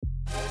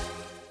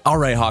All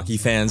right, hockey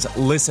fans,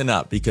 listen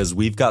up because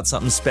we've got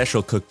something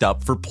special cooked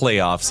up for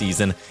playoff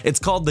season. It's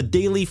called the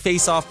Daily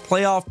Face-Off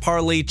Playoff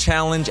Parlay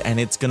Challenge, and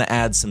it's going to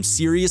add some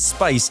serious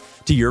spice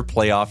to your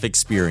playoff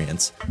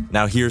experience.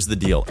 Now, here's the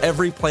deal.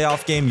 Every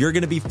playoff game, you're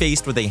going to be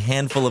faced with a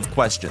handful of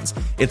questions.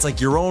 It's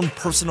like your own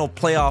personal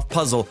playoff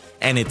puzzle,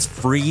 and it's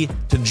free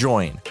to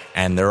join.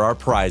 And there are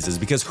prizes,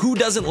 because who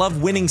doesn't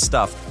love winning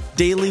stuff?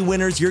 Daily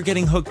winners, you're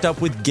getting hooked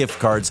up with gift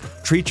cards.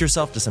 Treat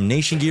yourself to some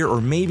Nation gear or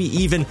maybe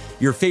even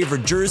your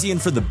favorite jersey.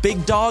 And for the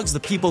big dogs, the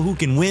people who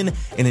can win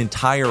an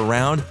entire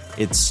round,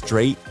 it's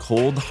straight,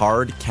 cold,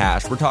 hard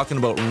cash. We're talking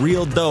about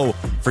real dough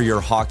for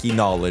your hockey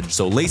knowledge.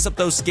 So lace up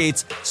those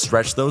skates,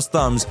 stretch those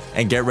thumbs,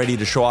 and get ready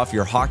to show off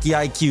your hockey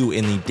IQ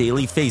in the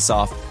Daily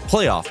Face-Off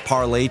Playoff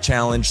Parlay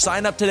Challenge.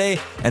 Sign up today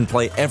and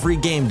play every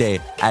game day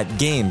at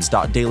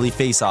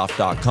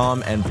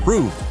games.dailyfaceoff.com and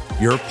prove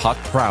your puck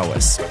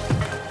prowess.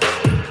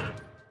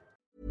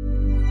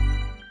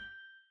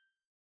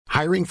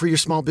 Hiring for your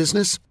small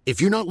business?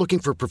 If you're not looking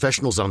for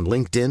professionals on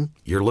LinkedIn,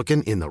 you're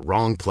looking in the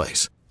wrong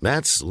place.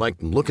 That's like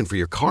looking for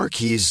your car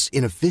keys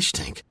in a fish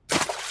tank.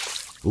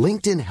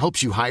 LinkedIn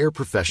helps you hire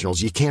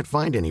professionals you can't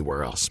find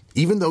anywhere else,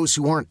 even those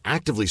who aren't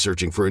actively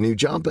searching for a new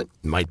job but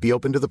might be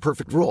open to the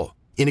perfect role.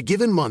 In a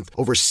given month,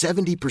 over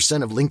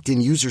 70% of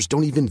LinkedIn users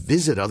don't even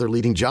visit other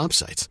leading job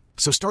sites.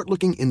 So start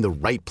looking in the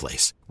right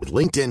place. With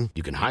LinkedIn,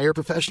 you can hire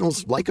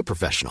professionals like a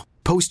professional.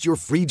 Post your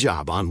free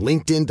job on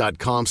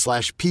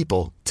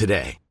linkedin.com/people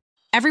today.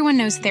 Everyone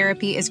knows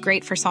therapy is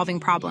great for solving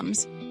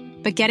problems,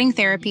 but getting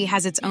therapy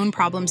has its own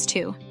problems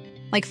too,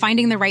 like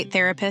finding the right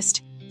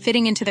therapist,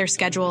 fitting into their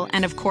schedule,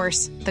 and of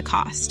course, the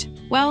cost.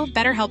 Well,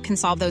 BetterHelp can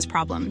solve those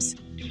problems.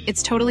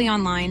 It's totally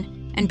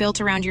online and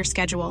built around your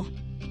schedule.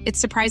 It's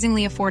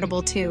surprisingly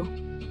affordable too.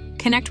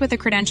 Connect with a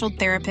credentialed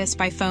therapist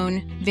by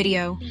phone,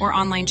 video, or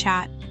online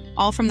chat,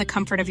 all from the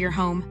comfort of your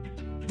home.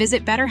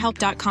 Visit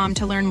BetterHelp.com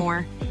to learn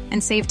more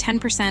and save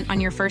 10%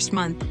 on your first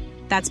month.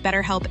 That's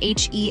BetterHelp,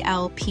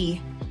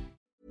 H-E-L-P.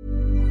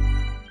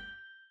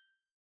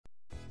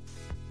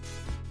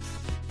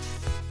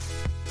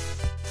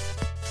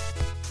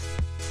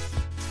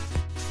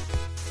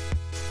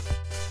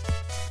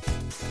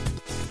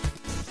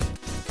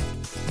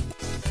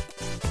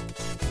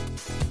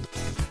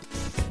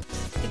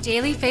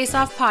 Daily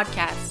Face-Off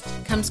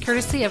podcast comes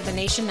courtesy of the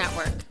Nation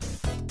Network.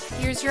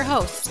 Here's your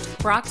host,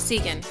 Brock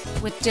Segan,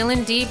 with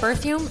Dylan D.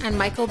 Berthium and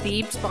Michael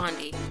Beebs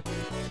Bondy.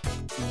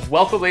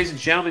 Welcome, ladies and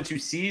gentlemen, to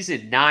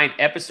Season 9,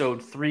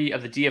 Episode 3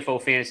 of the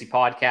DFO Fantasy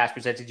Podcast,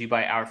 presented to you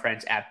by our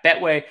friends at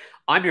Betway.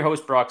 I'm your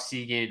host, Brock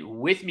Segan.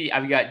 With me,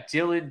 I've got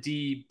Dylan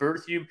D.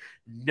 Berthium.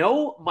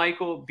 No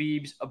Michael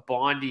Beebs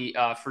Bondy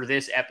for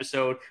this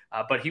episode,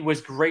 but he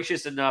was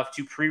gracious enough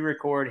to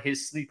pre-record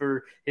his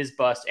sleeper, his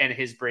bust, and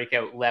his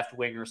breakout left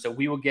winger. So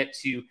we will get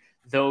to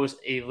those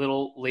a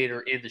little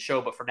later in the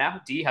show. But for now,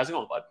 D, how's it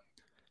going, bud?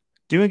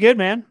 Doing good,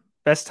 man.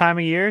 Best time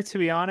of year, to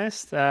be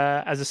honest.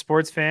 As a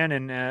sports fan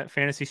and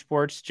fantasy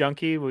sports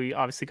junkie, we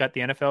obviously got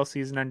the NFL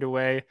season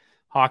underway.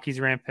 Hockey's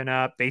ramping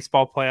up.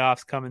 Baseball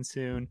playoffs coming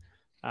soon.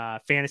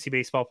 Fantasy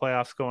baseball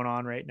playoffs going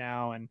on right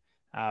now, and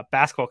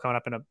basketball coming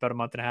up in about a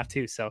month and a half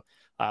too. So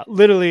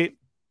literally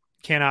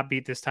cannot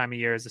beat this time of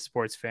year as a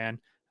sports fan.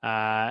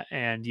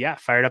 And yeah,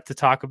 fired up to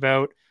talk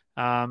about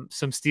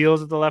some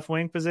steals at the left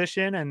wing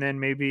position, and then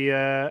maybe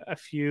a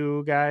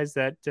few guys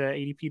that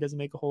ADP doesn't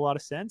make a whole lot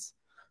of sense.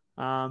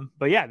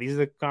 But yeah, these are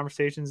the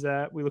conversations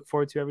that we look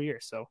forward to every year.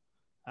 So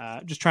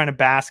just trying to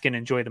bask and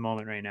enjoy the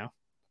moment right now.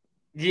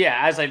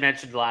 Yeah, as I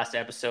mentioned last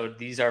episode,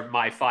 these are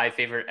my 5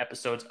 favorite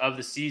episodes of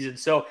the season.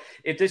 So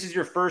if this is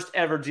your first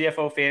ever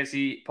DFO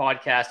Fantasy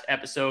Podcast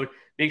episode,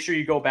 make sure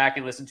you go back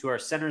and listen to our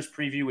centers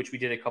preview, which we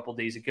did a couple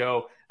days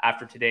ago.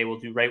 After today, we'll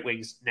do right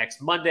wings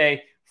next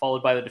Monday,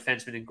 followed by the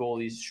defensemen and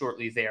goalies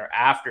shortly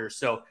thereafter.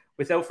 So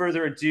without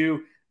further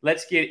ado,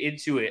 let's get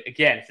into it.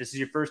 Again, if this is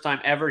your first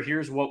time ever,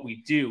 here's what we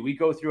do. We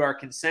go through our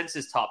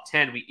consensus top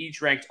 10. We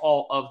each ranked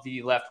all of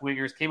the left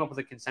wingers, came up with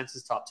a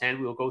consensus top 10.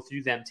 We will go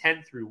through them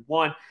 10 through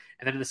 1.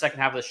 And then in the second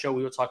half of the show,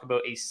 we will talk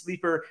about a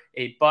sleeper,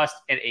 a bust,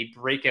 and a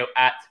breakout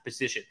at the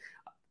position.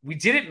 We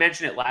didn't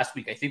mention it last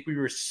week. I think we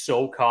were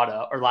so caught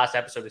up, or last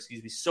episode,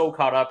 so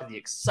caught up in the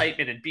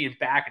excitement and being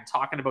back and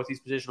talking about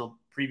these positional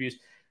previews.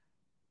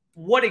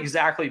 What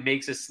exactly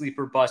makes a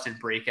sleeper, bust, and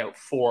breakout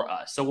for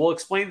us? So we'll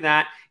explain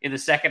that in the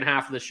second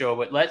half of the show,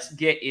 but let's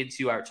get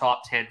into our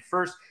top 10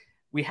 first.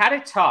 We had a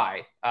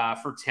tie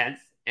for 10th,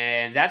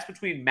 and that's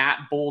between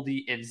Matt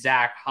Boldy and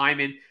Zach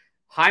Hyman.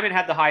 Hyman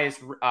had the highest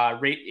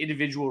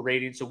individual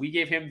rating, so we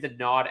gave him the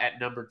nod at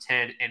number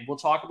 10, and we'll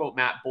talk about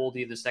Matt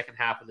Boldy in the second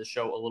half of the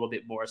show a little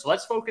bit more. So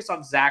let's focus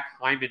on Zach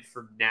Hyman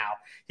for now.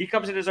 He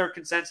comes in as our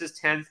consensus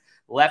 10th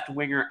left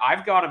winger.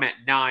 I've got him at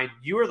 9.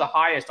 You are the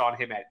highest on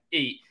him at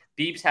 8.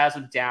 Beebs has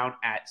him down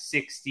at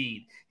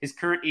 16. His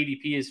current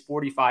ADP is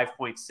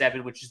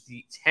 45.7, which is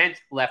the 10th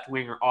left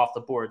winger off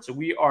the board. So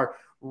we are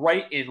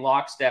right in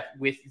lockstep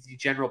with the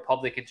general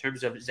public in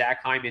terms of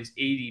Zach Hyman's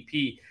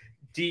ADP.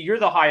 D, you're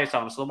the highest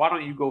on him, so why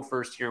don't you go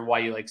first here and why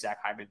you like Zach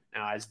Hyman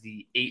as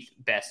the 8th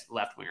best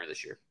left winger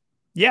this year?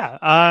 Yeah,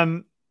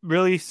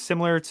 really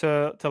similar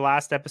to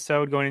last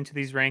episode going into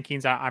these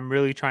rankings. I'm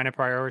really trying to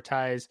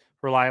prioritize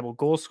reliable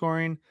goal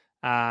scoring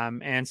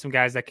and some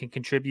guys that can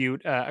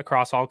contribute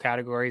across all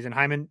categories. And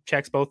Hyman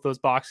checks both those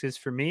boxes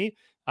for me.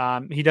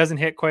 He doesn't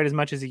hit quite as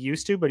much as he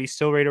used to, but he's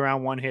still right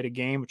around 1 hit a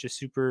game, which is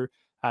super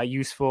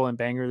useful in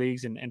banger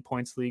leagues and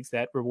points leagues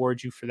that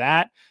reward you for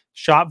that.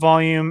 Shot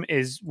volume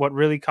is what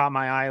really caught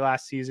my eye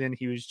last season.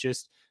 He was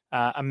just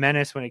a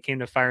menace when it came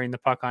to firing the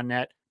puck on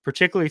net,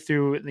 particularly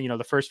through,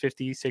 the first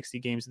 50, 60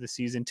 games of the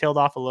season. Tailed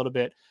off a little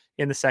bit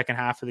in the second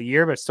half of the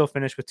year, but still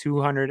finished with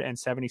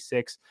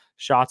 276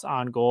 shots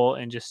on goal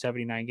in just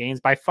 79 games.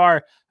 By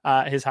far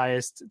his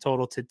highest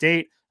total to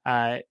date,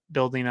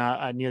 building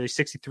a nearly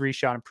 63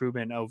 shot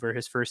improvement over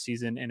his first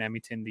season in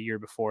Edmonton the year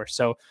before.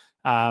 So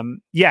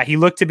he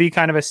looked to be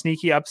kind of a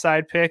sneaky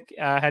upside pick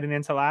heading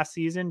into last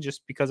season,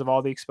 just because of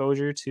all the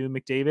exposure to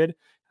McDavid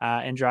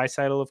and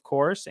Draisaitl, of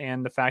course,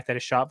 and the fact that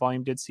his shot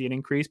volume did see an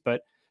increase.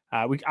 But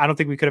I don't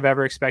think we could have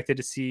ever expected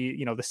to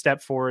see, the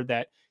step forward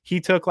that he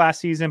took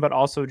last season, but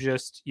also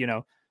just,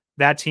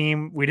 that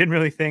team, we didn't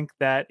really think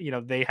that,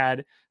 they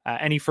had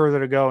any further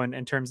to go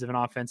in terms of an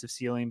offensive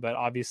ceiling. But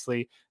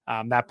obviously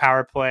that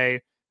power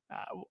play,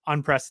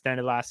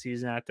 unprecedented last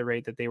season at the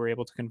rate that they were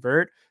able to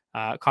convert.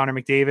 Connor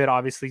McDavid,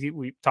 obviously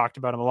we talked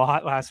about him a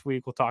lot last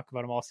week. We'll talk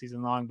about him all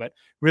season long, but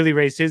really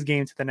raised his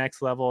game to the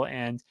next level.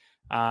 And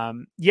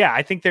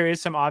I think there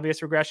is some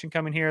obvious regression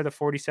coming here. The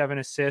 47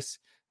 assists,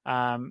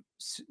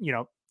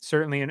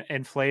 certainly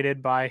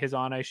inflated by his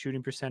on-ice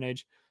shooting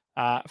percentage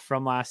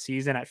from last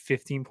season at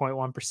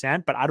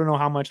 15.1%, but I don't know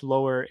how much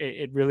lower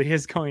it really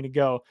is going to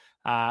go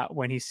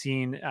when he's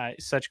seen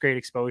such great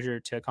exposure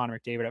to Connor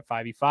McDavid at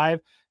 5v5.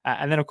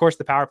 And then, of course,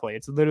 the power play.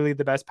 It's literally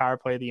the best power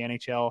play the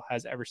NHL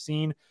has ever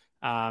seen.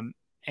 And,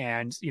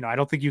 I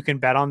don't think you can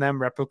bet on them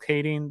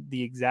replicating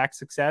the exact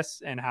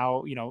success and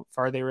how,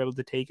 far they were able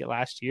to take it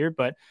last year.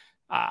 But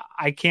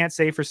I can't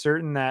say for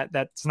certain that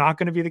that's not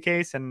going to be the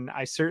case. And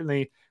I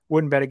certainly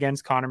wouldn't bet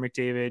against Connor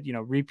McDavid,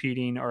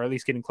 repeating or at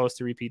least getting close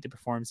to repeat the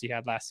performance he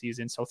had last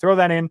season. So throw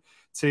that in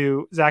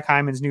to Zach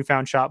Hyman's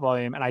newfound shot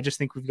volume. And I just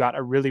think we've got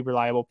a really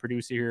reliable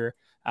producer here.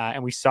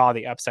 And we saw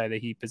the upside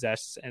that he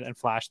possessed and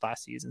flashed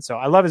last season. So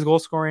I love his goal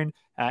scoring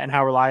and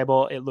how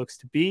reliable it looks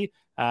to be.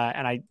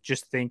 And I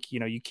just think,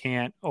 you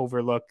can't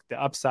overlook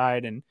the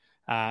upside, and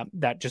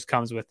that just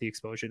comes with the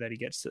exposure that he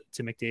gets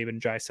to McDavid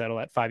and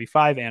Draisaitl at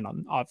 5v5 and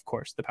on, of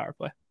course, the power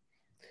play.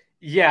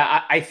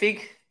 Yeah, I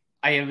think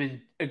I am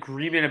in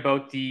agreement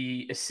about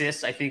the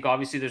assists. I think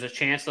obviously there's a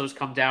chance those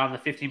come down. The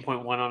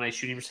 15.1 on ice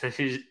shooting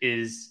percentage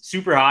is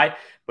super high,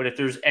 but if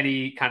there's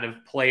any kind of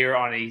player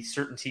on a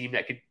certain team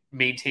that could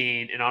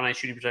maintain an on ice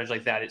shooting percentage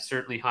like that, it's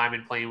certainly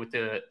Hyman playing with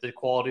the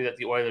quality that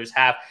the Oilers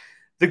have.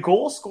 The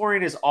goal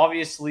scoring is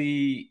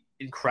obviously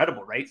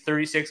incredible, right?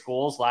 36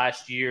 goals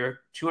last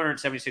year,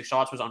 276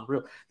 shots was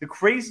unreal. The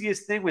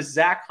craziest thing was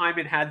Zach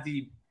Hyman had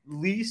the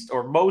least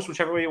or most,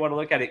 whichever way you want to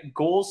look at it,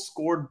 goals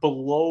scored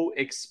below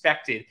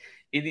expected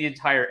in the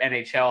entire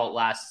NHL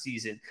last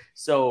season.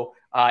 So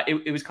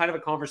it was kind of a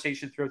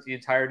conversation throughout the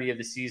entirety of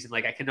the season.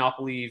 Like, I cannot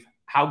believe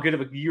how good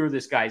of a year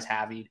this guy's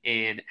having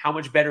and how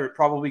much better it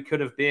probably could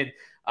have been.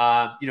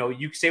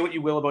 You say what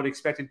you will about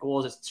expected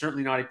goals. It's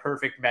certainly not a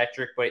perfect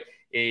metric, but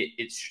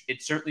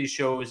it certainly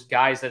shows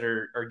guys that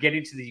are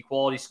getting to the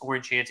quality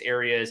scoring chance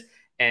areas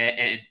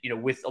and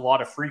with a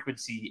lot of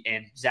frequency.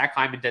 And Zach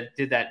Hyman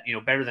did that,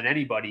 better than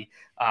anybody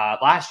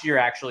last year,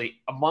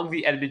 actually, among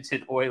the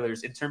Edmonton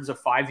Oilers in terms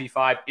of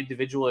 5v5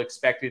 individual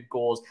expected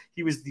goals.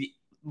 He was the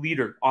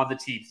leader on the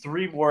team,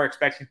 3 more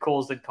expected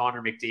goals than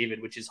Connor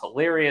McDavid, which is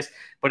hilarious.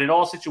 But in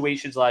all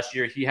situations last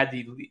year, he had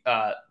the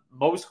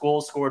most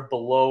goals scored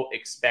below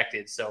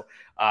expected. So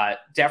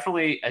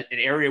definitely an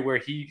area where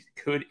he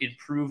could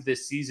improve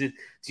this season.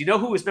 Do you know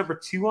who was number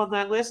 2 on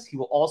that list? He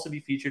will also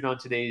be featured on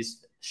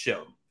today's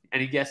show.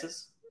 Any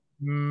guesses?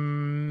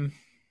 Brady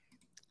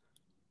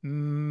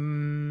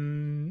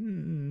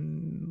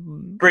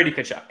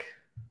Tkachuk.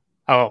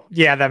 Oh,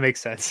 yeah, that makes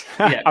sense.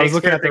 Yeah, I was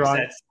looking at the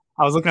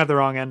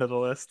wrong end of the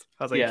list.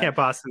 I was like, It can't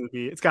possibly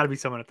be. It's got to be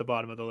someone at the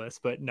bottom of the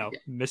list. But no,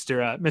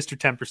 Mr.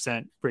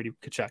 10%, Brady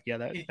Tkachuk. Yeah,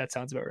 that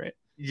sounds about right.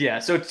 Yeah,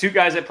 so 2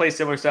 guys that play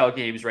similar style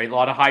games, right? A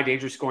lot of high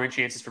danger scoring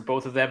chances for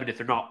both of them. And if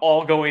they're not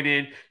all going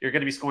in, you're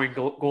going to be scoring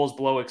goals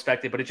below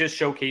expected. But it just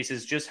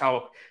showcases just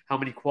how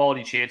many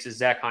quality chances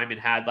Zach Hyman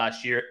had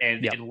last year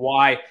and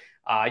why,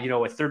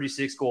 a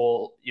 36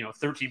 goal,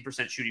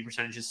 13% shooting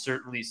percentage is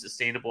certainly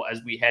sustainable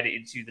as we head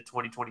into the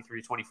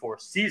 2023-24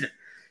 season.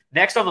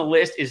 Next on the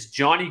list is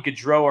Johnny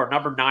Gaudreau, our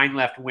number 9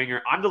 left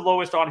winger. I'm the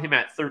lowest on him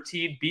at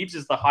 13. Beebs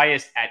is the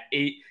highest at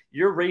 8.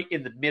 You're right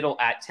in the middle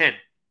at 10.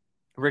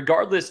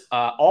 Regardless,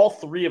 all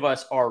 3 of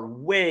us are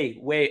way,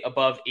 way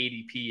above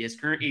ADP. His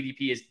current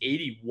ADP is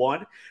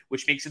 81,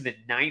 which makes him the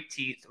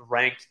 19th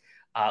ranked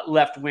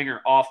left winger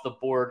off the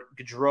board.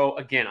 Gaudreau,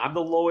 again, I'm the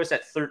lowest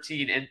at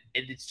 13. And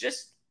it's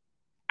just,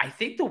 I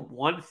think the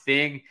one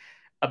thing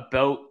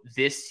about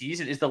this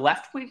season is the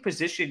left wing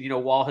position,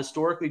 while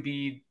historically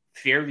being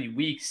fairly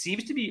weak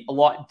seems to be a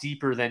lot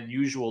deeper than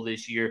usual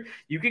this year.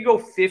 You can go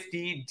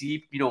 15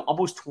 deep,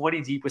 almost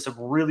 20 deep with some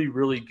really,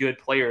 really good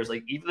players.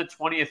 Like even the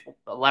 20th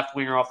left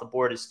winger off the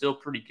board is still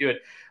pretty good.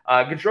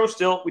 Gaudreau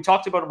still, we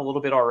talked about him a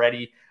little bit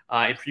already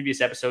in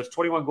previous episodes,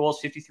 21 goals,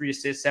 53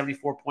 assists,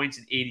 74 points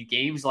in 80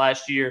 games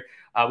last year.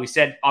 We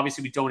said,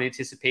 obviously, we don't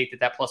anticipate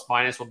that plus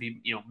minus will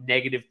be,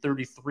 negative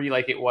 33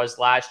 like it was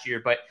last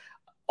year. But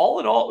all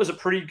in all, it was a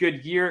pretty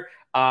good year.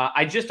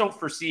 I just don't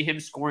foresee him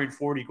scoring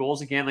 40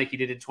 goals again like he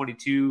did in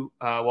 22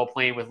 while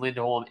playing with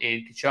Lindholm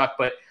and Tkachuk.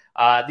 But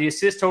the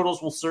assist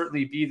totals will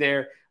certainly be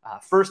there.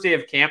 First day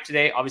of camp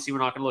today. Obviously, we're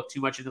not going to look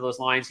too much into those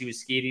lines. He was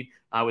skating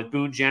with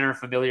Boone Jenner,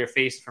 familiar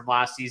face from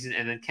last season,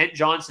 and then Kent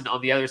Johnson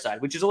on the other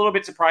side, which is a little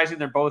bit surprising.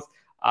 They're both,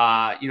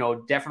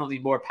 definitely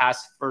more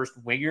pass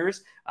first wingers.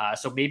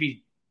 So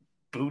maybe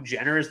Boone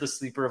Jenner is the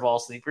sleeper of all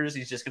sleepers.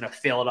 He's just going to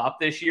fill it up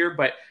this year.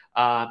 But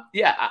I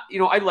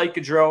like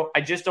Gaudreau.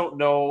 I just don't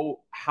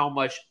know how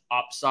much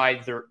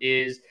upside there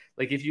is.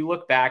 Like if you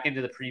look back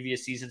into the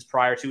previous seasons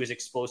prior to his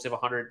explosive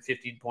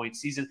 115-point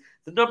season,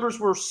 the numbers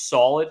were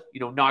solid,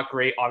 not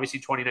great. Obviously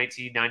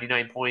 2019,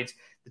 99 points.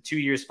 The 2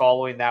 years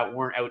following that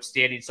weren't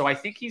outstanding. So I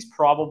think he's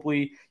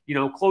probably,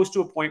 close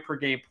to a point per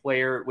game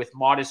player with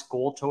modest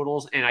goal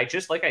totals. And I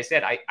just like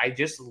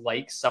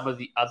some of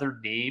the other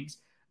names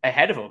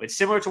ahead of him. It's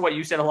similar to what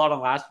you said a lot on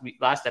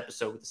last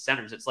episode with the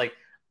centers. It's like,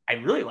 I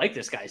really like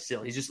this guy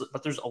still.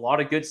 But there's a lot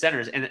of good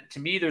centers. And to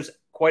me, there's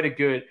quite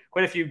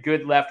a few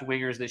good left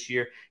wingers this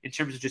year in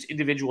terms of just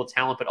individual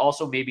talent, but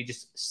also maybe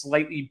just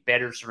slightly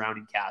better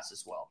surrounding cast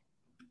as well.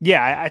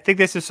 Yeah, I think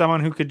this is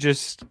someone who could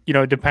just,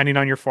 depending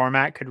on your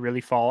format, could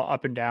really fall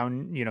up and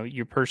down,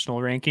 your personal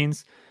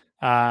rankings.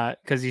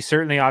 Because he's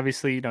certainly,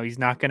 obviously, he's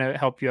not going to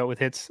help you out with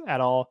hits at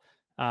all.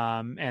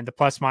 And the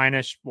plus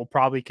minus will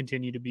probably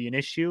continue to be an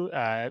issue.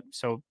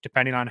 So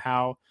depending on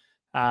how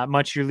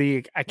much your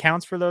league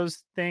accounts for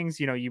those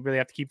things, you really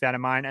have to keep that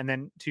in mind. And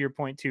then to your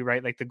point too,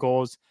 right? Like the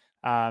goals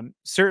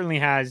certainly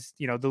has,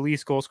 the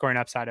least goal scoring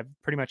upside of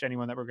pretty much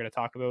anyone that we're going to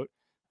talk about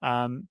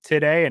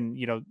today. And,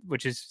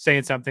 which is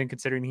saying something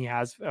considering he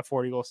has a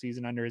 40-goal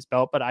season under his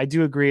belt. But I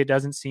do agree. It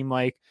doesn't seem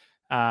like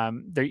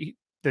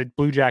the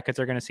Blue Jackets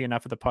are going to see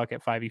enough of the puck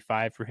at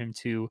 5v5 for him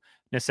to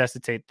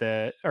necessitate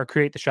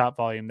create the shot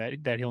volume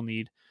that he'll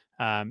need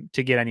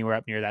to get anywhere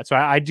up near that. So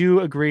I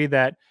do agree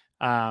that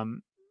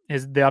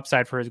the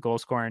upside for his goal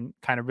scoring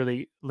kind of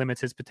really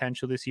limits his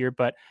potential this year.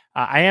 But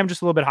I am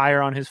just a little bit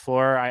higher on his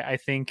floor. I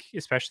think,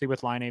 especially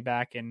with Laine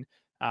back and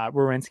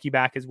Werenski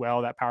back as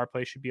well, that power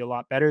play should be a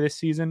lot better this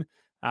season.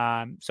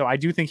 So I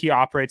do think he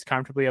operates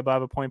comfortably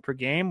above a point per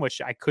game, which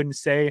I couldn't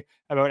say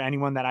about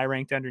anyone that I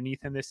ranked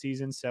underneath him this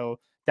season. So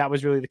that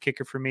was really the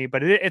kicker for me,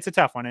 but it's a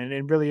tough one. And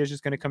it really is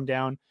just going to come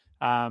down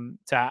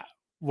to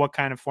what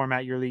kind of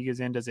format your league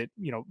is in. Does it,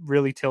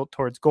 really tilt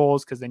towards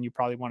goals? Cause then you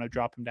probably want to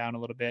drop him down a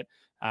little bit.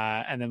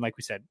 And then, like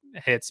we said,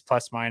 hits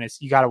plus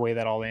minus, you got to weigh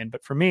that all in.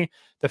 But for me,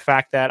 the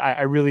fact that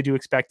I really do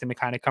expect him to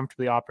kind of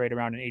comfortably operate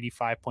around an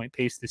 85-point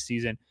pace this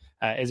season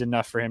is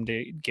enough for him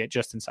to get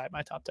just inside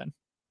my top 10.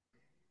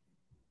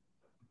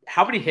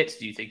 How many hits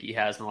do you think he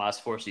has in the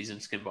last 4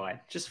 seasons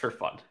combined, just for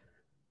fun?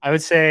 I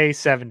would say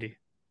 70.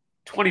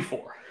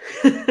 24.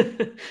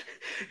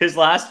 His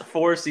last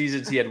 4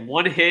 seasons, he had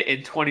 1 hit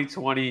in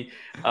 2020,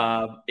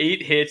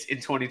 8 hits in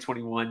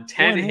 2021,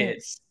 10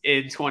 hits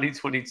in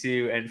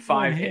 2022, and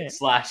 5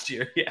 hits last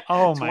year. Yeah.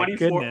 Oh, my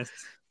goodness.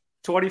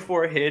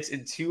 24 hits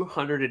in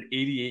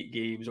 288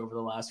 games over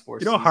the last 4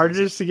 seasons. You know how hard it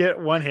is to get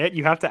 1 hit?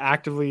 You have to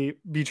actively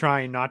be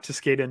trying not to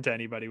skate into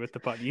anybody with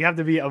the puck. You have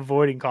to be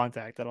avoiding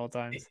contact at all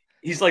times.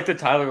 He's like the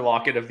Tyler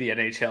Lockett of the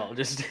NHL,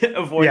 just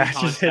avoiding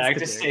contact,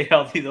 just stay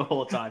healthy the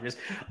whole time. Just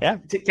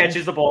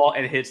catches the ball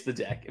and hits the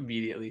deck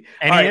immediately.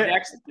 And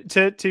next.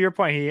 To your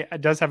point, he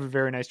does have a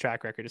very nice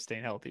track record of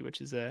staying healthy,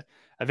 which is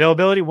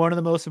availability, one of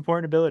the most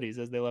important abilities,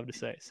 as they love to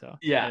say. So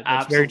yeah,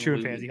 that's very true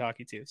in fantasy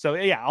hockey too. So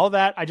yeah, all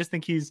that. I just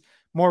think he's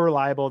more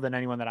reliable than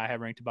anyone that I have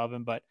ranked above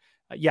him. But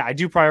I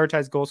do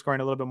prioritize goal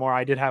scoring a little bit more.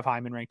 I did have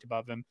Hyman ranked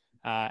above him,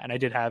 and I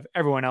did have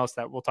everyone else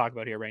that we'll talk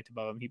about here ranked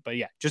above him. But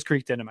just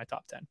creaked into my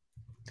top 10.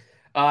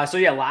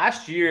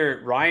 Last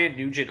year, Ryan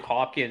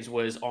Nugent-Hopkins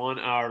was on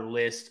our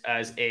list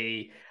as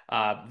a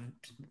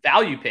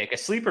value pick, a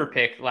sleeper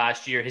pick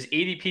last year. His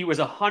ADP was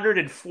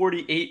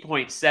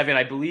 148.7.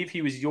 I believe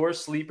he was your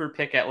sleeper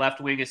pick at left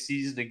wing a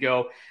season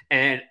ago.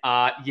 And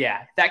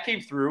that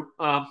came through,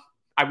 I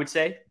would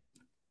say.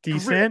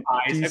 Decent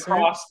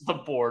across the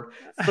board.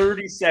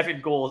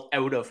 37 goals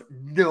out of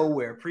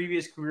nowhere.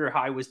 Previous career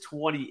high was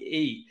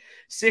 28.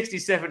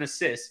 67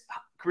 assists.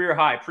 Career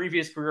high.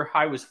 Previous career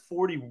high was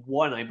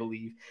 41, I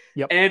believe.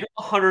 Yep. And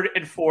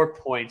 104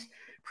 points.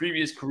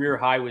 Previous career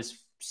high was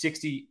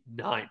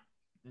 69.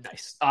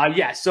 Nice.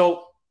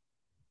 So,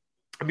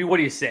 I mean, what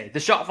do you say? The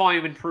shot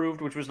volume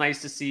improved, which was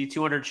nice to see.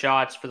 200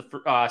 shots for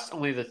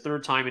only the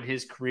 3rd time in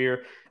his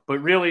career. But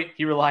really,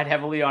 he relied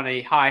heavily on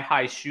a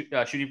high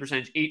shooting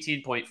percentage,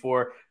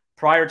 18.4%.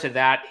 Prior to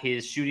that,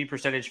 his shooting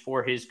percentage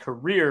for his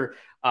career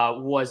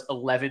was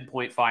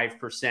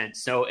 11.5%.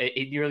 So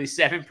a nearly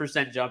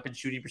 7% jump in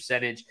shooting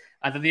percentage.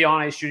 And then the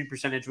on-ice shooting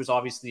percentage was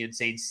obviously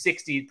insane,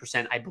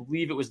 16%. I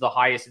believe it was the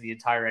highest in the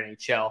entire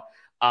NHL.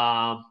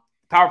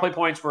 Power play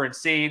points were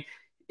insane.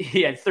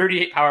 He had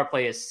 38 power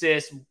play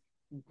assists,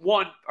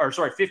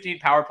 15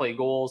 power play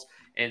goals,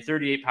 and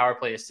 38 power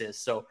play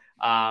assists. So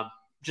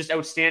just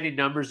outstanding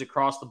numbers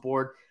across the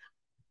board.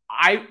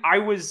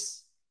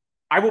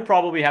 I will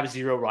probably have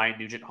 0 Ryan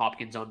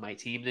Nugent-Hopkins on my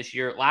team this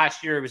year.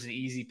 Last year, it was an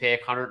easy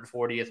pick,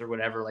 140th or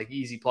whatever, like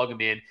easy plug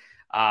him in.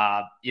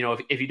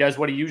 If he does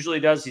what he usually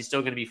does, he's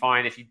still going to be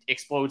fine. If he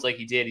explodes like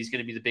he did, he's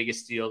going to be the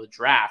biggest steal of the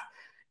draft.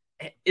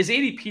 His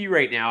ADP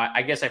right now,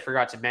 I guess I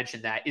forgot to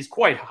mention that, is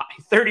quite high,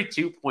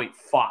 32.5.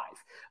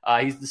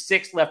 He's the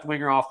 6th left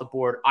winger off the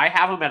board. I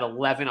have him at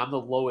 11. I'm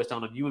the lowest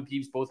on him. You and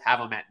Peeps both have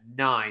him at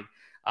 9.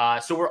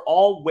 So we're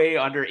all way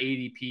under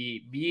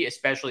ADP. Me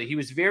especially. He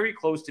was very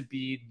close to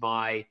being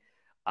my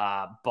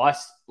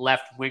bust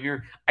left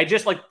winger. I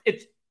just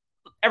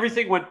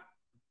everything went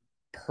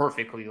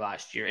perfectly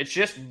last year. It's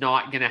just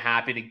not going to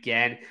happen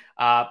again.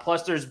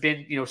 Plus there's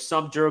been,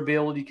 some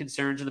durability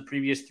concerns in the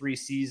previous 3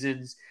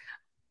 seasons.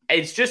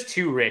 It's just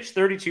too rich.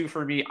 32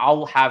 for me.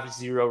 I'll have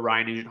 0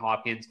 Ryan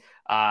Nugent-Hopkins.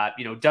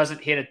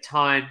 Doesn't hit a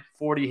ton,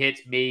 40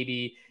 hits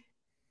maybe.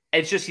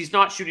 It's just he's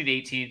not shooting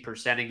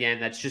 18%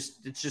 again. It's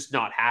just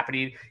not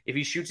happening. If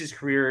he shoots his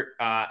career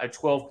at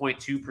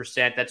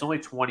 12.2%, that's only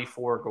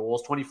 25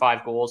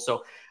 goals.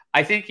 So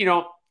I think,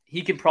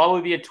 he can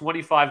probably be a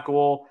 25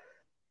 goal,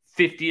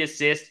 50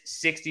 assists,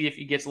 60 if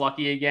he gets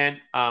lucky again.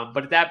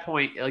 But at that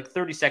point,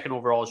 32nd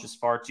overall is just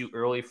far too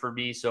early for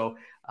me. So,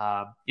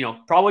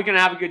 probably going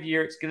to have a good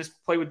year. It's going to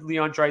play with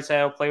Leon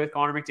Draisaitl, play with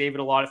Connor McDavid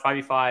a lot at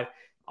 5v5.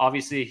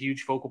 Obviously a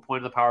huge focal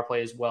point of the power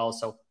play as well.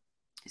 So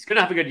he's going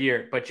to have a good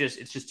year, but it's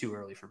just too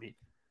early for me.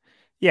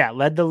 Yeah,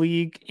 led the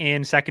league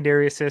in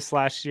secondary assists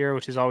last year,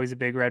 which is always a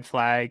big red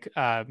flag.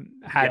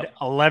 Had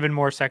 11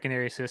 more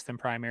secondary assists than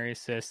primary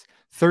assists,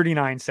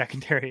 39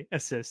 secondary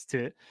assists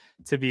to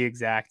be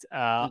exact.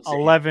 10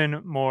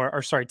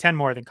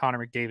 more than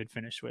Connor McDavid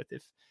finished with,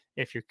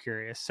 if you're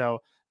curious.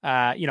 So,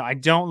 I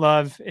don't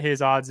love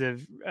his odds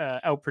of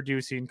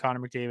outproducing Connor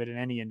McDavid in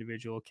any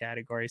individual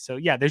category. So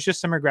yeah, there's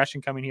just some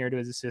regression coming here to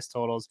his assist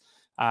totals,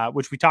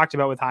 which we talked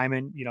about with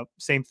Hyman.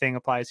 Same thing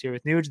applies here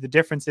with Nuge. The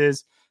difference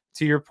is,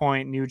 to your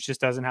point, Nuge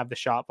just doesn't have the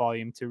shot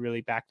volume to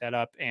really back that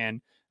up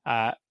and,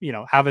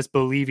 have us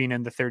believing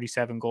in the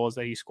 37 goals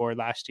that he scored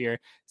last year.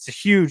 It's a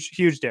huge,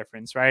 huge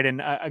difference, right?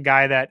 And a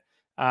guy that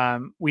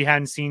we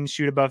hadn't seen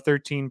shoot above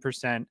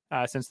 13%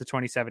 since the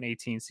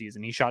 27-18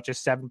 season. He shot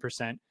just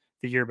 7%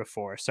 the year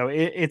before. So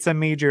it's a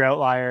major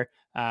outlier,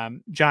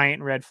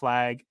 giant red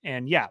flag.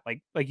 And yeah,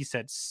 like you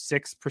said,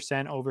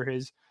 6% over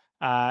his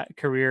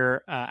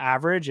career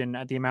average. And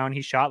at the amount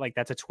he shot,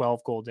 that's a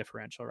 12 goal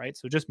differential, right?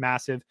 So just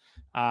massive.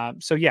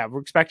 So yeah,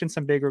 we're expecting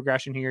some big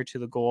regression here to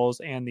the goals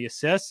and the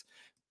assists.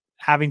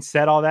 Having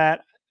said all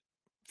that,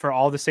 for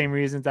all the same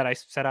reasons that I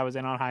said I was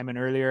in on Hyman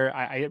earlier,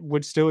 I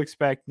would still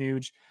expect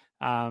Nuge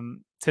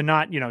to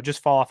not,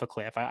 just fall off a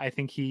cliff. I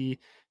think he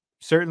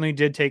certainly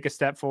did take a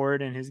step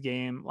forward in his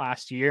game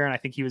last year. And I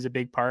think he was a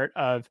big part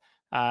of,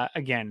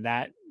 again,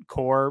 that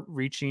core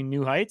reaching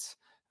new heights,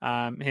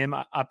 him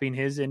upping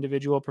his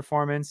individual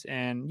performance.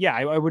 And yeah,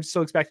 I would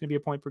still expect him to be a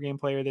point per game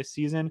player this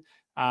season,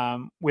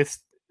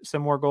 with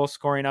some more goal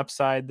scoring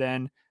upside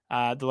than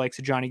the likes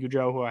of Johnny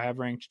Gaudreau, who I have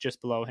ranked just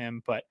below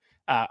him. But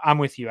I'm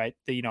with you. I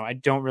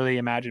don't really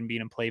imagine being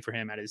in play for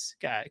him at his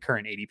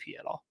current ADP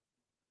at all.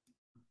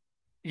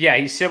 Yeah,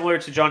 he's similar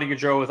to Johnny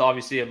Gaudreau with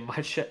obviously a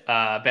much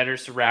better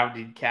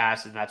surrounding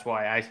cast, and that's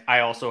why I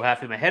also have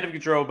him ahead of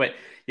Gaudreau. But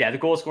yeah, the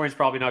goal scoring is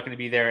probably not going to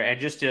be there.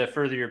 And just to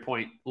further your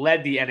point,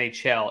 led the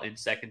NHL in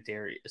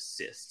secondary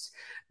assists.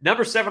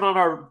 Number 7 on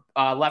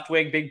our left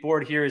wing big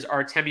board here is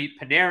Artemi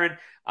Panarin.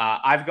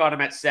 I've got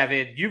him at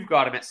 7. You've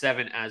got him at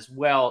 7 as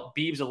well.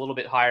 Beeb's a little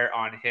bit higher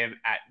on him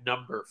at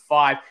number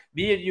 5.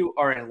 Me and you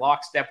are in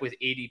lockstep with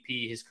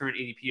ADP. His current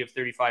ADP of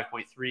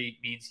 35.3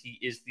 means he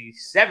is the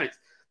 7th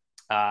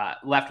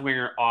left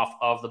winger off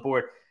of the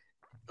board.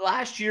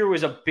 Last year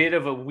was a bit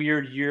of a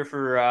weird year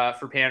for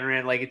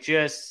Panarin.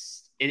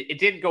 It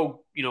didn't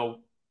go,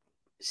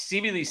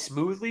 seemingly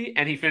smoothly,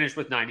 and he finished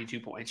with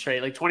 92 points,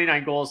 right?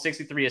 29 goals,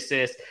 63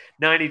 assists,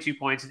 92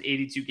 points in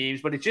 82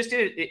 games. But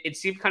it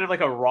seemed kind of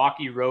like a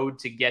rocky road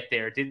to get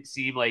there. It didn't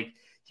seem like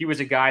he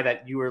was a guy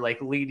that you were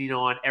leaning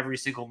on every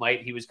single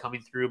night he was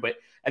coming through. But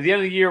at the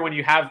end of the year, when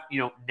you have,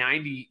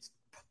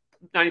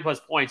 90 plus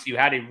points, you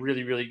had a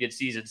really, really good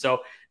season.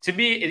 So to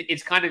me,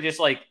 it's kind of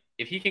just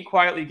if he can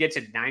quietly get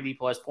to 90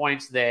 plus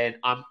points, then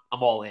I'm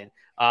all in.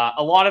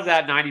 A lot of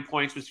that 90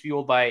 points was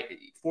fueled by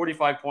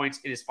 45 points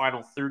in his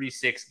final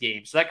 36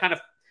 games. So that kind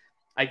of,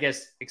 I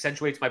guess,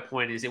 accentuates my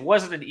point is it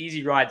wasn't an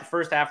easy ride. The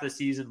first half of the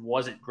season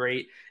wasn't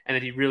great. And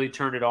then he really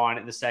turned it on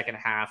in the second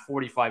half,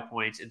 45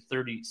 points in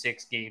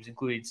 36 games,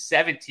 including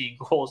 17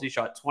 goals. He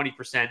shot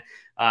 20%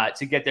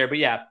 to get there. But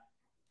yeah,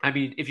 I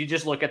mean, if you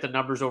just look at the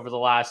numbers over the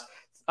last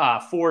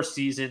 4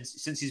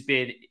 seasons since he's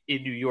been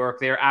in New York.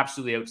 They're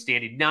absolutely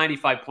outstanding.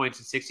 95 points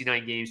in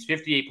 69 games,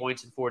 58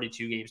 points in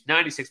 42 games,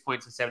 96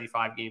 points in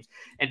 75 games,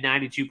 and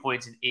 92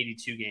 points in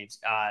 82 games.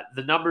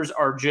 The numbers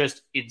are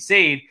just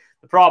insane.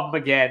 The problem,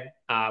 again,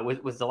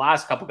 with the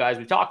last couple guys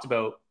we talked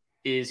about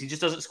is he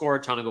just doesn't score a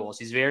ton of goals.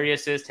 He's very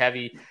assist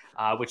heavy,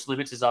 which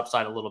limits his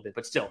upside a little bit.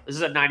 But still, this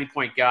is a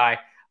 90-point guy.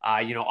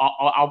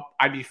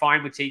 I'd be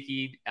fine with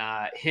taking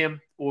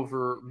him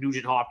over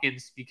Nugent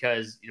Hopkins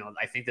because,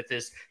 I think that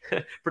this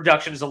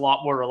production is a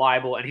lot more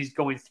reliable, and he's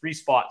going 3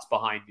 spots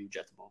behind Nuge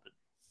at the moment.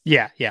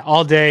 Yeah.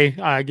 All day,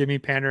 give me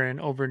Panarin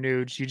over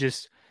Nuge. You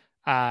just,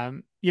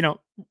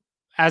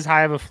 as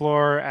high of a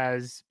floor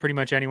as pretty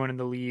much anyone in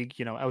the league,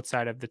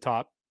 outside of the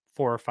top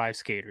 4 or 5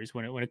 skaters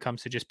when it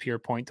comes to just pure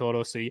point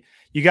total. So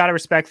you got to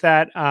respect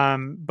that.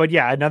 But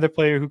yeah, another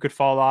player who could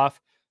fall off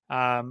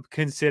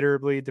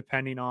considerably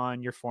depending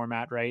on your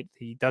format, right?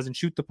 He doesn't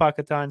shoot the puck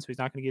a ton, so he's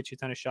not going to get you a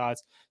ton of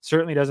shots.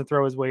 Certainly doesn't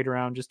throw his weight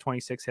around, just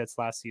 26 hits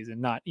last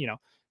season. Not,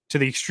 to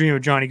the extreme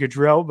of Johnny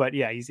Gaudreau, but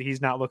yeah, he's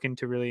not looking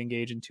to really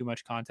engage in too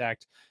much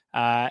contact.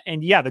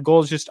 And yeah, the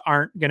goals just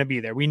aren't going to be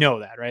there. We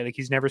know that, right? Like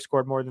he's never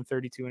scored more than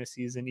 32 in a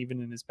season,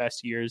 even in his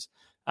best years.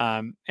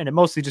 And it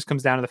mostly just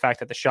comes down to the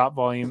fact that the shot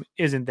volume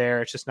isn't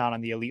there. It's just not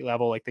on the elite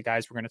level, like the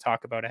guys we're going to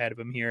talk about ahead of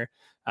him here.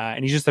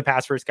 And he's just a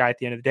pass first guy at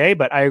the end of the day.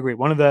 But I agree.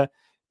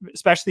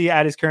 Especially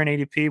at his current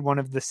ADP, one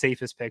of the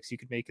safest picks you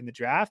could make in the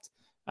draft.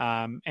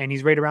 And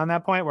he's right around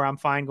that point where I'm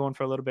fine going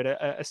for a little bit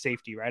of a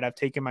safety, right? I've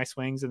taken my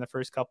swings in the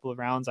first couple of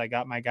rounds. I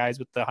got my guys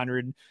with the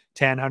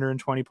 110,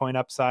 120 point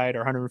upside or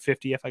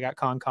 150 if I got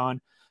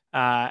con.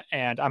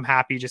 And I'm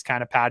happy just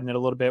kind of padding it a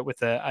little bit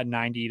with a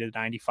 90 to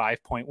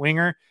 95 point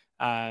winger.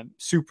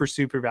 Super,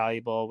 super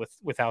valuable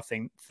with how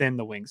thin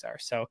the wings are.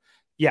 So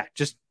yeah,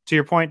 just to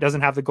your point,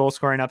 doesn't have the goal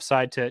scoring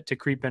upside to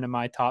creep into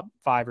my top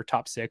 5 or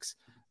top 6.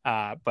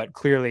 But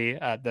clearly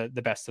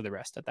the best of the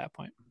rest at that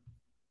point.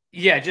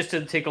 Yeah, just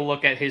to take a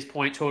look at his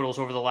point totals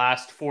over the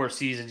last 4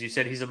 seasons, you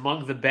said he's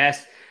among the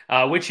best,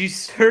 which he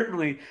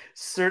certainly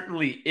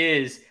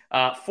is.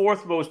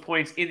 4th most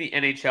points in the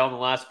NHL in the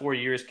last 4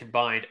 years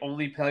combined.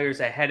 Only players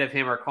ahead of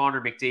him are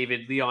Connor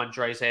McDavid, Leon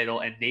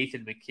Draisaitl, and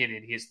Nathan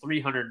MacKinnon. He has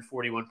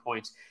 341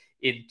 points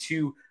in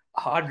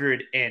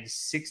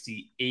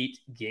 268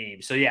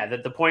 games. So yeah,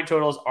 the point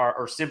totals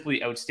are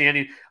simply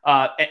outstanding.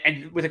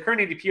 And with a current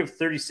ADP of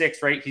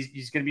 36, right,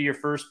 he's going to be your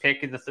first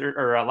pick in the third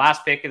or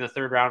last pick in the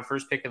 3rd round,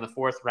 first pick in the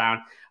 4th round.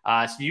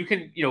 So you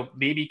can,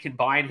 maybe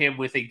combine him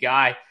with a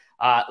guy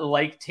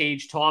like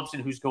Tage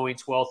Thompson, who's going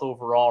 12th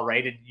overall,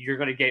 right? And you're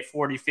going to get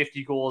 40,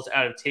 50 goals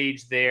out of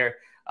Tage there.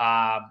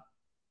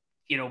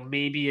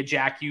 Maybe a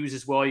Jack Hughes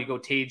as well. You go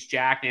Tage,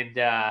 Jack, and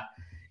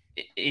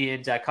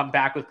come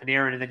back with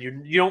Panarin, and then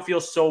you don't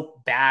feel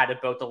so bad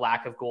about the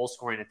lack of goal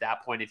scoring at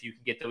that point if you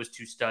can get those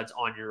 2 studs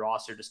on your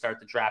roster to start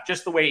the draft.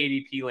 Just the way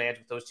ADP lands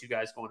with those 2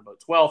 guys going about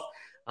 12th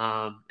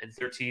and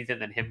 13th,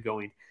 and then him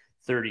going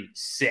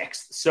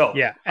 36th. So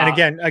yeah, and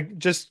again,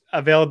 just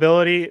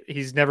availability.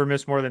 He's never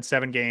missed more than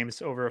 7 games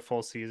over a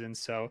full season.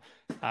 So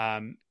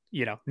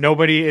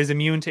nobody is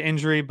immune to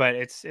injury, but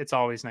it's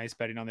always nice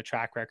betting on the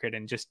track record,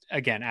 and just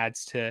again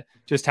adds to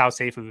just how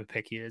safe of a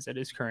pick he is at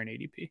his current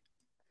ADP.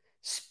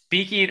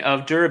 Speaking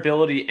of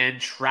durability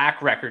and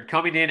track record,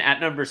 coming in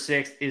at number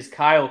 6 is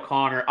Kyle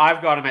Connor.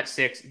 I've got him at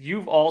 6.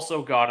 You've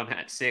also got him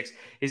at 6.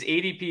 His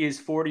ADP is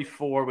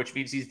 44, which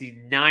means he's the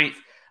 9th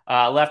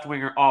left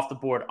winger off the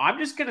board. I'm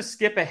just going to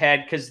skip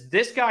ahead because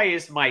this guy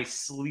is my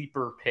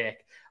sleeper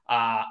pick.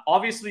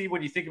 Obviously,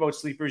 when you think about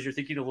sleepers, you're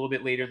thinking a little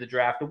bit later in the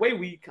draft. The way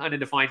we kind of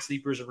define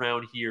sleepers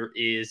around here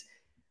is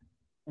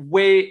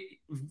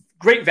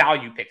great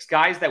value picks,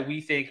 guys that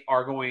we think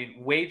are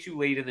going way too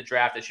late in the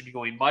draft that should be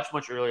going much,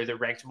 much earlier. They're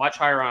ranked much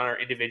higher on our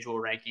individual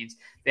rankings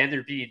than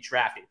they're being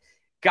drafted.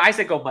 Guys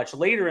that go much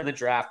later in the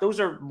draft, those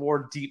are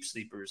more deep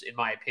sleepers, in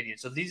my opinion.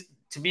 So these,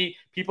 to me,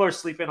 people are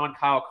sleeping on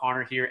Kyle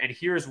Connor here, and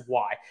here's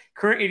why.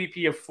 Current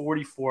ADP of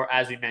 44,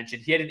 as we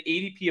mentioned. He had an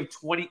ADP of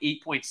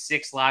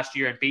 28.6 last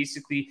year and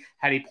basically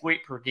had a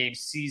point per game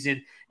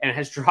season and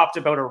has dropped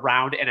about a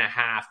round and a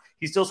half.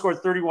 He still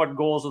scored 31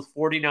 goals with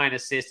 49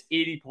 assists,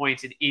 80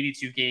 points in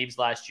 82 games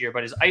last year,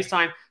 but his ice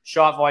time,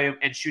 shot volume,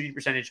 and shooting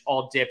percentage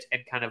all dipped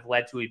and kind of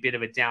led to a bit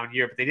of a down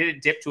year, but they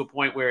didn't dip to a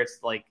point where it's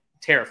like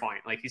terrifying.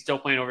 Like he's still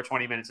playing over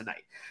 20 minutes a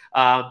night.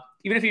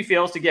 Even if he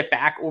fails to get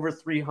back over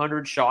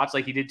 300 shots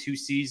like he did 2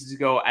 seasons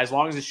ago, as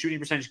long as his shooting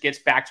percentage gets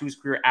back to his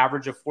career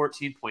average of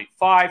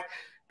 14.5,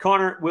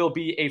 Connor will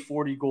be a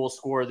 40-goal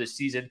scorer this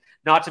season.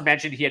 Not to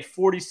mention he had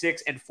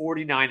 46 and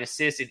 49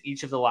 assists in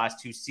each of the last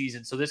 2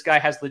 seasons. So this guy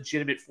has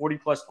legitimate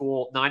 40-plus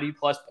goal,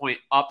 90-plus point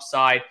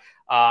upside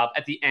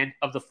at the end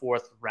of the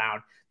 4th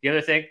round. The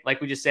other thing, like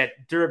we just said,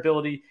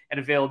 durability and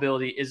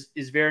availability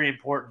is very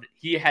important.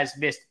 He has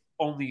missed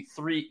only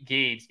 3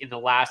 games in the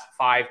last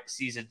 5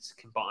 seasons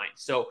combined.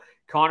 So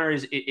Connor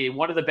is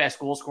one of the best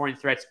goal scoring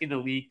threats in the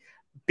league.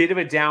 Bit of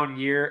a down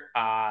year.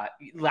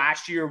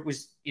 Last year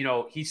was,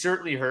 he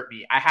certainly hurt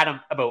me. I had him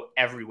about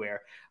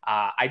everywhere.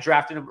 I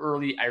drafted him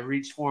early. I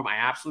reached for him. I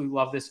absolutely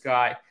love this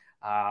guy.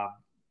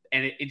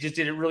 and it just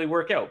didn't really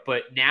work out.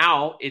 But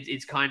now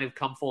it's kind of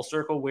come full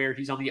circle where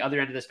he's on the other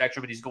end of the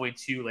spectrum and he's going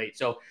too late.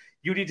 So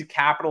you need to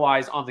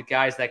capitalize on the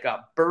guys that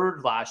got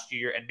burned last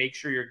year and make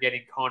sure you're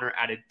getting Connor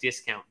at a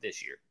discount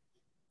this year.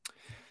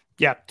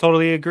 Yeah,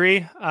 totally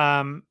agree.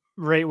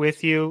 Right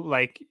with you.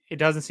 Like, it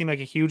doesn't seem like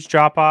a huge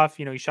drop off.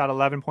 He shot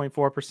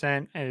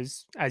 11.4%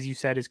 as you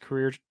said, his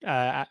career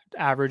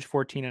average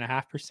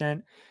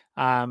 14.5%.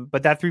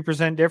 But that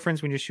 3%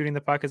 difference when you're shooting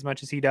the puck as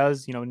much as he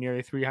does,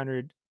 nearly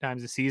 300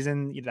 times a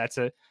season, that's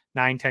a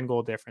 9-10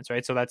 goal difference,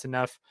 right? So that's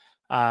enough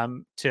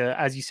to,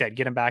 as you said,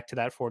 get him back to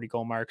that 40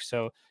 goal mark.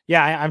 So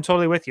yeah, I'm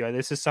totally with you.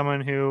 This is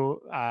someone who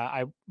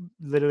I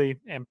literally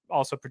am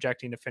also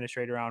projecting to finish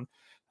right around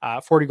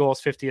 40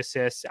 goals, 50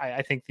 assists.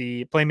 I think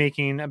the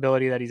playmaking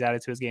ability that he's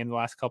added to his game the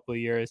last couple of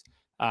years,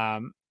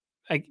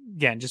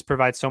 again, just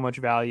provides so much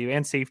value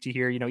and safety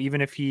here.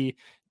 Even if he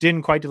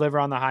didn't quite deliver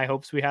on the high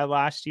hopes we had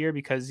last year,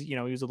 because, he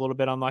was a little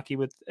bit unlucky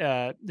with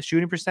the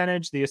shooting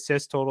percentage, the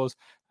assist totals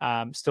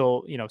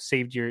still,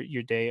 saved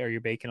your day or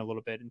your bacon a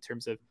little bit in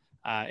terms of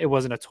it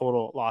wasn't a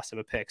total loss of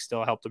a pick,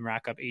 still helped him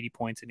rack up 80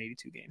 points in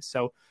 82 games.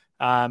 So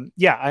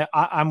yeah,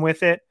 I'm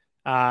with it.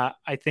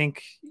 I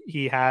think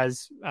he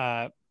has,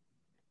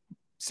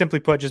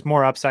 simply put, just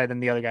more upside than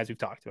the other guys we've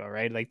talked about,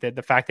 right? Like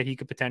the fact that he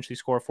could potentially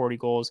score 40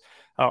 goals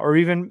or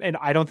even, and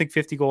I don't think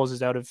 50 goals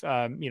is out of,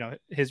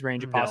 his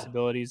range of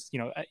possibilities.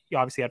 He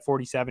obviously had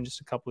 47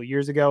 just a couple of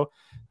years ago.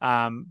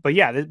 But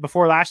yeah,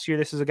 before last year,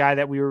 this is a guy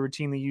that we were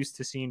routinely used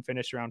to seeing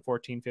finish around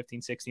 14,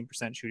 15,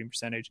 16% shooting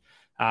percentage.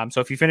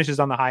 So if he finishes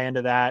on the high end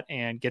of that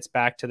and gets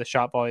back to the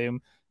shot volume,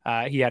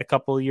 he had a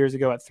couple of years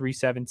ago at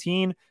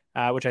 317,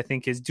 which I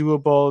think is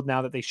doable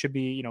now that they should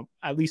be,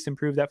 at least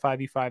improve that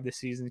 5v5 this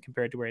season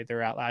compared to where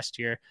they're at last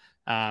year.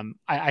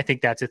 I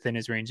think that's within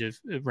his range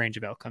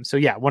of outcomes. So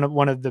yeah,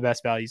 one of the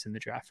best values in the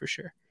draft for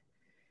sure.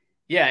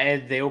 Yeah,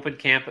 and they opened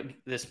camp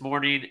this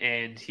morning,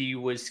 and he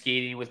was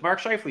skating with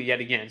Mark Scheifele yet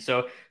again.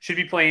 So should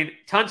be playing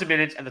tons of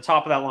minutes at the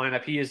top of that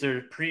lineup. He is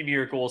their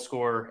premier goal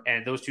scorer,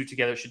 and those two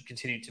together should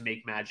continue to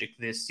make magic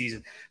this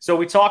season. So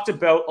we talked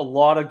about a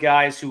lot of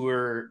guys who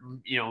were,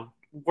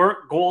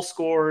 weren't goal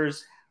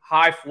scorers,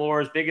 high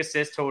floors, big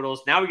assist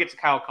totals. Now we get to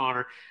Kyle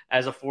Connor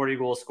as a 40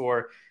 goal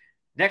scorer.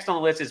 Next on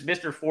the list is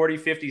Mr. 40,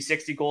 50,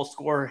 60 goal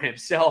scorer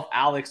himself,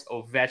 Alex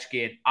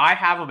Ovechkin. I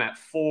have him at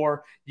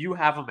 4. You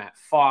have him at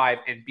 5,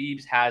 and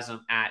Beebs has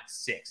him at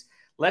 6.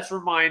 Let's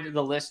remind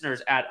the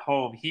listeners at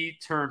home, he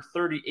turned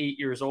 38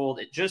 years old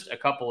just a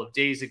couple of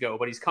days ago,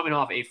 but he's coming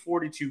off a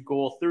 42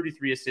 goal,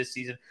 33 assist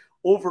season,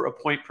 over a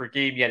point per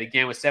game yet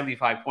again with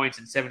 75 points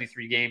in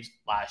 73 games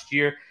last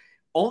year.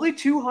 Only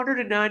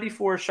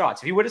 294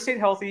 shots. If he would have stayed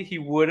healthy, he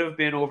would have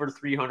been over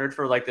 300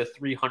 for like the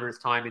 300th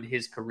time in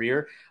his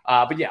career.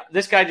 But yeah,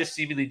 this guy just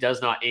seemingly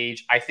does not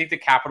age. I think the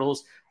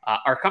Capitals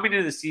are coming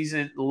into the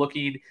season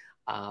looking,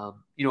 I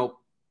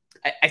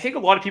think a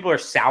lot of people are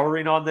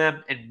souring on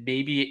them, and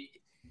maybe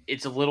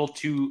it's a little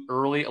too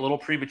early, a little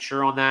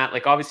premature on that.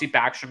 Like, obviously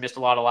Backstrom missed a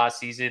lot of last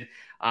season,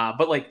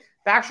 but like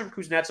Backstrom,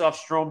 Kuznetsov,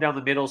 Strome down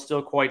the middle,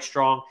 still quite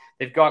strong.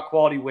 They've got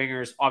quality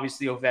wingers,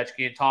 obviously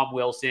Ovechkin, Tom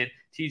Wilson,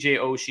 TJ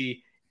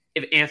Oshie.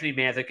 If Anthony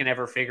Mantha can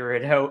ever figure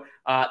it out,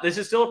 this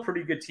is still a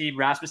pretty good team.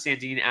 Rasmus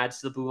Sandin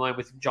adds to the blue line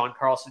with John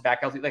Carlson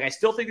back healthy. Like, I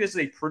still think this is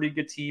a pretty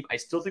good team. I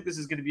still think this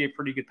is going to be a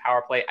pretty good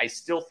power play. I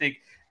still think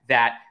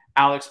that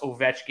Alex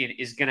Ovechkin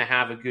is going to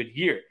have a good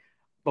year.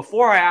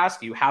 Before I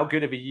ask you how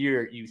good of a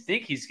year you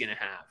think he's going to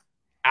have,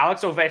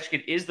 Alex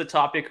Ovechkin is the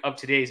topic of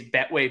today's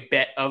Betway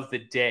Bet of the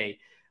Day.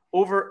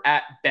 Over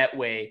at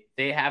Betway,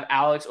 they have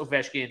Alex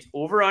Ovechkin's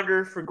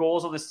over-under for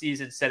goals on the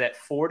season set at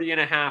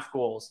 40.5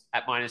 goals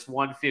at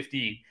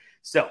 -115.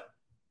 So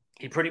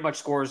he pretty much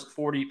scores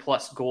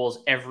 40-plus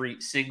goals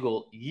every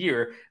single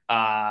year.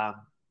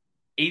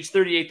 Age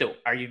 38, though,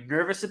 are you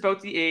nervous about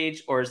the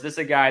age, or is this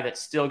a guy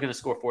that's still going to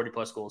score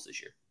 40-plus goals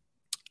this year?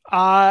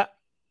 I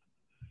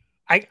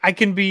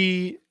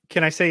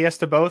can I say yes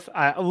to both?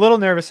 A little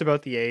nervous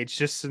about the age,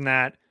 just in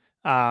that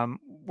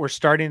we're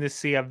starting to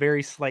see a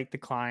very slight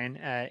decline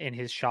in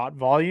his shot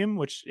volume,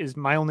 which is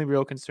my only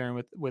real concern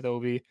with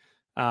Ovi.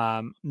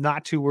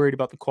 Not too worried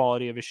about the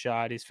quality of his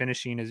shot. His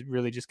finishing has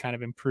really just kind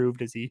of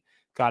improved as he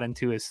got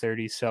into his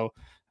 30s. So,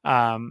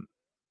 I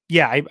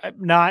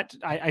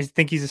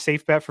think he's a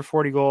safe bet for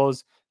 40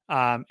 goals.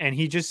 And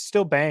he just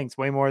still bangs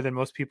way more than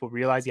most people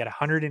realize. He had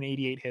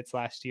 188 hits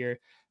last year.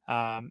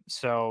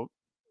 So,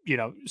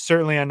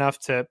 certainly enough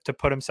to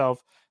put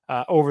himself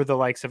over the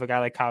likes of a guy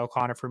like Kyle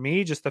Connor. For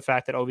me, just the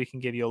fact that Ovi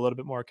can give you a little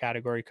bit more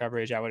category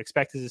coverage. I would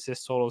expect his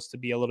assist totals to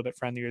be a little bit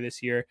friendlier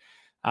this year.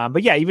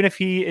 But yeah, even if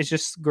he is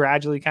just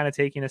gradually kind of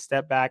taking a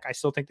step back, I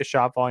still think the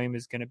shot volume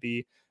is going to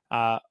be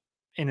at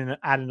an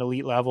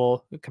elite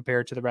level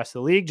compared to the rest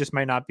of the league. Just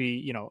might not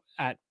be,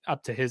 at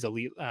up to his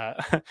elite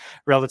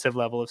relative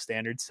level of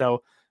standards.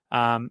 So,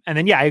 and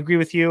then, yeah, I agree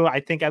with you.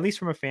 I think at least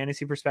from a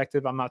fantasy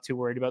perspective, I'm not too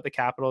worried about the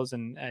Capitals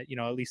and, at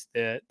least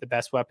the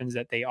best weapons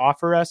that they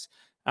offer us.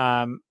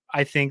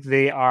 I think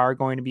they are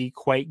going to be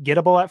quite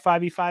gettable at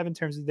 5v5 in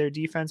terms of their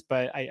defense,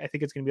 but I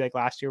think it's going to be like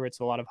last year where it's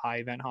a lot of high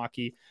event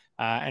hockey,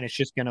 and it's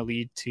just going to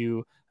lead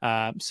to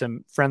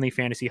some friendly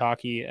fantasy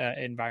hockey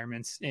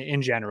environments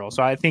in general.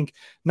 So I think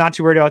not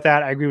too worried about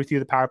that. I agree with you.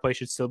 The power play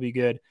should still be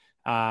good.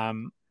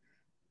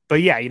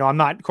 But yeah, I'm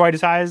not quite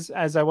as high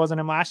as I was on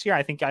him last year.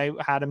 I think I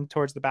had him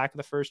towards the back of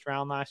the first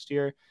round last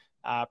year,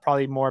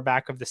 probably more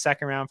back of the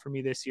second round for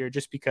me this year,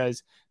 just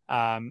because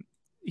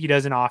he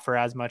doesn't offer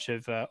as much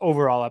of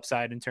overall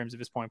upside in terms of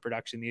his point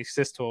production. The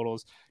assist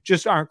totals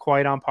just aren't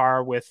quite on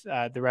par with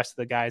the rest of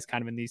the guys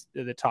kind of in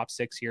the top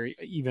 6 here,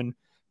 even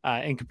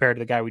in compared to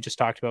the guy we just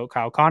talked about,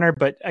 Kyle Connor.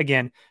 But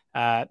again,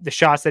 the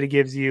shots that he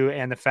gives you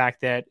and the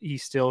fact that he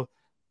still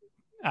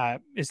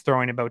is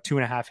throwing about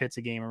 2.5 hits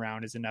a game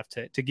around is enough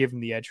to give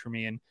him the edge for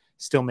me and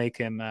still make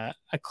him a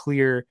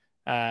clear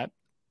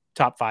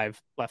top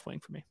 5 left wing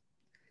for me.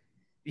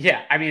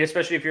 Yeah, I mean,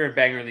 especially if you're in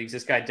banger leagues,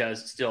 this guy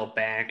does still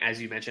bang,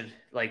 as you mentioned,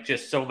 like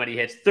just so many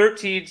hits.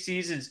 13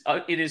 seasons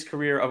in his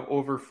career of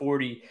over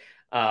 40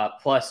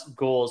 plus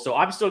goals. So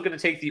I'm still going to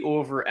take the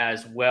over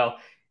as well.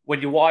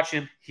 When you watch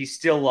him, he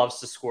still loves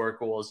to score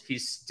goals.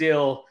 He's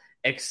still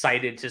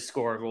excited to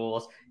score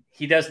goals.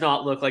 He does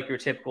not look like your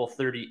typical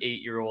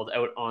 38-year-old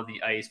out on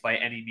the ice by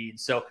any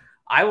means. So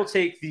I will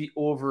take the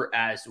over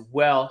as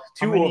well.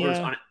 Two overs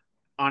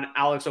on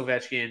Alex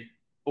Ovechkin.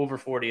 Over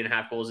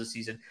 40.5 goals this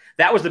season.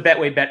 That was the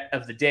Betway bet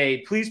of the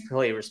day. Please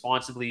play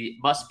responsibly.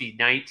 Must be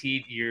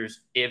 19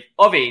 years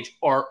of age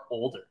or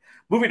older.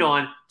 Moving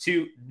on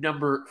to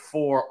number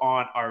 4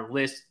 on our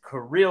list.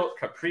 Kirill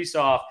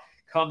Kaprizov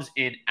comes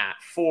in at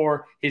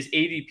 4. His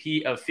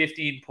ADP of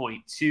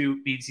 15.2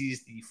 means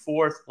he's the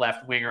 4th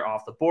left winger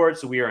off the board.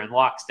 So we are in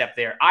lockstep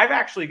there. I've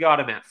actually got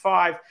him at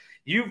 5.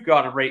 You've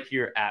got him right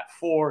here at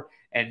 4.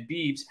 And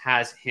Beebs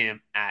has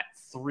him at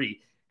 3.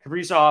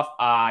 Kaprizov,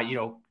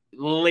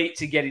 late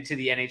to getting to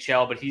the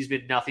NHL, but he's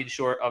been nothing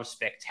short of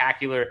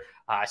spectacular.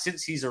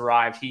 Since he's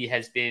arrived, he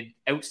has been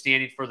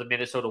outstanding for the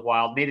Minnesota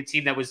Wild. Made a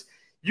team that was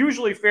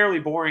usually fairly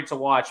boring to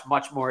watch,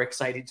 much more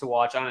exciting to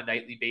watch on a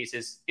nightly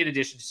basis, in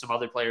addition to some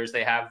other players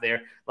they have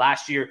there.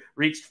 Last year,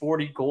 reached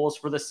 40 goals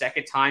for the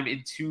second time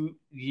in 2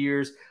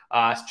 years.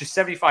 Just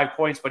 75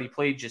 points, but he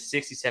played just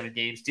 67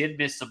 games, did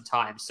miss some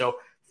time. So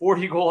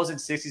 40 goals in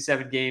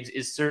 67 games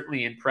is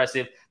certainly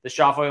impressive. The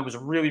shot volume was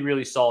really,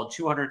 really solid.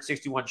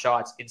 261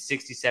 shots in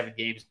 67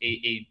 games,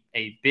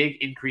 a big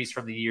increase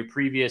from the year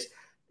previous.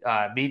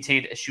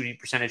 Maintained a shooting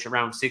percentage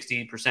around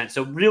 16%.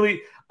 So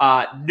really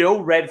no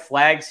red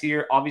flags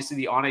here. Obviously,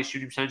 the on-ice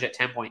shooting percentage at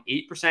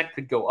 10.8%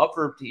 could go up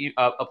for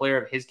a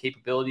player of his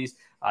capabilities.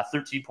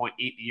 13.8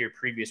 the year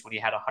previous when he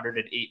had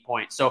 108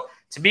 points. So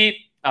to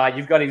me,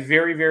 you've got a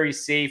very, very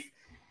safe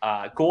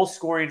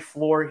goal-scoring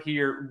floor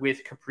here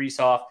with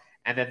Kaprizov.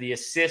 And then the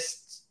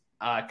assists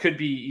could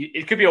be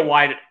a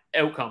wide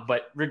outcome,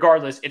 but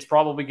regardless, it's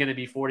probably going to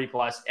be 40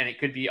 plus, and it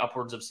could be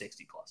upwards of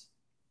 60 plus.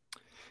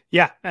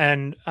 Yeah,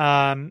 and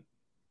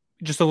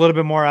just a little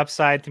bit more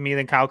upside to me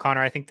than Kyle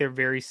Connor. I think they're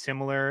very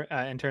similar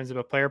in terms of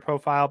a player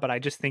profile, but I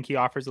just think he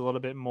offers a little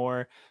bit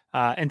more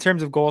in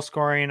terms of goal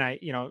scoring.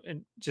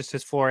 And just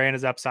his floor and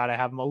his upside, I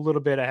have him a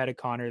little bit ahead of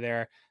Connor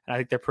there, and I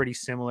think they're pretty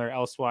similar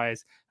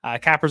elsewise.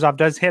 Kaprizov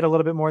does hit a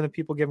little bit more than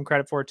people give him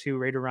credit for too,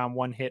 right around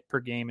 1 hit per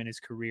game in his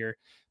career.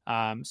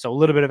 So a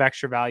little bit of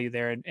extra value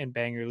there in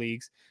banger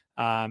leagues.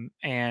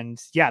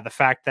 And yeah, the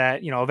fact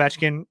that,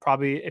 Ovechkin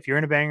probably, if you're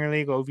in a banger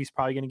league, Ovi's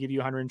probably going to give you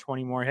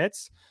 120 more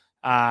hits.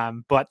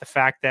 But the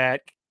fact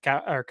that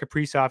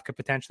Kaprizov could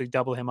potentially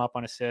double him up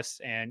on assists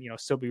and,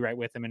 still be right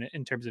with him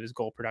in terms of his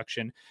goal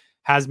production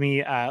has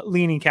me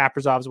leaning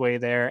Kaprizov's way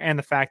there. And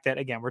the fact that,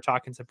 again, we're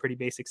talking some pretty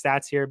basic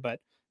stats here, but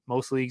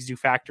most leagues do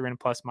factor in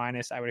plus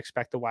minus. I would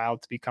expect the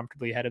Wild to be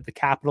comfortably ahead of the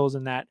Capitals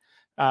in that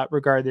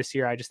regard this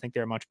year. I just think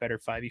they're a much better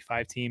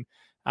 5v5 team.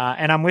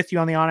 And I'm with you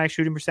on the on-ice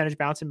shooting percentage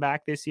bouncing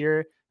back this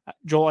year.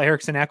 Joel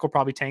Eriksson-Ek will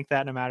probably tank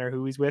that no matter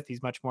who he's with.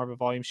 He's much more of a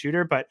volume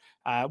shooter, but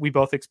we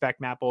both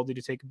expect Matt Boldy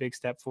to take a big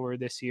step forward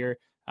this year.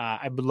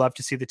 I would love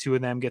to see the two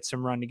of them get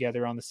some run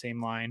together on the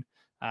same line.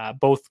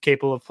 Both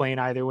capable of playing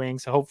either wing,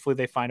 so hopefully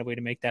they find a way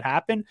to make that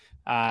happen.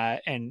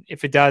 And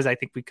if it does, I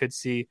think we could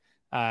see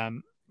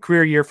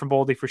career year from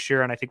Boldy for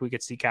sure, and I think we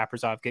could see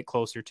Kaprizov get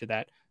closer to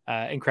that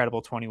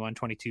incredible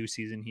 21-22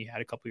 season he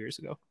had a couple years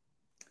ago.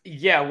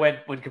 Yeah, when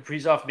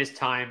Kaprizov missed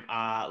time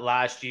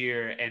last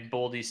year and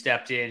Boldy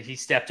stepped in, he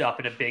stepped up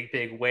in a big,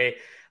 big way.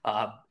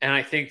 And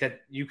I think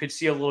that you could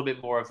see a little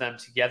bit more of them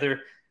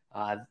together.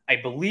 I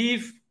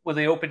believe when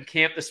they opened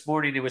camp this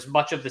morning, it was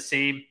much of the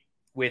same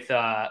with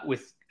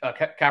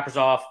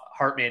Kaprizov,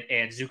 Hartman,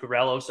 and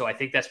Zuccarello. So I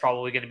think that's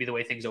probably going to be the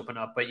way things open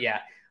up. But yeah,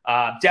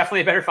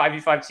 definitely a better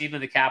 5v5 team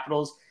than the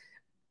Capitals.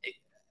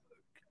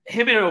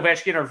 Him and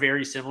Ovechkin are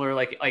very similar.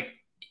 Like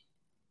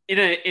in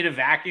a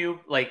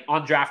vacuum, like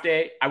on draft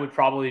day, I would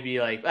probably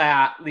be like,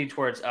 lean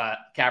towards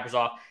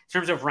Kaprizov. In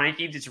terms of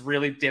rankings, it's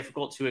really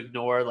difficult to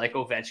ignore like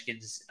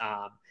Ovechkin's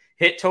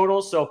hit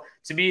totals. So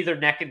to me, they're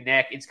neck and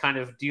neck. It's kind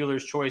of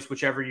dealer's choice,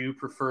 whichever you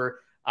prefer.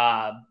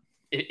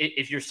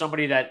 if you're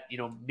somebody that,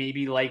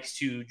 maybe likes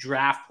to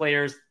draft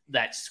players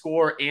that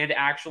score and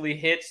actually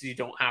hit, so you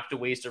don't have to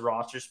waste a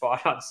roster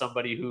spot on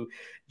somebody who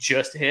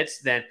just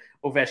hits, then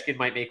Ovechkin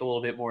might make a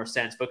little bit more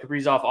sense. But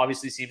Kaprizov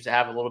obviously seems to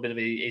have a little bit of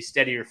a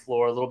steadier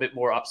floor, a little bit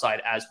more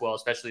upside as well,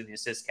 especially in the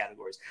assist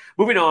categories.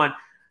 Moving on,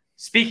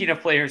 speaking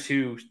of players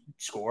who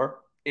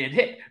score and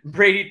hit,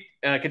 Brady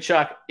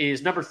Tkachuk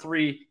is number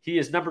 3. He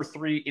is number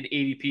 3 in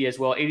ADP as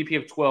well. ADP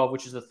of 12,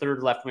 which is the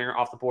third left winger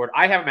off the board.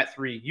 I have him at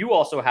 3. You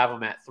also have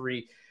him at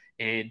 3.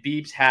 And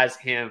Beebs has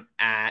him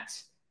at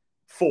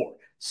 4.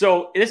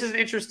 So this is an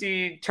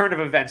interesting turn of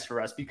events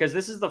for us, because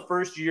this is the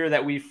first year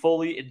that we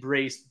fully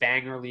embraced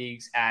banger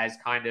leagues as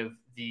kind of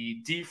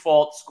the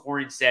default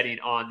scoring setting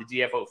on the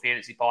DFO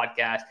Fantasy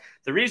Podcast.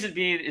 The reason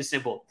being is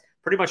simple.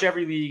 Pretty much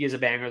every league is a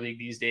banger league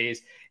these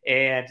days.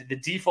 And the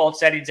default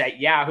settings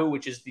at Yahoo,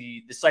 which is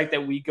the site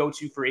that we go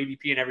to for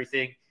ADP and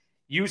everything,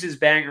 uses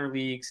banger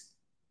leagues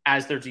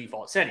as their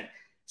default setting.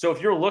 So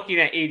if you're looking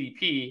at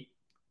ADP,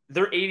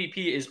 their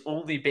ADP is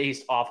only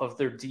based off of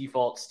their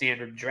default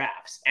standard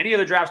drafts. Any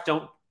other drafts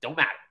don't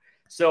matter.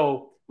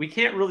 So we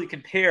can't really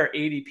compare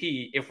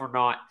ADP if we're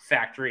not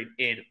factoring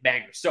in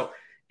bangers. So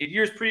in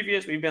years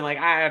previous, we've been like,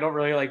 I don't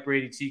really like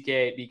Brady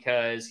TK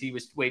because he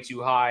was way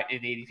too high in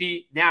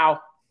ADP.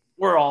 Now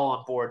we're all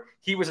on board.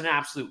 He was an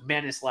absolute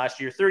menace last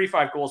year.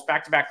 35 goals,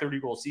 back-to-back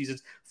 30-goal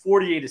seasons,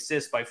 48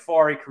 assists, by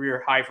far a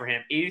career high for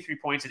him, 83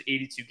 points in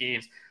 82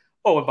 games.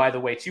 Oh, and by the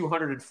way,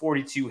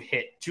 242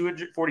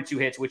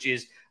 hits, which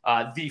is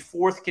the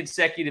fourth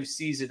consecutive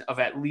season of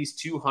at least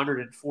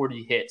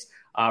 240 hits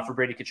for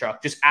Brady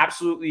Tkachuk. Just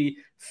absolutely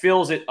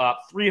fills it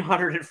up.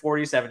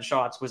 347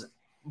 shots was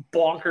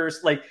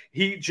bonkers. Like,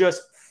 he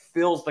just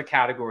fills the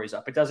categories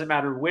up. It doesn't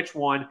matter which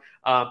one,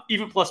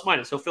 even plus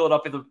minus. He'll fill it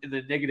up in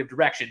the negative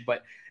direction.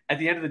 But at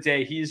the end of the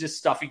day, he is just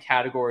stuffing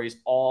categories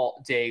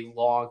all day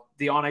long.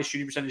 The on-ice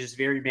shooting percentage is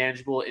very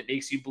manageable. It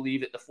makes you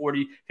believe that the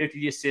 40,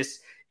 50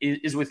 assists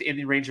is within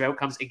the range of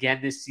outcomes again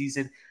this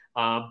season.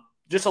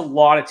 Just a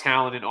lot of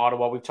talent in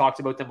Ottawa. We've talked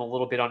about them a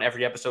little bit on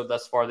every episode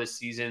thus far this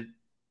season.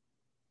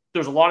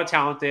 There's a lot of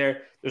talent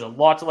there. There's a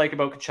lot to like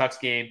about Tkachuk's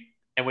game.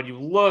 And when you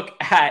look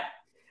at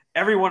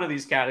every one of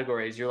these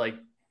categories,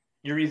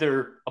 you're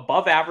either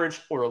above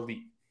average or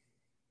elite.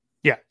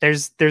 Yeah,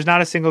 there's not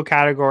a single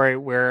category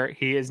where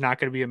he is not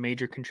going to be a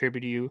major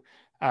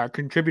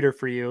contributor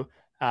for you.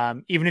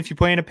 Even if you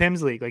play in a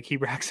PIMS league, like, he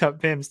racks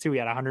up PIMS too. He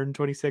had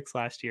 126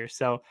 last year.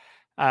 So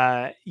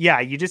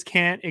you just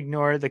can't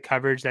ignore the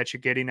coverage that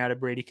you're getting out of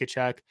Brady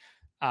Tkachuk.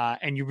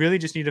 And you really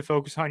just need to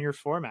focus on your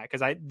format,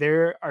 because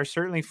there are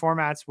certainly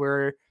formats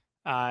where,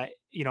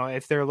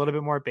 if they're a little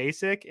bit more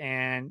basic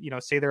and,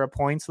 say they're a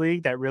points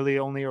league that really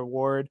only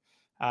reward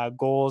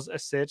goals,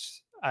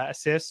 assists,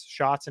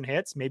 shots, and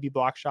hits, maybe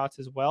block shots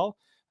as well.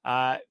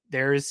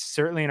 There is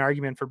certainly an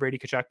argument for Brady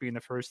Tkachuk being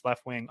the first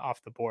left wing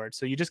off the board.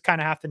 So you just kind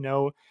of have to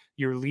know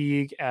your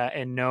league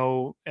and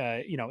know,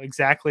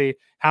 exactly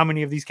how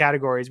many of these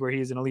categories where he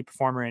is an elite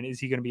performer in is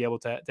he going to be able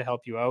to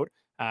help you out.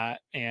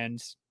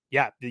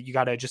 You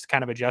got to just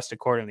kind of adjust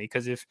accordingly.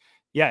 Because if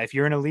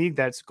you're in a league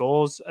that's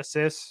goals,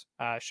 assists,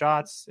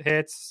 shots,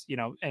 hits,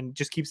 and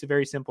just keeps it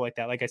very simple like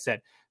that, like I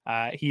said,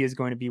 he is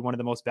going to be one of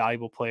the most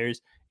valuable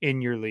players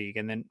in your league.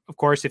 And then, of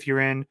course, if you're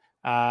in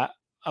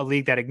a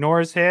league that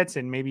ignores hits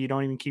and maybe you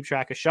don't even keep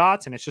track of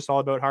shots and it's just all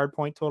about hard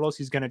point totals,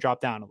 he's going to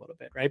drop down a little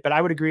bit, right? But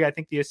I would agree. I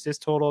think the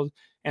assist totals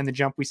and the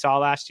jump we saw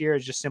last year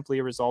is just simply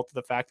a result of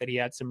the fact that he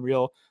had some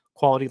real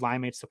quality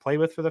line mates to play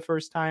with for the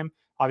first time.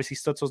 Obviously,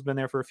 Stützle's been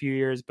there for a few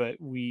years, but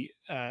we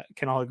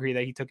can all agree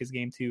that he took his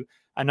game to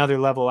another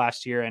level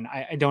last year, and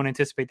I don't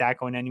anticipate that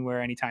going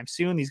anywhere anytime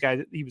soon. These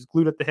guys, he was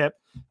glued at the hip,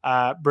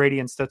 Brady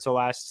and Stützle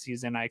last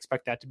season. I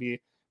expect that to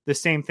be the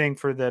same thing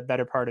for the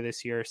better part of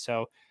this year.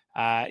 So,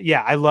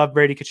 I love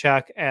Brady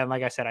Tkachuk, and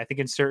like I said, I think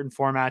in certain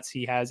formats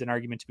he has an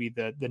argument to be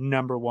the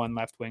number one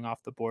left wing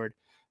off the board.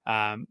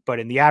 But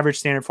in the average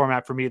standard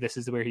format for me, this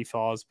is where he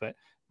falls. But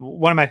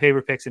one of my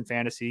favorite picks in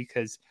fantasy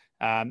because,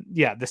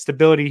 the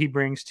stability he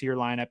brings to your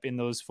lineup in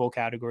those full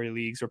category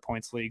leagues or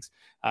points leagues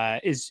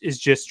is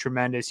just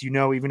tremendous.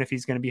 Even if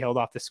he's going to be held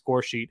off the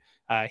score sheet,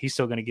 he's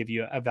still going to give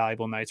you a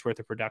valuable night's worth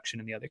of production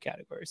in the other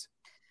categories.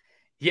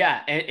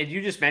 Yeah, and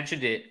you just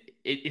mentioned it.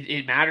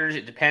 It matters.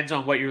 It depends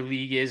on what your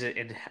league is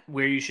and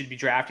where you should be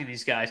drafting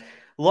these guys.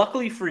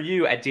 Luckily for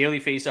you at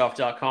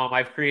dailyfaceoff.com,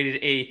 I've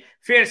created a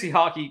fantasy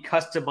hockey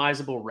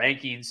customizable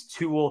rankings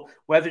tool.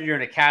 Whether you're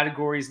in a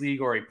categories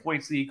league or a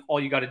points league, all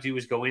you got to do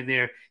is go in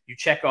there. You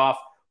check off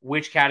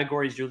which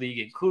categories your league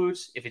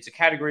includes. If it's a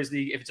categories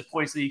league, if it's a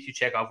points league, you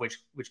check off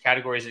which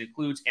categories it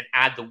includes and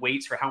add the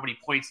weights for how many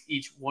points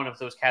each one of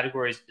those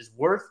categories is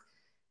worth.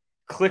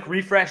 Click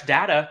refresh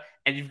data,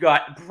 and you've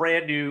got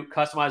brand new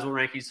customizable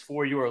rankings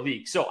for your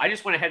league. So I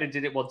just went ahead and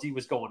did it while D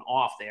was going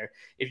off there.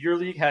 If your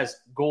league has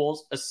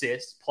goals,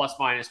 assists, plus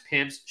minus,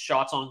 PIMS,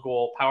 shots on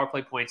goal, power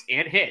play points,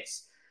 and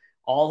hits,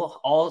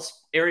 all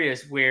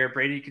areas where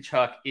Brady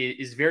Tkachuk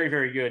is very,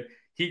 very good,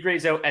 he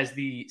grades out as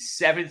the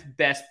 7th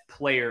best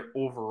player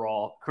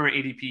overall, current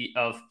ADP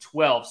of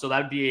 12. So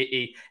that would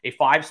be a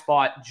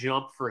 5-spot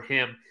jump for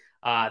him.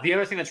 The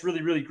other thing that's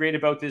really, really great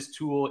about this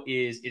tool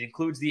is it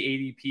includes the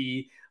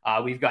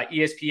ADP. We've got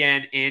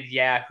ESPN and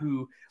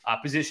Yahoo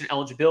position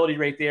eligibility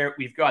right there.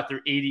 We've got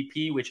their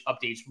ADP, which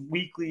updates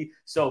weekly.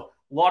 So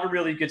a lot of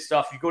really good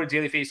stuff. You go to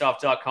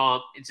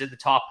dailyfaceoff.com. It's in the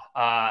top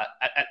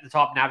at the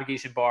top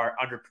navigation bar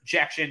under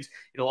projections.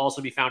 It'll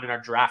also be found in our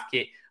draft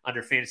kit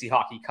under fantasy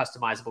hockey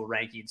customizable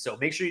rankings. So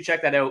make sure you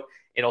check that out.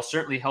 It'll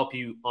certainly help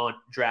you on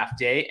draft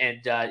day.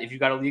 And if you've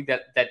got a league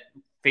that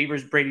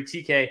favors Brady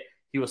TK,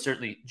 he will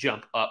certainly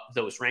jump up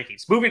those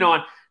rankings. Moving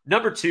on,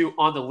 number 2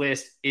 on the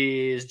list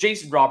is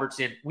Jason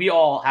Robertson. We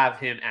all have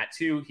him at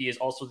 2. He is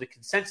also the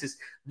consensus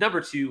number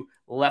 2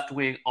 left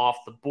wing off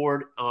the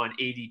board on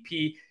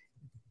ADP.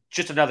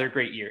 Just another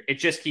great year. It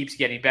just keeps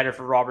getting better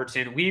for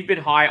Robertson. We've been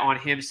high on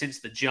him since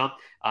the jump,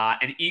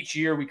 and each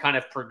year we kind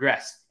of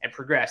progressed,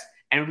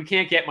 and we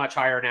can't get much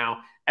higher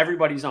now.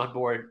 Everybody's on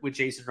board with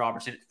Jason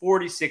Robertson.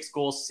 46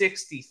 goals,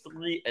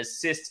 63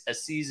 assists a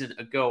season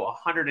ago,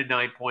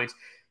 109 points.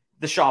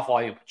 The shot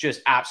volume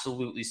just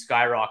absolutely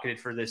skyrocketed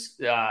for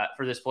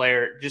this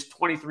player. Just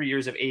 23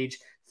 years of age,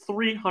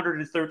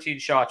 313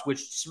 shots,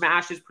 which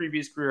smashed his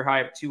previous career high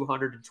of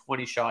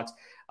 220 shots.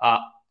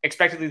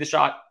 Expectedly,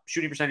 the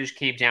shooting percentage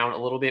came down a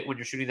little bit when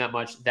you're shooting that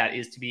much. That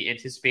is to be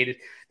anticipated.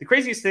 The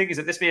craziest thing is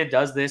that this man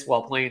does this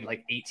while playing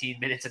like 18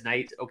 minutes a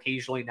night,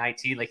 occasionally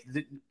 19. Like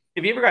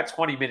if he ever got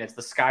 20 minutes,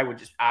 the sky would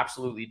just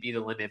absolutely be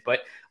the limit. But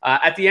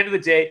at the end of the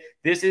day,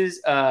 this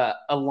is a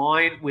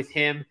line with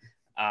him.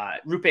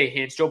 Roope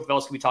Hintz, Joe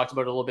Pavelski, we talked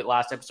about it a little bit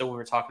last episode when we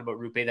were talking about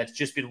Roope. That's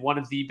just been one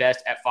of the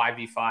best at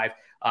 5v5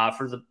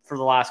 for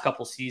the last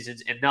couple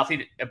seasons, and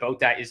nothing about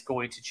that is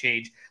going to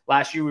change.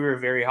 Last year, we were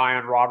very high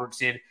on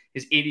Robertson.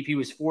 His ADP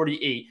was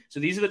 48. So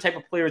these are the type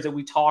of players that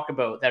we talk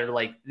about that are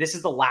like, this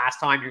is the last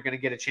time you're going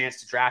to get a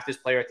chance to draft this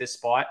player at this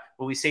spot.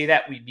 When we say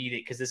that, we mean it,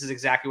 because this is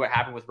exactly what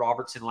happened with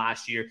Robertson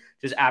last year.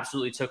 Just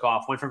absolutely took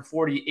off. Went from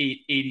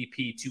 48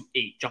 ADP to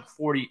 8. Jumped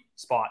 40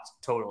 spots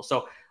total.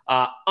 So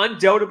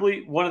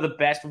undoubtedly one of the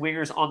best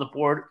wingers on the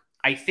board.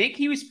 I think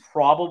he was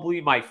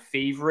probably my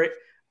favorite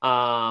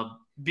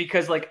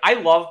because like I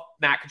love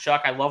Matt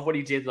Tkachuk. I love what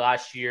he did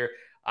last year.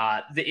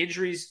 The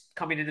injuries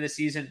coming into the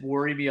season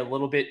worry me a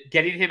little bit.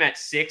 Getting him at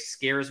 6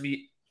 scares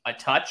me a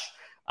touch,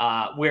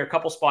 where a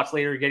couple spots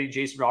later, getting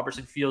Jason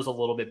Robertson feels a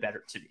little bit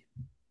better to me.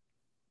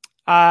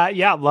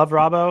 Yeah, love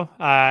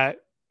Robbo.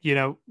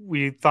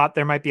 We thought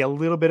there might be a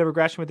little bit of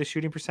regression with the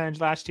shooting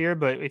percentage last year,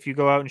 but if you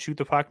go out and shoot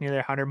the puck nearly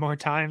 100 more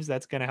times,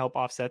 that's going to help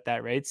offset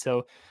that, right?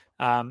 So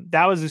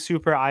that was a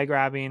super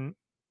eye-grabbing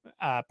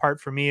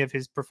part for me of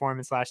his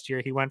performance last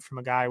year. He went from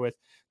a guy with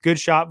good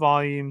shot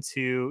volume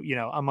to,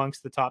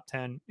 amongst the top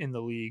 10 in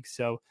the league.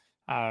 So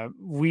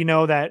we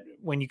know that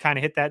when you kind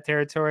of hit that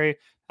territory,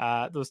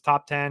 those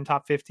top 10,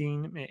 top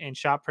 15 in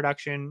shot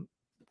production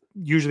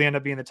usually end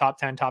up being the top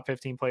 10, top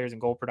 15 players in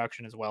goal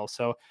production as well.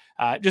 So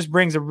it just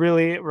brings a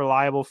really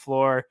reliable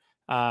floor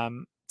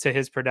to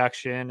his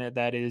production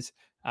that is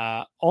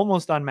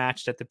almost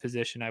unmatched at the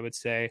position, I would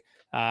say.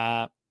 And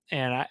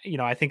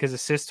I think his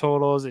assist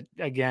totals,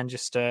 again,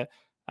 just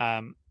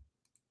an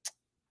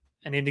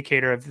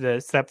indicator of the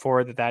step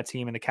forward that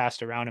team and the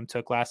cast around him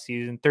took last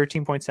season.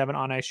 13.7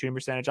 on ice shooting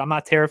percentage. I'm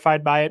not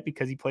terrified by it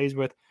because he plays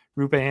with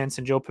Roope Hintz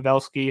and Joe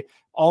Pavelski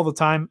all the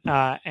time.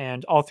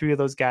 And all three of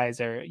those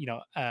guys are,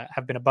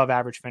 have been above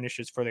average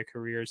finishers for their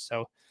careers.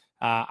 So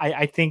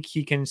I think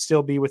he can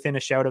still be within a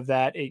shout of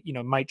that. It,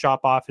 might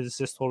drop off his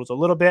assist totals a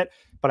little bit,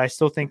 but I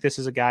still think this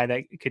is a guy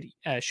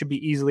that should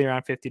be easily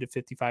around 50 to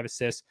 55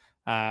 assists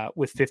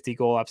with 50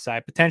 goal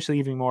upside, potentially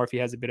even more if he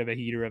has a bit of a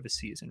heater of a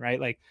season, right?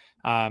 Like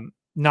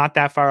not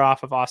that far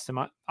off of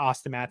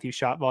Austin Matthews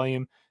shot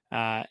volume.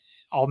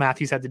 All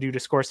Matthews had to do to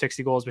score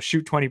 60 goals was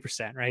shoot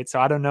 20%, right? So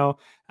I don't know.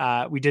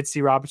 We did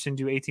see Robertson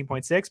do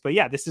 18.6, but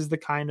yeah, this is the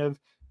kind of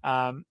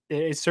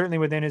it's certainly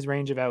within his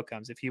range of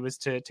outcomes. If he was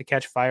to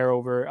catch fire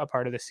over a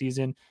part of the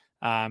season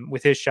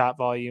with his shot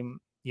volume,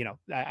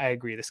 I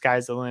agree. The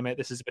sky's the limit.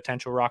 This is a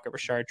potential Rocket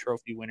Richard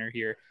Trophy winner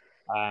here.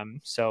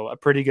 So a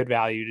pretty good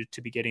value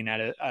to be getting at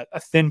a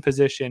thin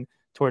position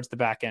towards the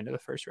back end of the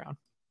first round.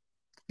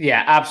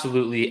 Yeah,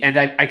 absolutely. And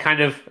I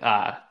kind of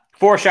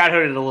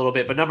foreshadowed it a little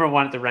bit, but number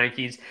 1 at the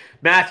rankings,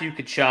 Matthew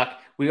Tkachuk.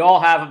 We all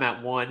have him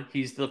at 1.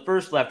 He's the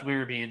first left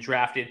winger being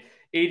drafted,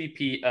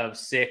 ADP of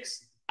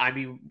 6. I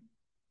mean,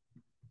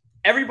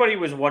 everybody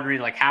was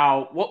wondering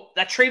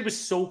that trade was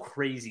so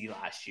crazy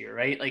last year,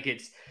 right? Like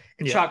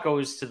Tkachuk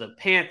goes to the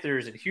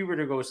Panthers and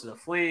Huberdeau goes to the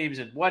Flames,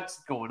 and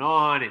what's going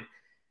on? And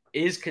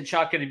is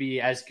Tkachuk going to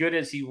be as good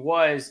as he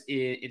was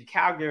in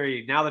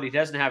Calgary now that he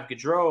doesn't have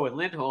Gaudreau and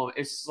Lindholm?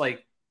 It's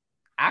like,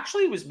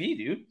 actually, it was me,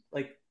 dude.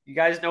 Like, you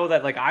guys know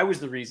that I was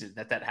the reason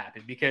that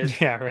happened because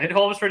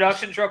Lindholm's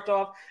production dropped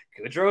off,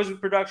 Gaudreau's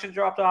production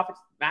dropped off.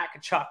 Matt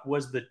Tkachuk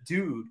was the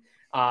dude.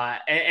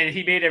 And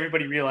he made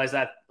everybody realize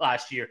that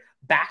last year.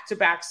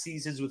 Back-to-back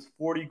seasons with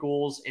 40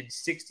 goals and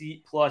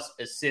 60-plus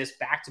assists,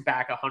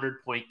 back-to-back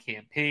 100-point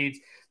campaigns.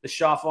 The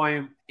shot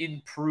volume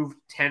improved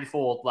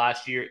tenfold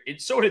last year, and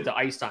so did the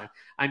ice time.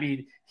 I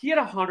mean, he had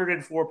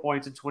 104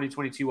 points in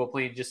 2022 while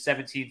playing just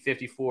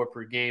 17.54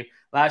 per game.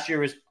 Last year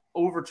was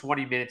over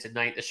 20 minutes a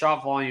night. The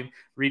shot volume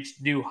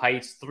reached new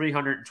heights,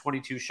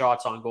 322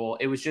 shots on goal.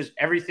 It was just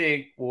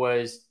everything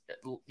was,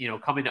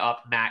 coming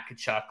up Matt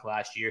Tkachuk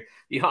last year.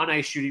 The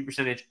on-ice shooting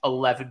percentage,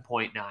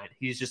 11.9.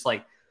 He's just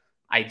like,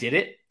 I did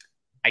it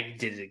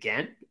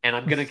again, and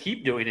I'm going to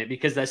keep doing it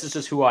because this is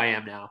just who I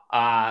am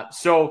now.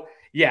 So,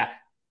 yeah,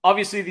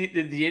 obviously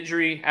the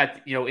injury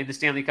in the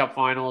Stanley Cup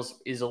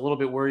Finals is a little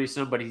bit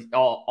worrisome, but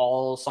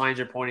all signs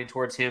are pointing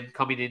towards him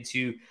coming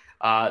into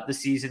the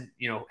season,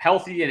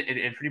 healthy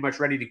and pretty much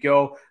ready to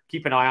go.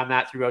 Keep an eye on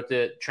that throughout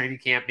the training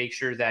camp. Make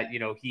sure that,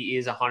 he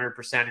is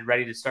 100% and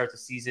ready to start the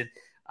season.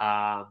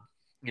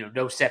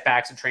 No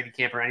setbacks in training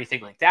camp or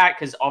anything like that.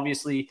 Cause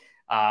obviously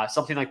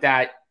something like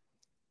that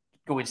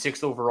going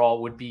 6th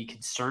overall would be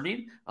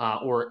concerning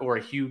or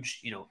a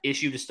huge,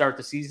 issue to start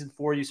the season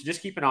for you. So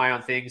just keep an eye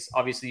on things.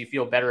 Obviously you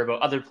feel better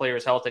about other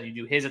players' health than you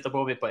do his at the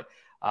moment, but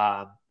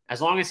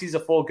as long as he's a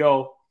full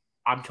go,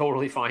 I'm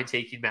totally fine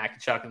taking Matt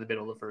Tkachuk in the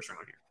middle of the first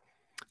round here.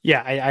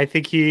 Yeah, I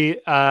think he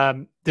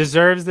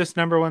deserves this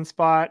number 1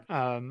 spot.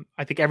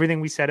 I think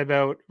everything we said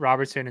about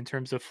Robertson in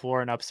terms of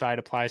floor and upside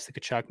applies to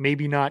Tkachuk.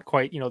 Maybe not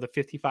quite, the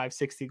 55,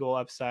 60 goal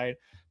upside.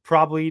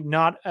 Probably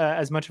not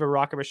as much of a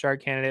Rocket Richard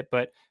candidate,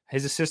 but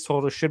his assist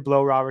total should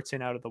blow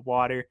Robertson out of the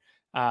water.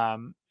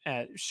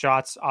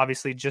 Shots,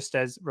 obviously, just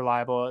as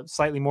reliable,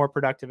 slightly more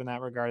productive in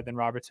that regard than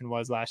Robertson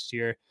was last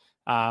year.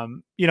 But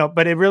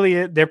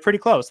they're pretty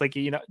close. Like,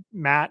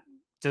 Matt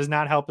does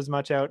not help as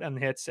much out on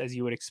hits as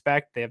you would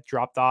expect. They have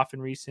dropped off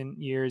in recent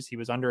years. He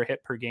was under a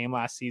hit per game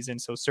last season.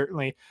 So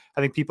certainly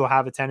I think people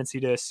have a tendency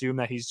to assume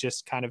that he's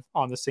just kind of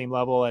on the same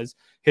level as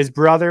his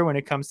brother when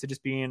it comes to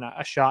just being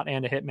a shot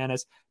and a hit man.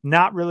 Is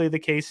not really the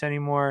case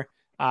anymore.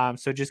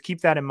 So just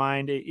keep that in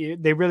mind.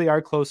 They really are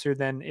closer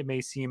than it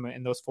may seem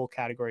in those full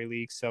category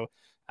leagues. So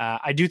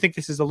I do think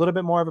this is a little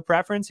bit more of a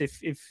preference.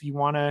 If you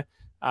want to,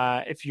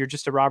 if you're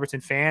just a Robertson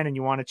fan and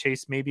you want to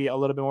chase maybe a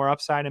little bit more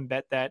upside and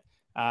bet that,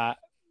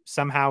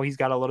 somehow he's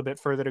got a little bit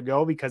further to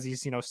go because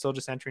he's, still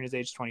just entering his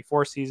age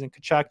 24 season.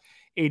 Tkachuk,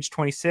 age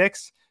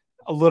 26,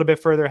 a little bit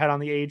further ahead on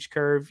the age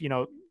curve.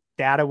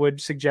 Data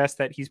would suggest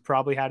that he's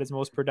probably had his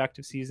most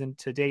productive season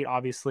to date.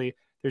 Obviously,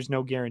 there's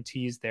no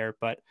guarantees there,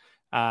 but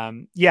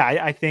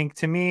I think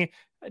to me,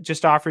 it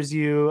just offers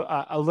you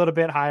a little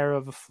bit higher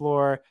of a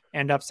floor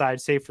and upside,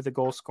 save for the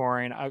goal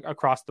scoring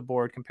across the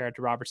board compared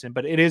to Robertson,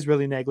 but it is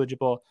really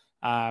negligible.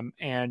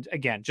 And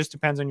again, just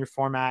depends on your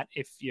format.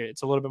 If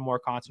it's a little bit more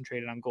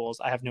concentrated on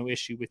goals, I have no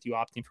issue with you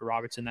opting for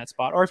Robertson in that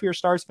spot. Or if you're a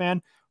Stars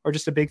fan or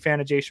just a big fan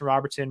of Jason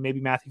Robertson, maybe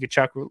Matthew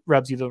Tkachuk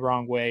rubs you the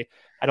wrong way.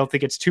 I don't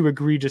think it's too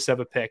egregious of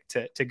a pick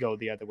to go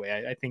the other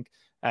way. I think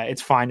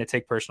it's fine to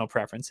take personal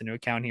preference into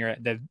account here.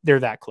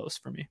 They're that close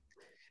for me.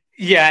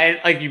 Yeah,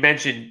 and like you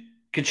mentioned,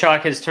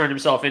 Tkachuk has turned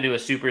himself into a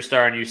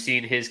superstar, and you've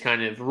seen his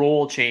kind of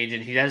role change,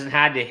 and he hasn't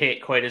had to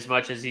hit quite as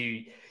much as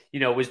he,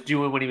 was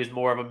doing when he was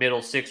more of a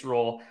middle 6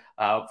 role,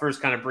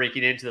 first kind of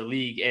breaking into the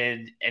league.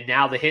 And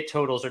now the hit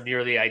totals are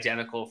nearly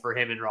identical for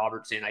him and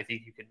Robertson. I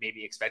think you could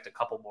maybe expect a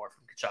couple more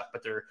from Tkachuk,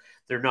 but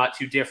they're not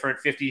too different.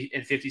 50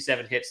 and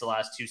 57 hits the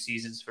last 2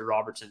 seasons for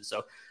Robertson.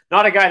 So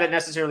not a guy that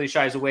necessarily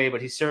shies away,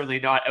 but he's certainly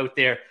not out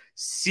there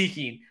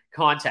seeking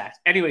contact.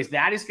 Anyways,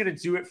 that is going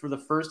to do it for the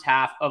first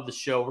half of the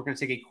show. We're going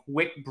to take a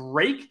quick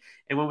break,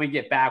 and when we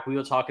get back, we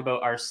will talk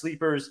about our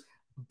sleepers,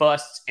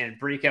 busts, and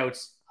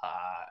breakouts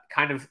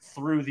kind of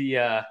through the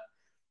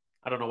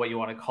I don't know what you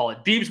want to call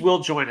it. Beebs will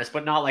join us,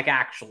 but not like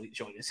actually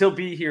join us. He'll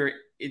be here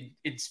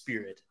in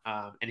spirit,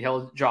 and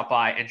he'll drop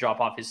by and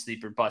drop off his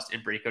sleeper, bust,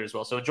 and breakout as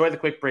well. So enjoy the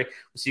quick break.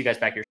 We'll see you guys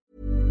back here.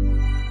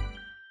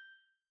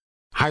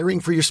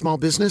 Hiring for your small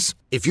business?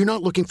 If you're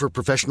not looking for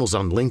professionals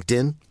on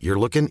LinkedIn, you're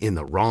looking in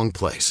the wrong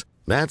place.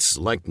 That's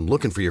like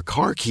looking for your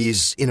car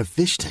keys in a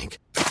fish tank.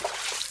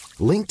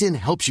 LinkedIn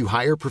helps you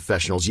hire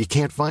professionals you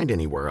can't find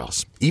anywhere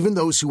else, even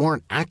those who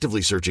aren't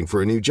actively searching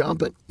for a new job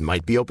but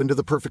might be open to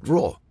the perfect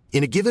role.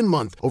 In a given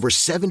month, over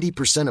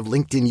 70% of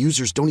LinkedIn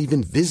users don't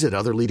even visit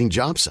other leading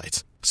job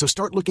sites. So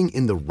start looking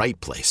in the right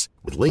place.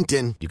 With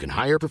LinkedIn, you can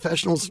hire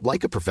professionals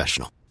like a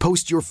professional.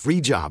 Post your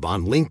free job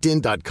on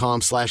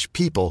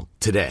linkedin.com/people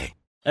today.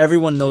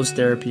 Everyone knows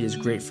therapy is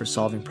great for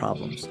solving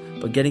problems,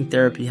 but getting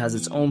therapy has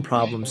its own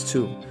problems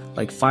too,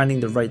 like finding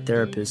the right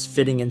therapist,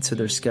 fitting into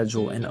their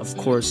schedule, and of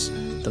course,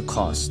 the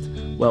cost.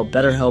 Well,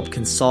 BetterHelp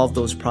can solve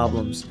those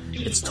problems.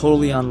 It's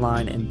totally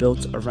online and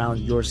built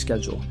around your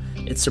schedule.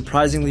 It's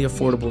surprisingly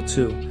affordable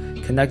too.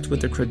 Connect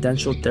with a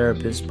credentialed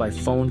therapist by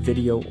phone,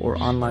 video, or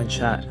online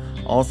chat,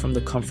 all from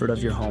the comfort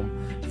of your home.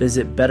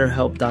 Visit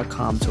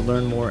BetterHelp.com to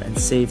learn more and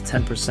save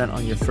 10%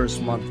 on your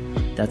first month.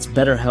 That's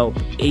BetterHelp,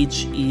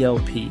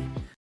 H-E-L-P.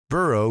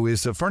 Burrow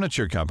is a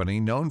furniture company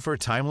known for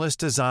timeless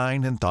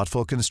design and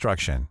thoughtful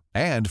construction,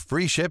 and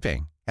free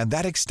shipping, and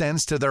that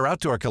extends to their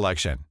outdoor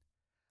collection.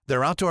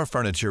 Their outdoor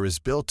furniture is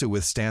built to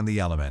withstand the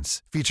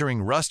elements,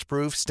 featuring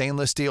rust-proof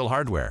stainless steel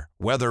hardware,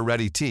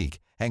 weather-ready teak,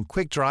 and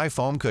quick-dry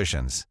foam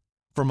cushions.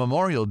 For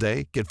Memorial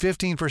Day, get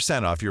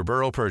 15% off your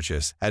Burrow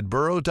purchase at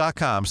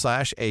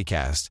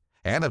burrow.com/ACAST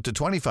and up to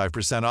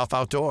 25% off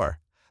outdoor.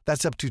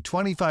 That's up to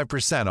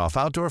 25% off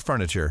outdoor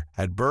furniture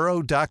at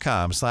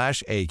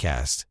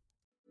burrow.com/ACAST.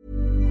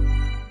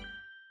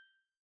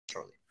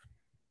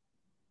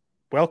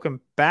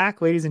 Welcome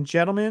back, ladies and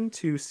gentlemen,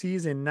 to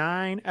Season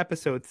 9,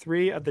 Episode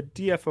 3 of the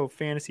DFO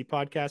Fantasy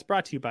Podcast,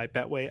 brought to you by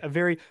Betway, a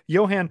very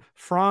Johan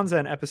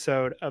Franzen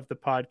episode of the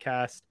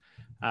podcast.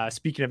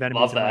 Speaking of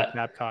enemies and Mike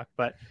Babcock.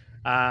 But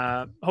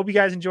hope you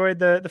guys enjoyed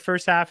the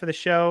first half of the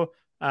show.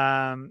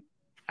 I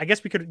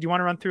guess do you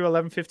want to run through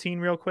 11-15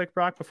 real quick,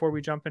 Brock, before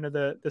we jump into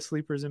the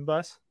sleepers and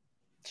bus?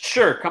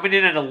 Sure. Coming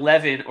in at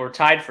 11 or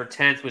tied for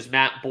 10th was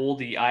Matt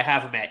Boldy. I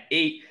have him at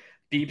 8.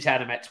 Beebs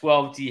had him at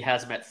 12. D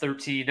has him at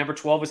 13. Number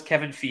 12 was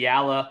Kevin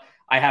Fiala.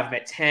 I have him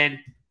at 10.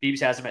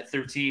 Beebs has him at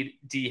 13.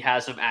 D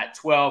has him at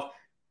 12.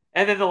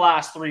 And then the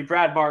last three,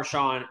 Brad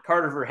Marchand,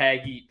 Carter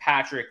Verhaeghe,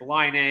 Patrick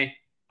Laine.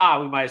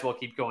 We might as well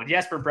keep going.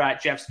 Jesper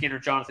Bratt, Jeff Skinner,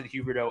 Jonathan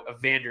Huberdeau,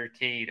 Evander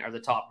Kane are the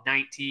top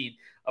 19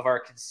 of our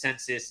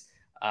consensus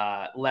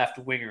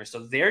left wingers. So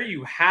there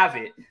you have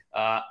it.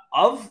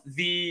 Of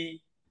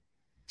the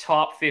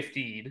top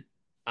 15,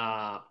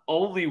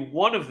 only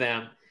one of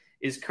them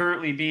is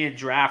currently being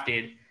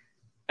drafted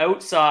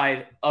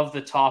outside of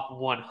the top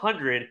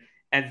 100,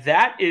 and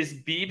that is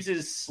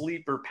Beebs'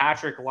 sleeper,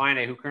 Patrick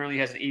Laine, who currently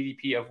has an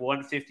ADP of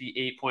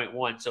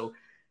 158.1. So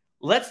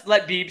let's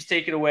let Beebs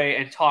take it away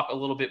and talk a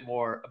little bit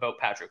more about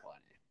Patrick Laine.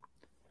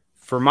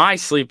 For my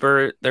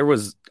sleeper, there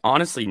was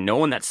honestly no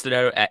one that stood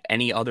out at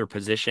any other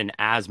position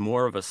as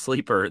more of a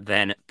sleeper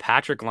than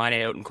Patrick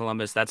Laine out in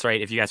Columbus. That's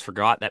right. If you guys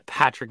forgot that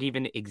Patrick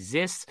even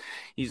exists,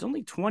 he's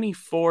only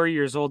 24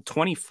 years old,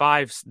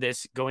 25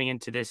 going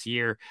into this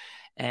year.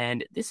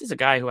 And this is a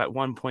guy who at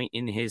one point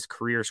in his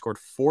career scored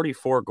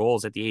 44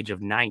 goals at the age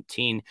of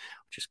 19,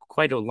 which is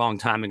quite a long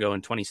time ago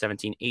in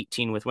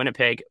 2017-18 with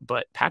Winnipeg.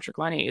 But Patrick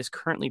Laine is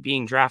currently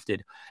being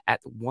drafted at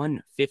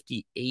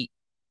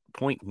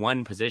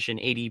 158.1 position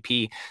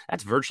ADP.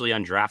 That's virtually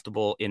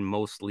undraftable in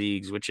most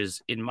leagues, which is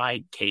in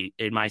my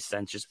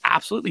sense just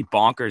absolutely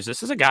bonkers.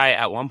 This is a guy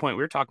at one point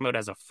we were talking about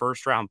as a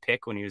first round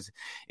pick when he was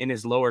in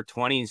his lower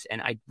 20s,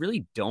 and I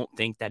really don't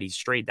think that he's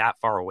strayed that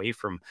far away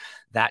from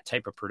that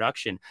type of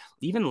production.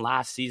 Even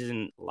last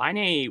season,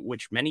 Laine,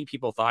 which many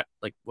people thought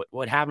like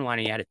what happened,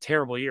 Laine had a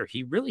terrible year.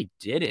 He really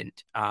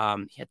didn't.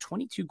 He had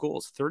 22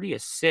 goals, 30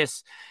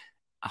 assists,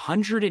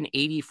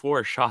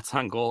 184 shots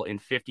on goal in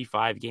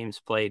 55 games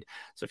played.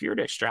 So if you were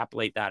to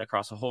extrapolate that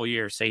across a whole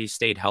year, say he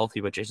stayed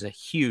healthy, which is a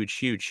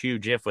huge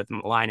if with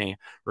Laine,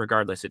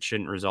 regardless, it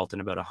shouldn't result in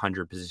about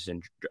 100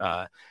 position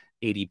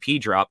ADP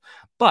drop.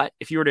 But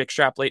if you were to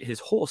extrapolate his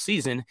whole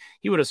season,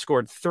 he would have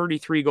scored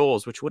 33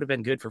 goals, which would have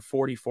been good for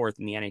 44th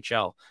in the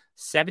NHL,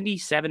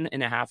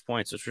 77.5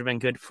 points, which would have been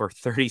good for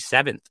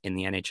 37th in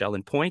the NHL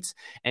in points,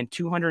 and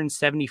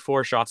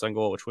 274 shots on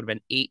goal, which would have been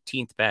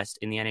 18th best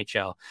in the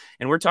NHL.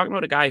 And we're talking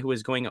about a guy who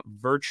is going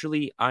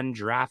virtually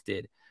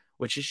undrafted,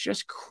 which is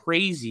just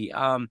crazy.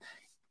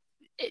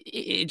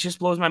 It just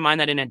blows my mind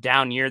that in a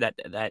down year that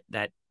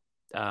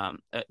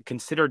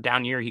considered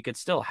down year, he could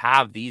still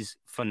have these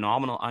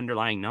phenomenal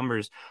underlying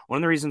numbers. One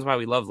of the reasons why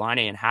we love Laine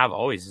and have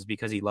always is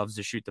because he loves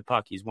to shoot the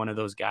puck. He's one of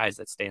those guys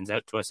that stands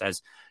out to us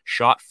as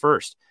shot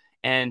first.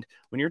 And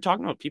when you're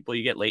talking about people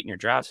you get late in your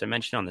drafts, I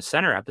mentioned on the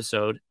center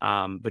episode,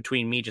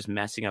 between me just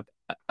messing up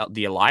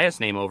the Elias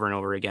name over and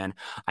over again,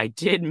 I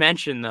did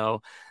mention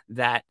though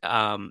that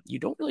you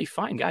don't really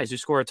find guys who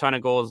score a ton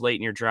of goals late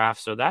in your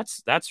draft. So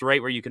that's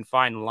right where you can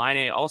find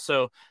Laine.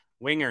 Also,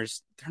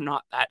 wingers, they're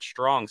not that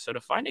strong. So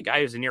to find a guy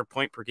who's a near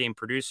point per game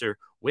producer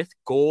with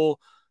 40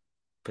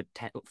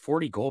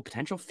 goal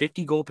potential,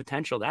 50 goal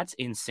potential, that's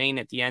insane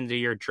at the end of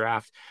your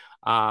draft.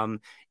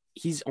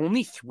 He's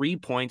only 3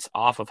 points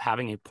off of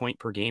having a point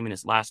per game in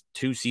his last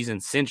 2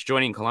 seasons since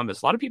joining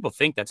Columbus. A lot of people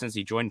think that since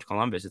he joined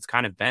Columbus, it's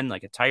kind of been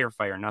like a tire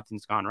fire.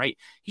 Nothing's gone right.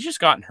 He's just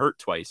gotten hurt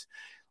twice.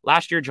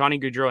 Last year, Johnny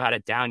Gaudreau had a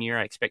down year.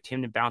 I expect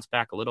him to bounce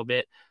back a little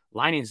bit.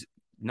 Laine is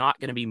not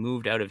going to be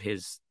moved out of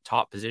his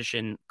top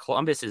position.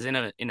 Columbus is in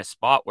a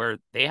spot where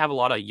they have a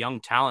lot of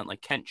young talent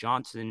like Kent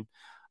Johnson,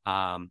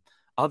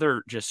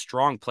 other just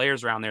strong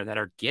players around there that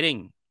are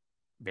getting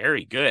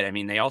very good. I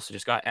mean, they also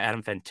just got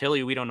Adam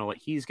Fantilli. We don't know what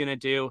he's going to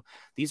do.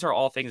 These are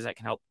all things that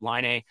can help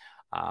Laine.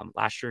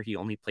 Last year, he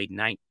only played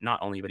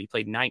he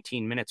played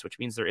 19 minutes, which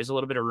means there is a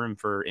little bit of room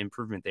for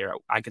improvement there.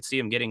 I could see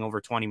him getting over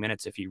 20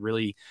 minutes if he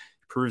really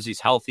proves he's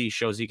healthy,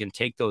 shows he can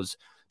take those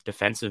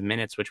defensive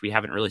minutes, which we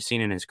haven't really seen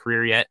in his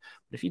career yet.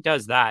 But if he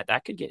does that,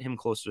 that could get him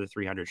closer to the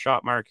 300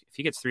 shot mark. If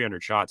he gets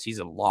 300 shots, he's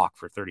a lock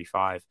for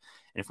 35.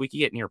 And if we could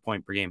get near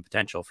point per game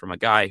potential from a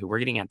guy who we're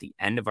getting at the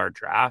end of our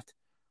draft,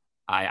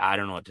 I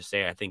don't know what to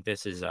say. I think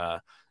this is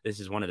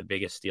one of the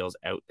biggest steals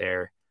out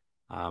there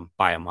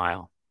by a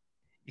mile.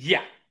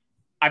 Yeah.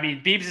 I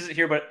mean, Beebs isn't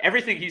here, but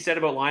everything he said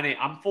about Laine,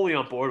 I'm fully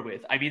on board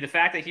with. I mean, the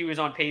fact that he was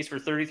on pace for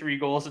 33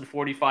 goals and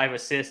 45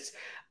 assists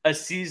a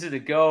season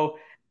ago,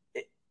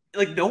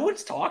 like, no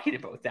one's talking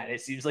about that.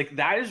 It seems like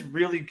that is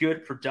really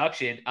good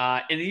production.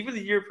 And even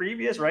the year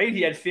previous, right?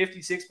 He had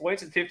 56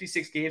 points in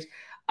 56 games.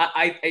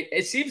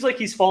 It seems like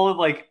he's fallen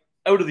like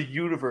out of the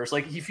universe.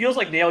 Like, he feels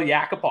like Nail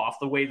Yakupov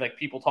the way like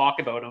people talk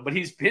about him, but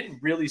he's been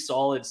really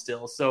solid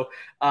still. So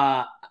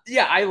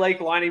yeah, I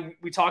like Laine.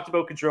 We talked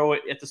about Gaudreau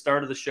at the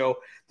start of the show.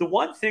 The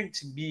one thing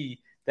to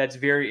me that's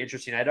very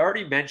interesting, I'd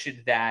already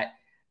mentioned that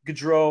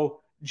Gaudreau,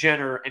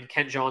 Jenner, and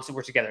Kent Johnson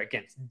were together.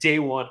 Again, day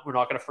one, we're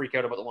not going to freak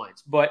out about the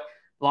lines, but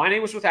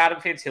Laine was with Adam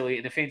Fantilli,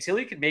 and if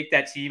Fantilli can make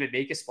that team and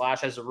make a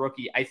splash as a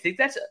rookie, I think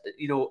that's,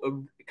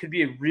 it could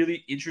be a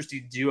really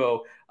interesting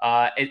duo,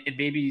 and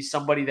maybe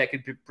somebody that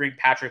could bring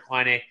Patrik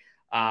Laine.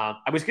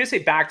 I was going to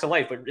say back to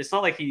life, but it's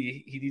not like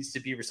he needs to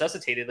be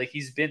resuscitated. Like,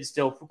 he's been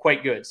still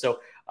quite good.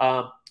 So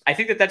I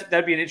think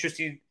that'd be an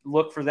interesting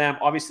look for them.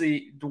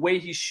 Obviously, the way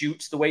he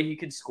shoots, the way he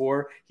can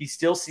score, he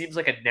still seems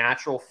like a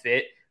natural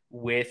fit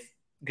with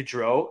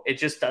Gaudreau. It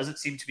just doesn't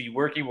seem to be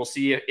working. We'll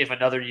see if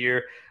another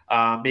year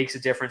makes a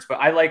difference. But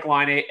I like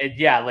Laine, and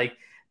yeah, like,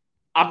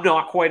 I'm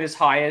not quite as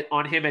high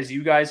on him as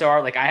you guys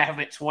are. Like, I have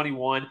him at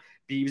 21.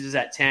 Beebs is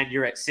at 10.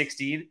 You're at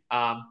 16.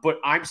 But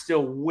I'm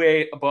still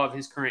way above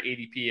his current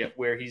ADP at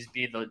where he's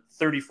being the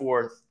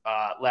 34th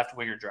left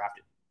winger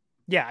drafted.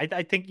 Yeah,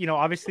 I think,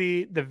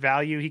 obviously the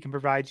value he can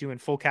provide you in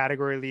full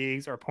category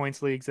leagues or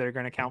points leagues that are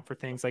going to count for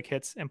things like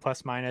hits and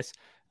plus minus,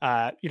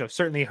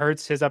 certainly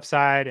hurts his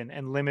upside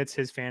and limits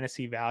his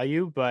fantasy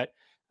value. But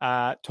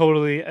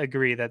totally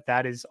agree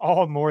that is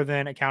all more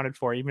than accounted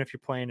for, even if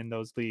you're playing in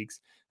those leagues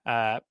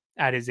at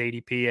his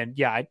ADP. And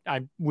yeah,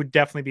 I would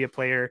definitely be a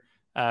player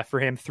for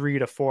him 3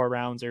 to 4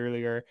 rounds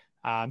earlier.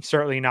 I'm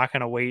certainly not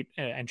going to wait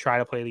and try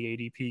to play the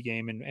ADP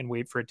game and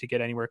wait for it to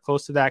get anywhere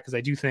close to that, because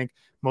I do think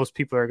most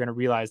people are going to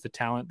realize the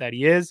talent that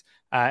he is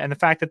and the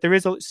fact that there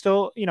is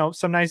still,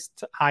 some nice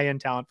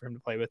high-end talent for him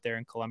to play with there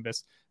in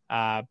Columbus.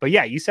 But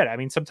yeah, you said it. I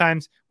mean,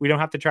 sometimes we don't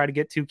have to try to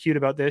get too cute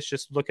about this.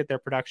 Just look at their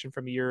production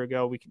from a year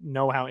ago. We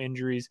know how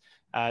injuries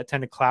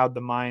tend to cloud the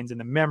minds and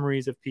the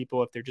memories of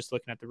people if they're just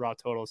looking at the raw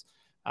totals.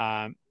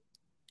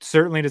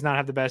 Certainly does not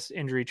have the best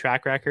injury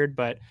track record,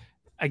 but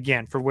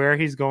again, for where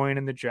he's going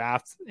in the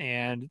draft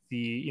and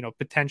the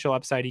potential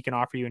upside he can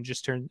offer you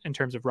in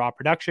terms of raw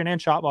production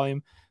and shot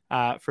volume,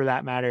 for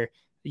that matter,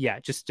 yeah,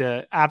 just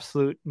an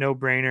absolute no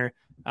brainer,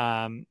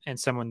 and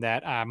someone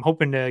that I'm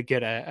hoping to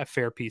get a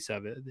fair piece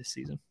of it this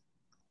season.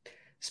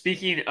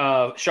 Speaking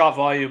of shot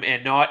volume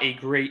and not a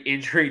great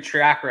injury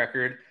track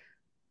record,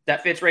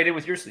 that fits right in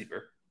with your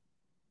sleeper.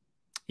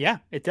 Yeah,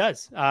 it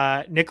does.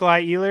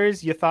 Nikolai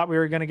Ehlers, you thought we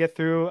were going to get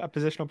through a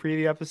positional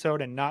preview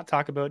episode and not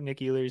talk about Nick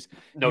Ehlers.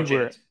 No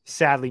chance. Were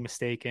sadly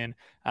mistaken.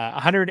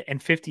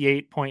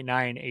 158.9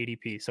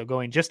 ADP. So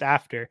going just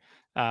after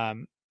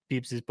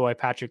Beebs' boy,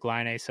 Patrik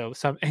Laine. So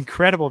some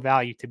incredible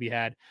value to be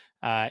had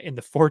in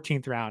the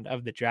 14th round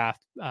of the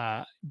draft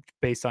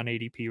based on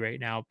ADP right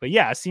now. But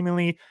yeah,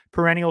 seemingly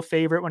perennial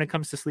favorite when it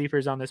comes to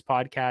sleepers on this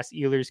podcast.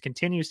 Ehlers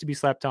continues to be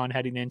slept on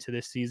heading into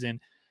this season.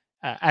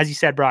 As you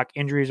said, Brock,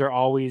 injuries are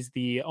always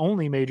the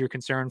only major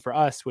concern for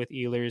us with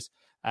Ehlers.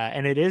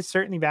 And it is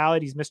certainly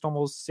valid. He's missed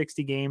almost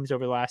 60 games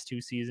over the last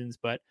 2 seasons.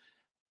 But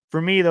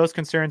for me, those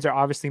concerns are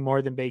obviously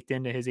more than baked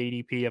into his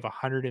ADP of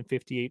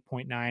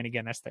 158.9.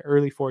 Again, that's the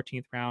early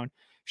 14th round.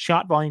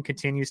 Shot volume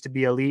continues to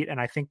be elite.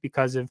 And I think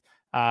because of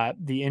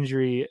the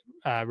injury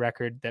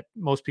record, that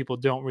most people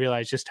don't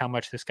realize just how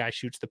much this guy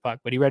shoots the puck.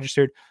 But he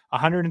registered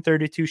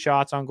 132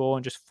 shots on goal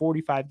in just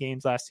 45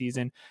 games last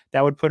season.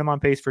 That would put him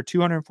on pace for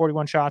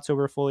 241 shots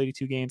over a full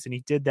 82 games. And he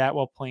did that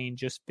while playing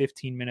just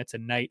 15 minutes a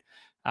night.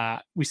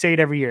 We say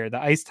it every year,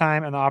 the ice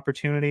time and the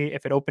opportunity,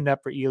 if it opened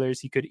up for Ehlers,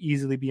 he could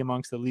easily be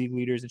amongst the league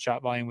leaders in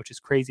shot volume, which is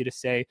crazy to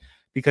say,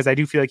 because I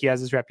do feel like he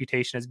has his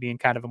reputation as being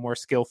kind of a more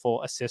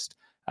skillful assist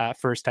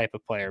first type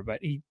of player. But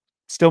he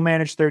still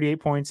managed 38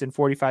 points in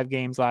 45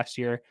 games last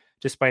year,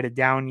 despite a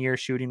down year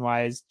shooting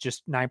wise,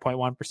 just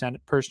 9.1%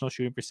 personal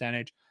shooting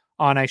percentage,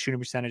 on ice shooting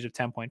percentage of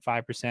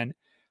 10.5%.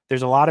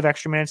 There's a lot of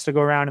extra minutes to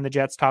go around in the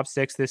Jets' top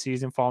 6 this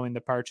season, following the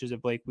departures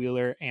of Blake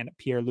Wheeler and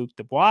Pierre-Luc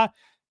Dubois.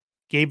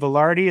 Gabe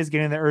Vilardi is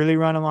getting the early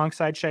run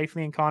alongside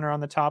Scheifele and Connor on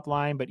the top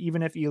line. But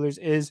even if Ehlers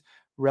is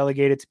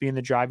relegated to being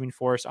the driving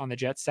force on the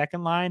Jets'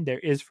 second line, there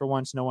is for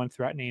once no one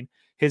threatening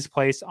his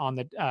place on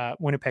the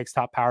Winnipeg's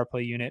top power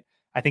play unit.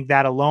 I think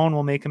that alone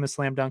will make him a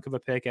slam dunk of a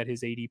pick at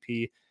his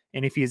ADP.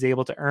 And if he is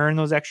able to earn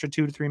those extra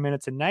 2 to 3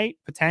 minutes a night,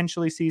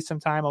 potentially see some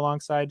time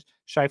alongside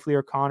Scheifele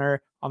or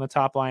Connor on the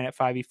top line at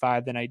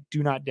 5v5, then I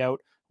do not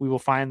doubt we will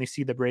finally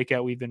see the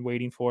breakout we've been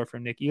waiting for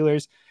from Nick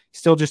Ehlers.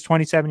 Still just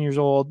 27 years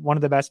old, one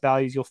of the best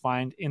values you'll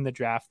find in the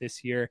draft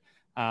this year.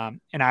 And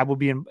I will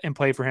be in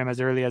play for him as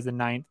early as the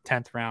 9th,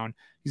 10th round.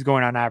 He's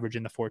going on average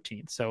in the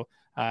 14th. So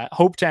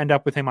hope to end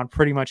up with him on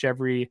pretty much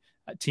every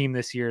team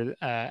this year,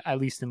 at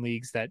least in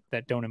leagues that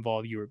don't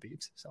involve you or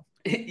Beebs. So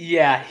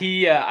yeah,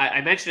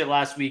 I mentioned it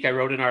last week. I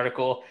wrote an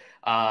article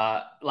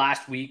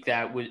last week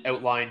that would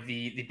outline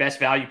the best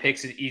value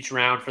picks in each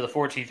round. For the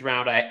 14th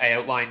round, I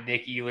outlined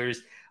Nick Ehlers.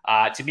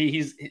 To me,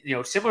 he's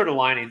similar to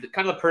Laine,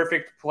 kind of the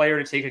perfect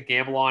player to take a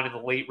gamble on in the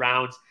late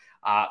rounds.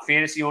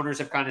 Fantasy owners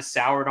have kind of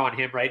soured on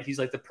him, right? He's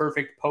like the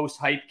perfect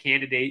post-hype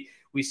candidate.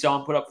 We saw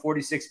him put up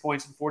 46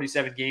 points in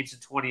 47 games in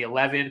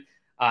 2011.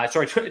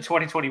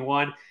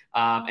 2021.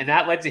 And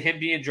that led to him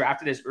being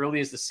drafted as early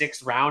as the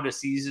 6th round a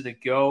season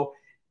ago.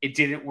 It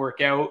didn't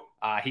work out.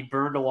 He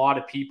burned a lot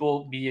of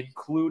people, me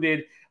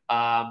included.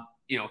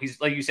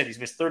 He's, like you said, he's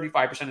missed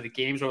 35% of the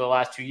games over the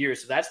last 2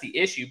 years. So that's the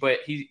issue. But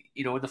he,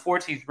 in the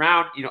 14th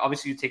round,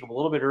 obviously you take him a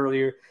little bit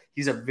earlier.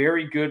 He's a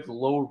very good,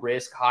 low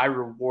risk, high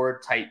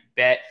reward type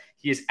bet.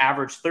 He has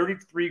averaged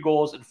 33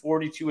 goals and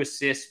 42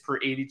 assists per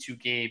 82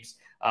 games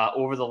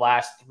over the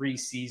last 3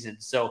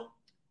 seasons. So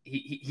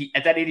he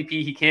at that ADP,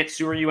 he can't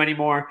sewer you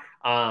anymore.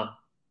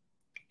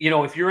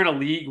 If you're in a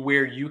league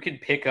where you can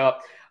pick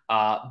up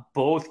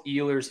both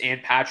Ehlers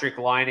and Patrik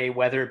Laine,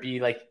 whether it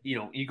be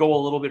you go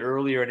a little bit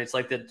earlier and it's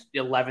like the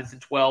 11th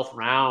and 12th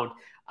round,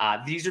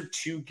 these are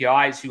 2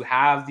 guys who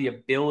have the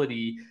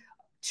ability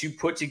to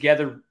put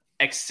together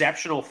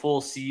exceptional full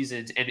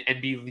seasons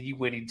and be league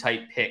winning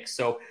type picks.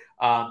 So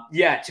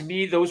to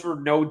me, those were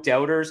no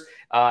doubters.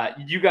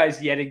 You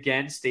guys yet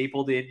again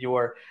stapled in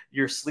your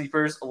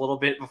sleepers a little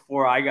bit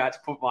before I got to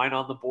put mine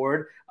on the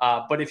board.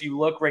 But if you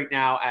look right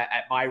now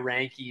at my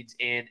rankings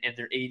and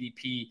their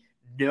ADP,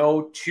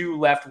 no 2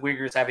 left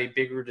wingers have a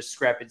bigger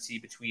discrepancy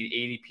between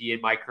ADP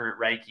and my current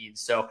rankings.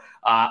 So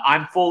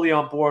I'm fully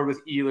on board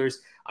with Ehlers.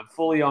 I'm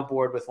fully on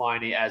board with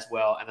Laine as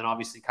well. And then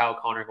obviously Kyle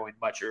Connor going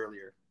much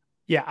earlier.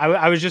 Yeah,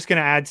 I was just going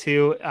to add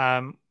too,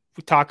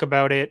 we talk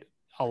about it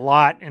a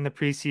lot in the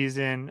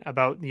preseason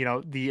about,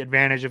 the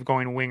advantage of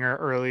going winger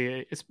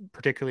early,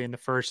 particularly in the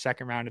first,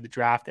 second round of the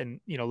draft and,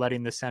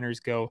 letting the centers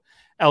go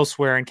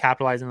elsewhere and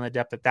capitalizing on the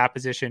depth at that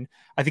position.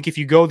 I think if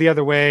you go the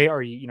other way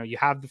or, you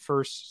have the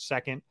first,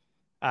 second,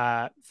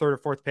 third or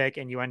fourth pick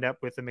and you end up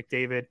with a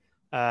McDavid,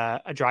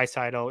 a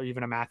Draisaitl, or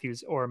even a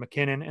Matthews or a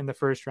McKinnon in the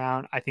first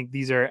round, I think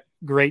these are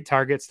great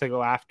targets to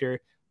go after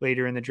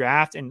later in the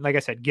draft. And like I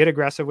said, get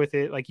aggressive with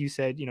it. Like you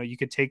said, you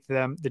could take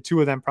them, the 2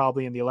 of them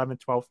probably in the 11th,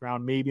 12th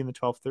round, maybe in the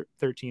 12th,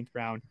 13th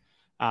round.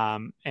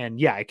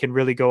 It can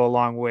really go a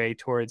long way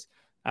towards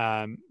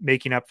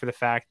making up for the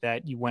fact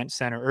that you went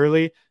center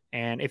early.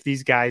 And if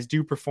these guys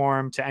do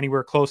perform to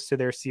anywhere close to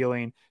their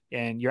ceiling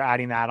and you're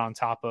adding that on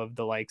top of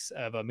the likes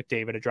of a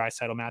McDavid, a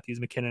Draisaitl, Matthews,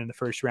 McKinnon in the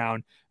first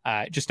round,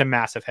 just a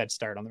massive head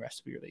start on the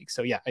rest of your league.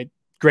 So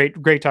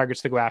great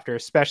targets to go after,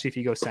 especially if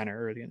you go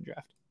center early in the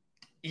draft.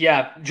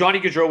 Yeah, Johnny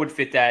Gaudreau would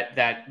fit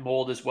that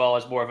mold as well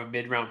as more of a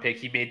mid-round pick.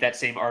 He made that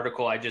same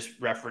article I just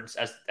referenced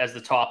as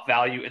the top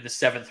value in the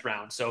 7th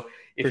round. So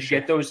if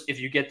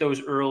you get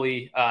those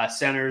early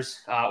centers,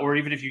 or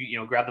even if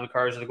you grab the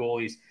Makars or the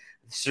goalies,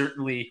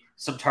 certainly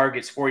some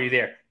targets for you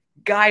there.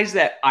 Guys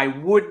that I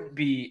wouldn't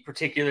be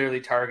particularly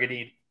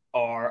targeting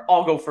are,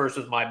 I'll go first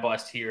with my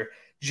bust here.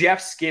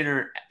 Jeff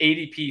Skinner,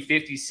 ADP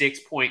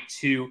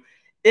 56.2.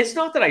 It's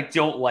not that I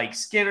don't like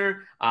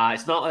Skinner.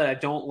 It's not that I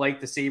don't like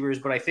the Sabres,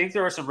 but I think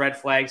there are some red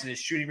flags in his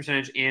shooting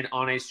percentage and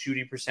on ice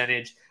shooting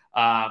percentage.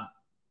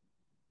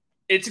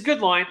 It's a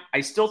good line.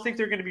 I still think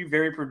they're going to be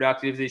very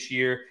productive this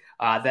year.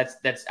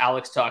 That's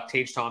Alex Tuch,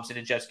 Tage Thompson,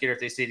 and Jeff Skinner if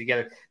they stay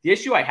together. The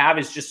issue I have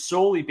is just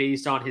solely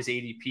based on his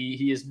ADP.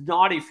 He is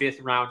not a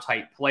 5th round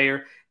type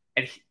player.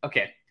 And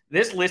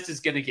this list is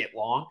going to get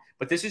long,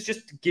 but this is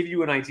just to give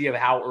you an idea of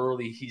how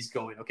early he's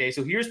going. Okay,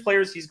 so here's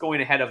players he's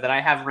going ahead of that I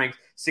have ranked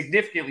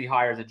significantly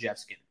higher than Jeff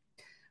Skinner.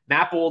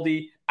 Matt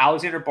Boldy,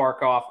 Alexander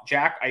Barkov,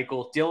 Jack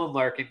Eichel, Dylan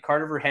Larkin,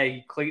 Carter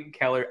Verhaeghe, Clayton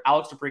Keller,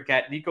 Alex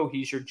DeBrincat, Nico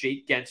Hischier,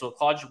 Jake Gensel,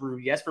 Claude Giroux,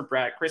 Jesper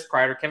Bratt, Chris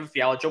Kreider, Kevin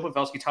Fiala, Joe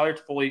Pavelski, Tyler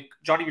Toffoli,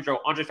 Johnny Gaudreau,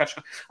 Andrei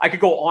Svechnikov. I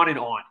could go on and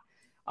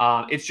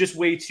on. It's just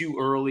way too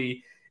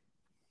early.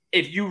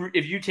 If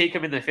you take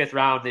him in the 5th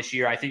round this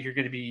year, I think you're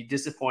going to be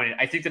disappointed.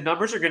 I think the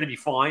numbers are going to be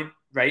fine,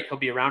 right? He'll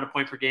be around a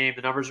point per game.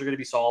 The numbers are going to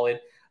be solid.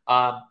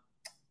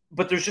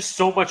 But there's just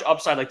so much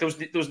upside. Like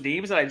those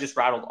names that I just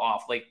rattled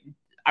off, like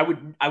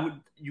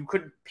you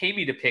couldn't pay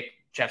me to pick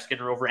Jeff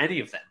Skinner over any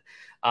of them.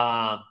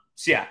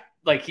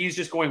 He's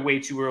just going way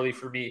too early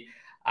for me.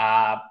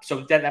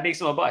 So that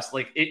makes him a bust.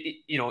 Like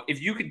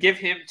if you could give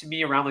him to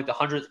me around like the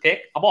 100th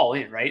pick, I'm all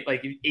in, right?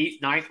 Like 8th,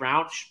 9th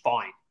round,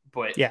 fine.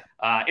 But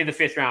in the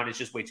 5th round, it's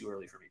just way too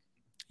early for me.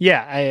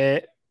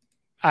 Yeah,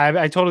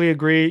 I totally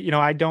agree.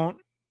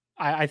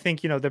 I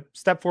think, the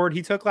step forward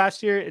he took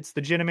last year, it's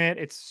legitimate.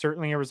 It's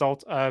certainly a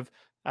result of,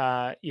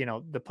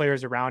 the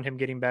players around him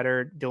getting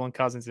better. Dylan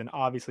Cousins and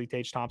obviously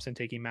Tage Thompson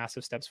taking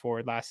massive steps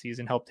forward last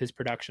season helped his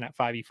production at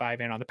 5v5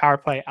 and on the power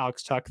play.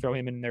 Alex Tuch, throw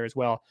him in there as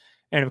well.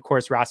 And of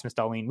course, Rasmus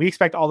Dahlin. We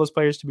expect all those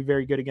players to be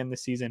very good again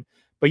this season.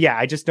 But yeah,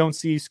 I just don't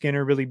see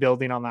Skinner really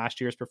building on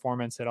last year's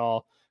performance at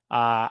all.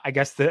 I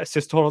guess the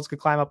assist totals could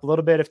climb up a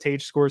little bit if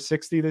Tage scores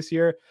 60 this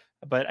year.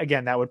 But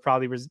again, that would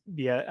probably be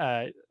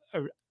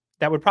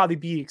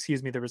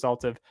the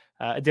result of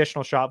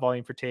additional shot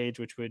volume for Tage,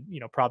 which would,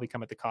 probably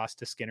come at the cost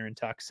to Skinner and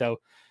Tuch.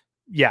 So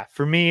yeah,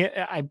 for me,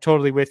 I'm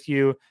totally with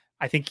you.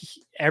 I think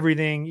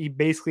everything he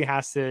basically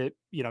has to,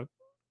 no,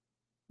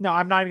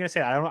 I'm not even gonna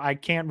say that. I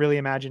can't really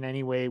imagine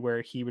any way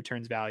where he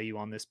returns value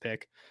on this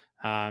pick.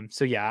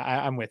 So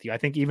yeah, I'm with you. I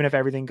think even if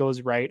everything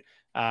goes right,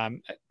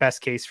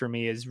 best case for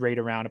me is right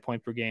around a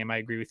point per game. I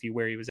agree with you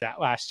where he was at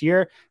last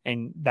year,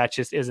 and that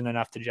just isn't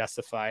enough to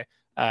justify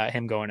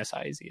him going as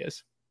high as he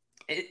is.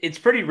 it's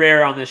pretty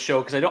rare on this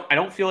show because I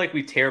don't feel like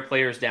we tear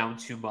players down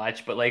too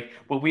much, but like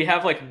when we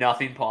have like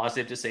nothing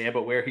positive to say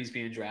about where he's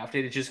being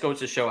drafted, it just goes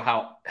to show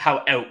how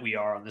out we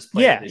are on this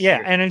player. This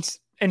year. And it's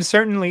in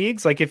certain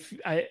leagues, like if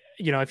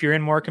you're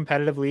in more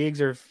competitive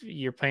leagues or if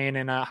you're playing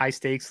in a high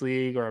stakes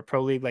league or a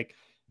pro league, like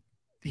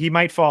he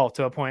might fall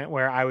to a point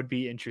where I would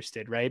be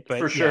interested, right? But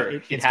for sure,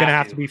 it's going to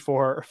have to be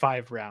 4 or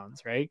 5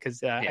 rounds, right?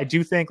 Because I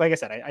do think, like I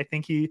said, I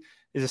think he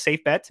is a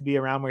safe bet to be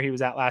around where he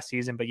was at last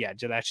season. But yeah,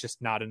 that's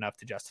just not enough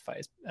to justify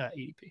his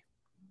ADP.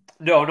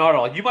 No, not at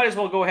all. You might as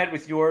well go ahead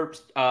with your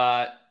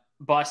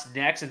bust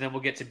next, and then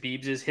we'll get to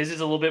Beebs's. His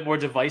is a little bit more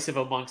divisive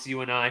amongst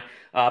you and I,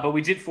 but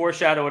we did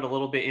foreshadow it a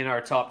little bit in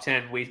our top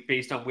 10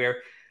 based on where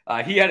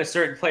he had a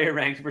certain player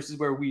ranked versus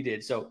where we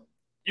did. So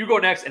you go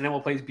next, and then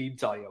we'll play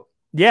Beebs audio.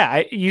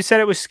 Yeah, you said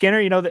it was Skinner.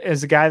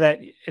 As a guy that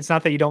it's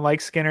not that you don't like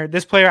Skinner.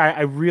 This player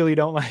I really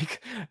don't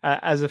like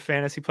as a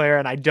fantasy player,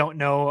 and I don't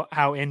know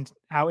how in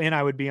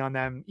I would be on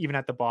them even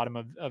at the bottom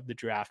of the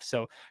draft.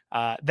 So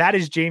that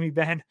is Jamie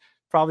Benn.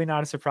 Probably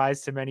not a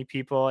surprise to many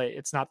people.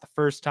 It's not the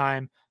first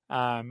time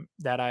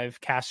that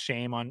I've cast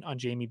shame on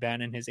Jamie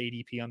Benn and his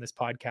ADP on this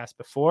podcast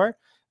before.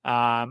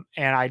 And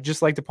I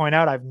just like to point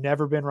out, I've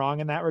never been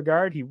wrong in that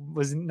regard. He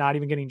was not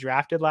even getting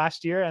drafted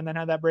last year and then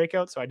had that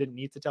breakout. So I didn't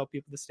need to tell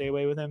people to stay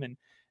away with him and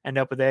end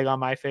up with egg on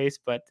my face.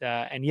 But,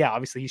 and yeah,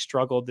 obviously he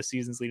struggled the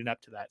seasons leading up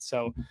to that.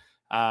 So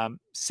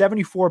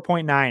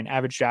 74.9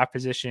 average draft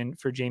position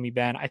for Jamie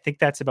Benn. I think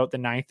that's about the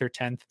 9th or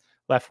 10th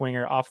left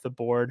winger off the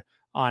board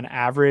on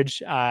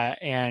average.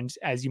 And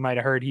as you might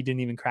have heard, he didn't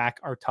even crack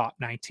our top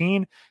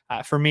 19.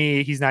 For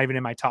me, he's not even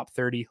in my top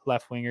 30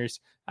 left wingers,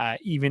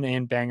 even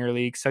in banger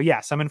league. So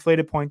yeah, some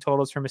inflated point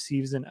totals from a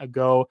season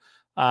ago,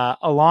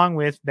 along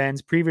with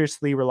Ben's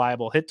previously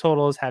reliable hit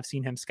totals have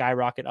seen him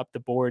skyrocket up the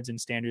boards in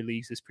standard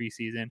leagues this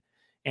preseason.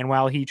 And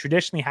while he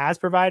traditionally has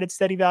provided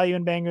steady value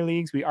in banger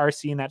leagues, we are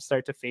seeing that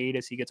start to fade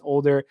as he gets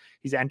older.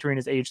 He's entering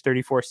his age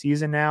 34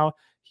 season now.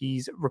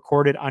 He did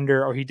record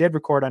under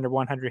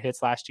 100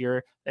 hits last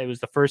year. It was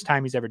the first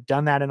time he's ever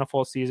done that in a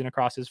full season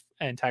across his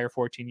entire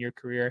 14-year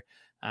career.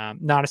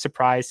 Not a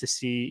surprise to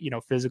see,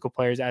 physical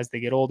players as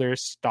they get older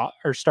start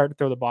to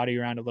throw the body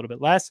around a little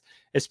bit less,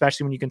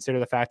 especially when you consider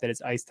the fact that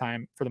his ice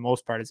time for the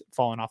most part has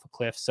fallen off a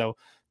cliff. So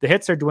the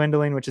hits are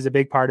dwindling, which is a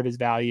big part of his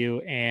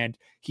value. And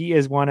he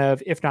is one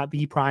of, if not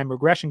the prime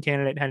regression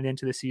candidate headed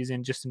into the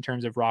season, just in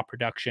terms of raw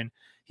production.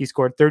 He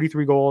scored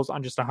 33 goals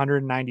on just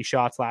 190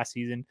 shots last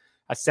season,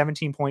 a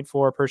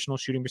 17.4 personal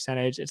shooting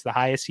percentage. It's the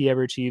highest he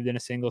ever achieved in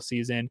a single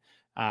season.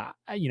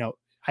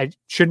 I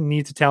shouldn't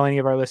need to tell any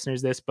of our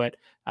listeners this, but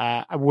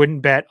I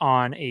wouldn't bet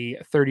on a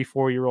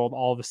 34-year-old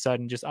all of a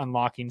sudden just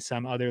unlocking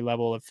some other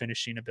level of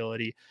finishing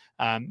ability.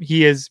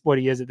 He is what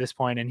he is at this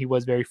point, and he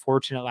was very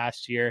fortunate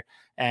last year.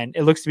 And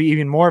it looks to be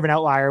even more of an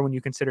outlier when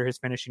you consider his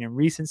finishing in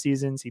recent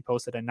seasons. He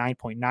posted a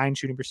 9.9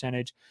 shooting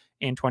percentage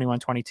in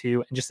 21-22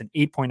 and just an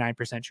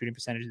 8.9% shooting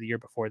percentage the year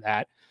before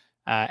that.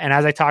 And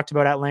as I talked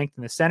about at length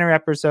in the center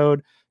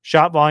episode,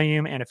 shot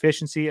volume and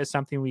efficiency is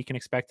something we can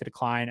expect to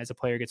decline as a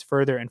player gets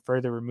further and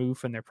further removed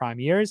from their prime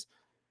years.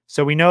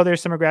 So we know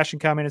there's some regression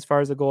coming as far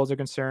as the goals are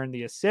concerned.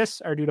 The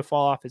assists are due to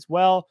fall off as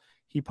well.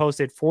 He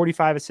posted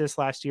 45 assists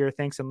last year,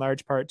 thanks in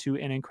large part to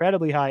an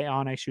incredibly high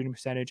on-ice shooting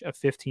percentage of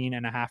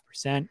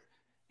 15.5%.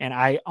 And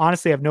I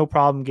honestly have no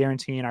problem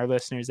guaranteeing our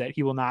listeners that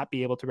he will not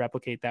be able to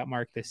replicate that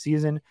mark this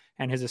season.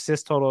 And his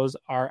assist totals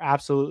are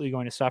absolutely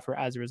going to suffer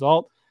as a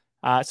result.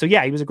 So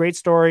yeah, he was a great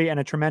story and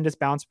a tremendous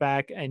bounce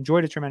back. I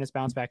enjoyed a tremendous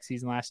bounce back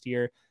season last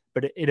year,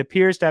 but it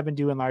appears to have been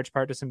due in large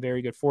part to some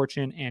very good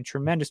fortune and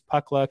tremendous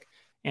puck luck.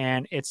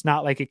 And it's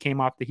not like it came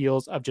off the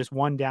heels of just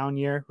one down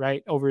year,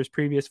 right? Over his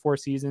previous 4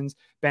 seasons,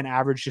 Ben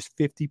averaged just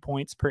 50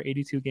 points per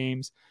 82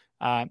 games.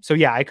 So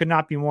yeah, I could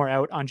not be more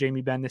out on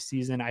Jamie Benn this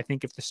season. I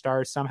think if the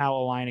stars somehow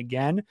align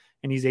again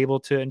and he's able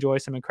to enjoy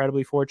some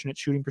incredibly fortunate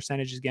shooting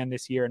percentages again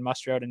this year and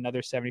muster out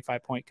another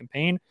 75-point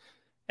campaign,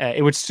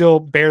 it would still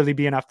barely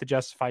be enough to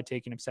justify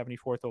taking him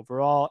 74th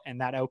overall. And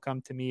that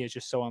outcome to me is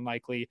just so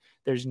unlikely.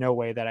 There's no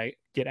way that I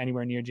get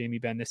anywhere near Jamie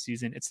Benn this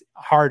season. It's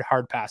hard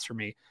pass for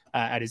me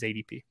at his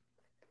ADP.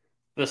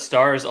 The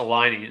stars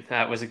aligning.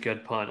 That was a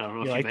good pun. I don't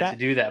know if you meant to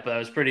do that, but that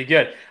was pretty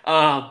good.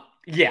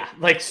 Yeah,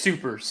 like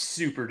super,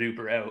 super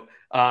duper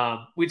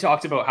out. We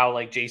talked about how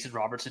like Jason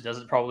Robertson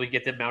doesn't probably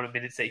get the amount of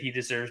minutes that he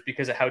deserves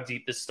because of how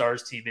deep the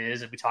Stars team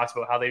is. And we talked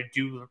about how they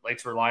do like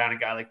to rely on a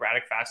guy like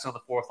Radek Faksa on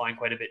the 4th line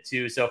quite a bit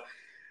too. So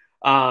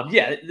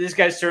yeah, this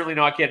guy's certainly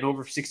not getting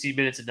over 16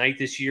 minutes a night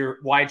this year.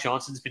 Wyatt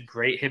Johnson's been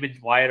great. Him and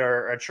Wyatt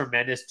are a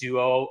tremendous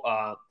duo.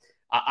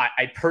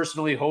 I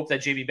personally hope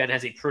that Jamie Benn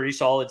has a pretty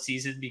solid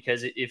season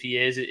because if he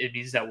is, it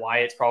means that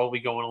Wyatt's probably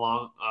going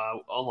along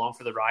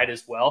for the ride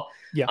as well.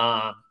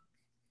 Yeah.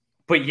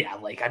 But yeah,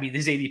 like, I mean,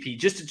 this ADP,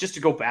 just to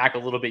go back a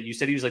little bit, you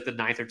said he was like the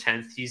 9th or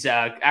 10th. He's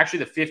actually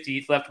the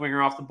 15th left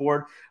winger off the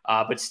board,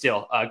 but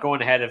still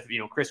going ahead of,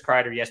 Chris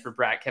Kreider, Jesper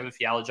Bratt, Kevin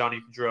Fiala,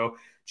 Johnny Gaudreau,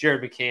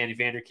 Jared McCann,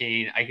 Evander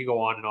Kane. I could go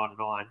on and on and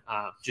on.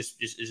 It's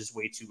just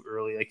way too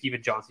early. Like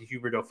even Jonathan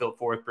Huberdeau, Philip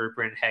Forsberg,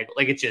 Brandon Hagel.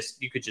 Like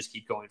you could just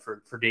keep going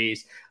for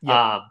days.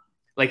 Yeah.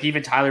 like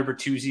even Tyler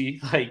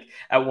Bertuzzi, like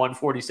at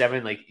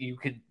 147, like you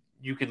could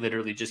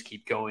literally just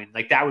keep going.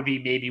 Like that would be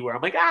maybe where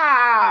I'm like,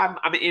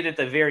 I'm in at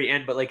the very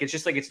end, but like, it's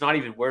just like, it's not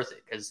even worth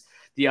it because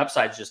the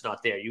upside's just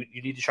not there. You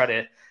need to try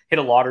to hit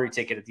a lottery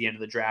ticket at the end of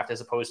the draft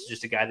as opposed to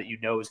just a guy that you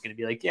know is going to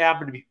be like, yeah, I'm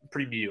going to be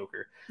pretty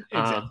mediocre.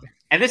 Exactly.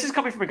 And this is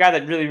coming from a guy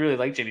that really, really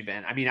liked Jamie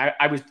Benn. I mean,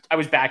 I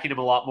was backing him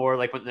a lot more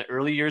like in the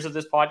early years of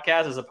this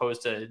podcast as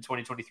opposed to in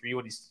 2023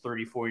 when he's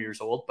 34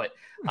 years old. But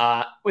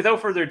without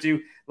further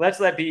ado, let's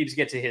let Beebs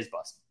get to his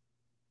bust.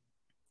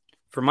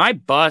 For my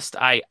bust,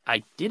 I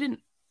didn't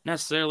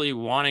necessarily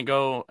want to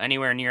go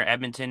anywhere near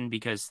Edmonton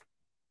because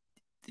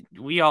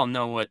we all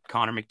know what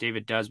Connor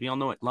McDavid does. We all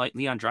know what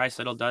Leon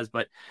Draisaitl does,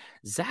 but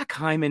Zach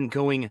Hyman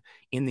going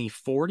in the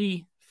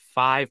 45.7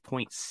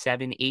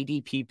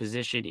 ADP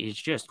position is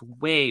just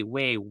way,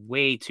 way,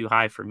 way too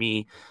high for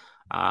me.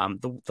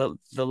 The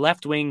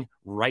left wing,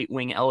 right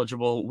wing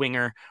eligible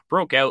winger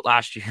broke out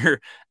last year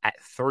at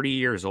 30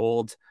 years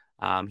old.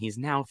 He's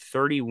now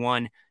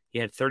 31. He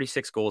had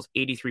 36 goals,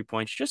 83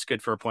 points, just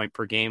good for a point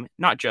per game.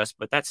 Not just,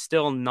 but that's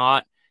still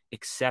not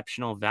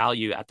exceptional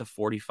value at the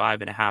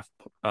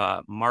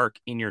 45.5 mark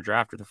in your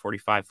draft with a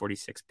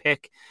 45-46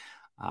 pick.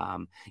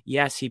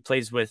 Yes, he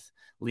plays with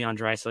Leon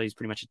Draisaitl. He's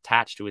pretty much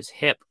attached to his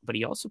hip, but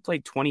he also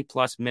played 20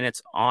 plus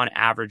minutes on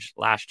average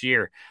last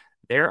year.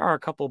 There are a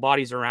couple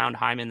bodies around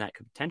Hyman that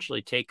could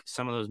potentially take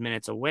some of those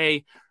minutes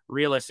away.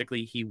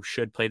 Realistically, he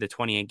should play the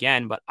 20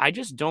 again, but I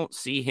just don't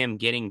see him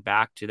getting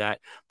back to that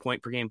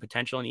point per game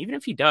potential. And even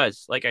if he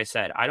does, like I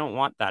said, I don't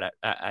want that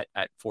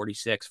at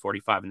 46,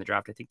 45 in the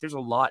draft. I think there's a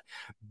lot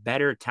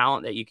better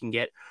talent that you can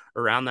get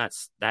around that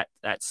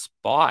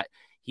spot.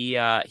 He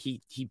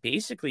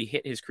basically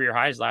hit his career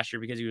highs last year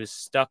because he was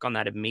stuck on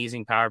that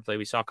amazing power play.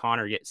 We saw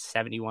Connor get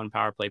 71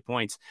 power play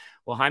points.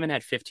 Well, Hyman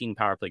had 15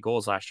 power play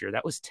goals last year.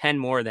 That was 10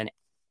 more than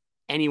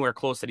anywhere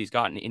close that he's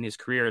gotten in his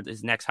career.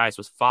 His next highest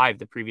was 5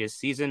 the previous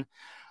season.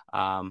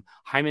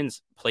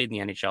 Hyman's played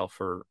in the NHL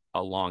for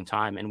a long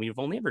time, and we've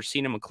only ever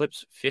seen him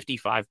eclipse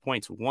 55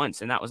 points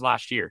once, and that was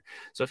last year.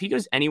 So if he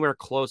goes anywhere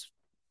close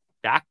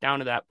back down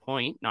to that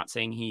point, not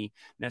saying he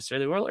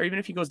necessarily will, or even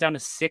if he goes down to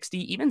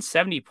 60, even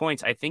 70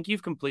 points, I think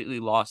you've completely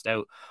lost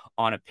out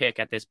on a pick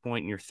at this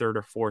point in your third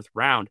or fourth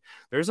round.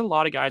 There's a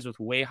lot of guys with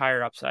way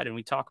higher upside, and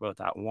we talk about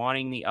that,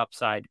 wanting the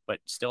upside,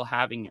 but still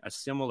having a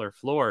similar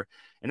floor.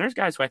 And there's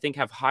guys who I think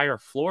have higher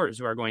floors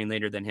who are going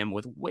later than him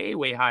with way,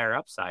 way higher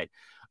upside.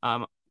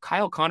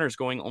 Kyle Connor's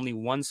going only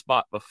one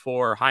spot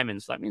before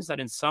Hyman. So that means that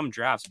in some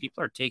drafts,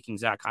 people are taking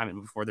Zach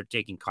Hyman before they're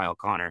taking Kyle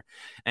Connor.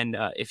 And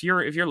if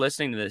you're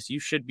listening to this,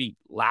 you should be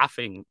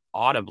laughing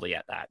audibly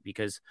at that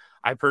because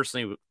I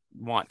personally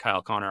want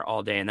Kyle Connor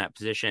all day in that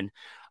position.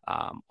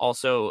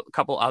 Also, a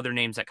couple other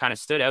names that kind of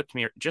stood out to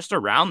me just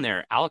around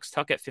there. Alex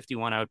Tuch at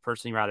 51, I would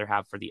personally rather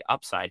have for the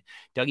upside.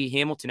 Dougie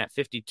Hamilton at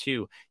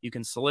 52, you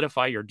can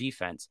solidify your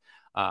defense.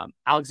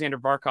 Alexander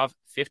Barkov,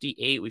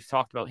 58. We've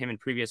talked about him in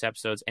previous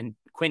episodes. And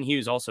Quinn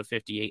Hughes, also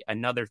 58.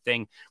 Another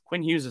thing,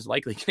 Quinn Hughes is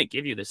likely going to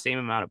give you the same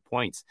amount of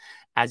points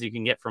as you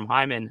can get from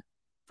Hyman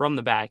from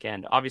the back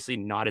end. Obviously,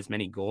 not as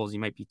many goals. You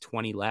might be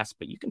 20 less,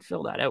 but you can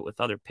fill that out with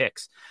other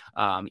picks.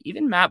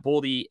 Even Matt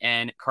Boldy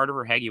and Carter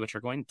Verhaeghe, which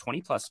are going 20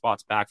 plus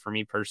spots back for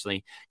me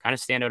personally, kind of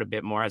stand out a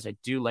bit more as I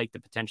do like the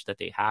potential that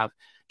they have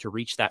to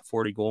reach that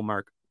 40 goal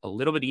mark a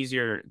little bit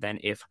easier than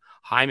if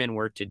Hyman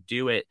were to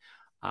do it.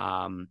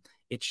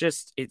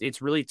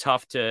 It's really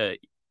tough to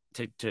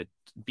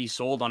be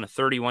sold on a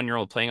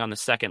 31-year-old playing on the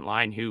second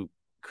line who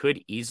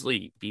could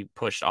easily be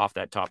pushed off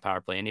that top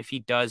power play. And if he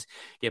does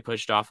get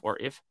pushed off, or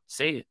if,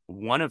 say,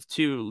 one of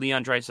two,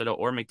 Leon Draisaitl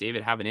or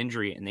McDavid, have an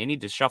injury and they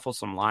need to shuffle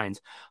some lines,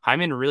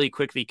 Hyman really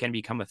quickly can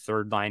become a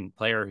third-line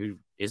player who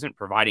isn't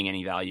providing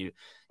any value.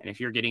 And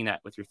if you're getting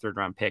that with your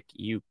third-round pick,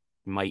 you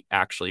might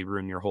actually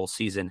ruin your whole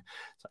season.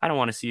 So I don't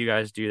want to see you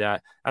guys do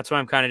that. That's why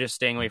I'm kind of just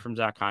staying away from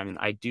Zach Hyman.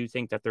 I do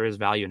think that there is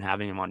value in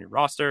having him on your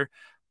roster,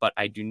 but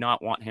I do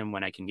not want him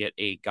when I can get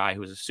a guy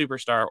who is a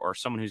superstar or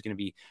someone who's going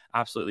to be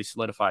absolutely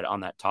solidified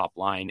on that top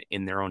line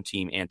in their own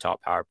team and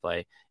top power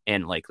play,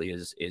 and likely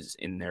is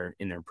in their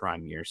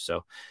prime years.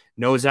 So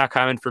no Zach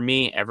Hyman for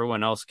me.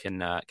 Everyone else can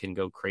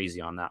go crazy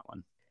on that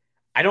one.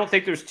 I don't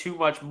think there's too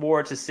much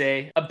more to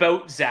say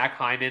about Zach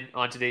Hyman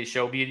on today's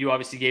show. Me and you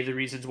obviously gave the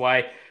reasons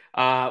why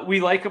we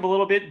like him a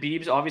little bit.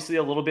 Beebs obviously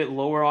a little bit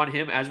lower on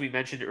him, as we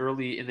mentioned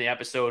early in the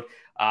episode.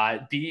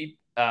 Beebs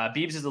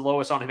is the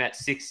lowest on him at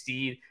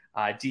 16.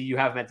 D, you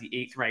have him at the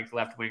 8th ranked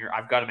left winger.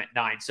 I've got him at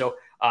 9. So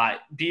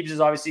Beebs is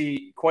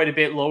obviously quite a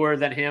bit lower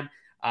than him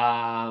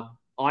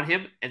on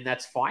him, and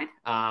that's fine.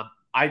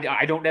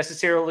 I don't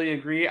necessarily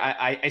agree.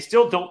 I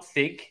still don't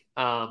think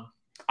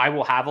I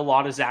will have a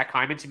lot of Zach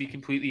Hyman, to be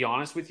completely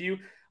honest with you.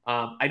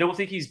 I don't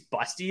think he's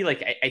busty.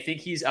 Like I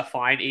think he's a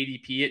fine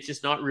ADP. It's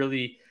just not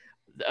really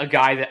a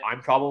guy that I'm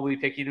probably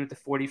picking with the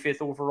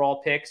 45th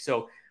overall pick.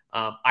 So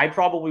I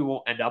probably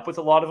won't end up with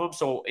a lot of them.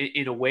 So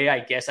in a way, I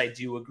guess I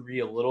do agree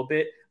a little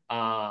bit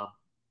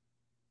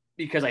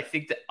because I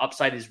think the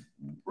upside is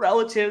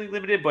relatively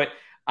limited, but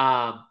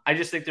I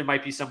just think there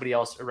might be somebody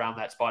else around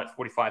that spot at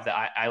 45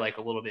 that I like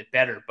a little bit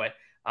better. But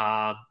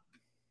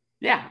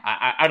Yeah,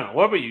 I don't know.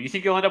 What about you? You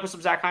think you'll end up with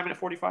some Zach Hyman at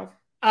 45?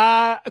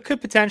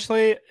 Could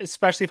potentially,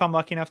 especially if I'm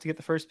lucky enough to get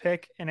the first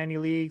pick in any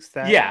leagues.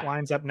 That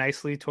lines up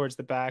nicely towards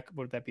the back.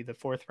 Would that be the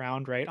fourth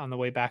round, right? On the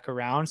way back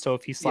around. So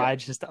if he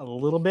slides just a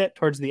little bit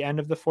towards the end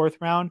of the fourth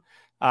round,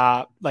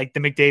 like the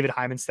McDavid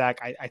Hyman stack,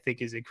 I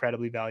think is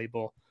incredibly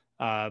valuable.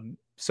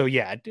 So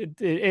yeah,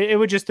 it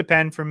would just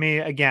depend for me.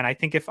 Again, I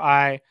think if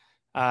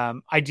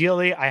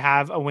ideally I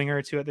have a winger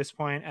or two at this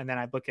point, and then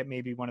I'd look at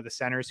maybe one of the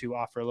centers who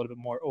offer a little bit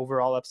more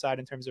overall upside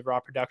in terms of raw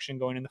production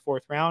going in the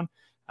fourth round.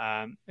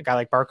 A guy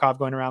like Barkov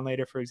going around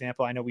later, for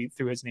example. I know we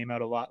threw his name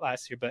out a lot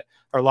last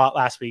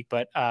week,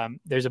 but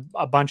there's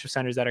a bunch of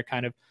centers that are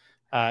kind of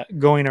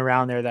going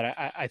around there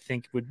that I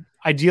think would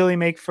ideally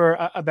make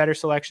for a better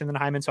selection than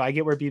Hyman. So I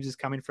get where Beebs is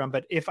coming from,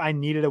 but if I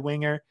needed a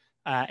winger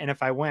and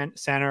if I went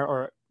center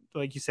or,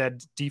 like you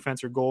said,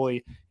 defense or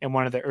goalie in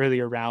one of the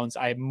earlier rounds,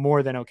 I'm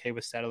more than okay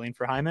with settling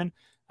for Hyman.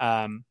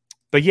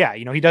 But yeah,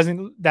 he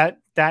doesn't, that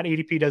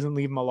ADP doesn't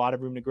leave him a lot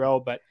of room to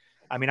grow, but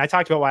I mean, I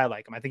talked about why I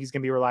like him. I think he's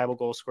going to be a reliable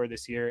goal scorer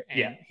this year,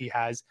 and he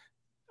has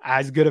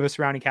as good of a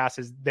surrounding cast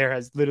as there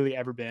has literally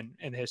ever been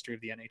in the history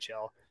of the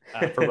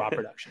NHL for raw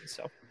production.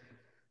 So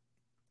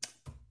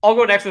I'll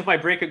go next with my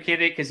breakout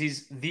candidate because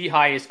he's the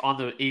highest on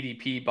the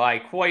ADP by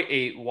quite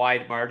a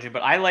wide margin.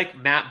 But I like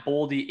Matt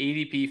Boldy,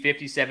 ADP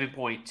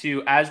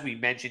 57.2. As we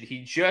mentioned,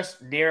 he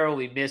just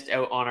narrowly missed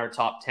out on our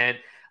top 10.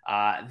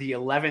 The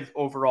 11th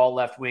overall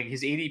left wing.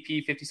 His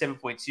ADP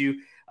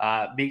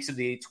 57.2 makes him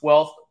the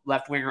 12th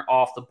left winger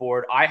off the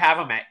board. I have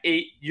him at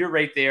 8. You're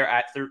right there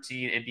at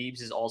 13, and Beebs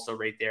is also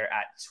right there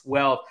at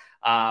 12.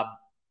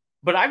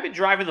 But I've been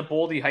driving the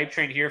Boldy hype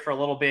train here for a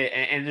little bit,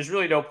 and there's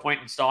really no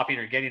point in stopping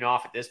or getting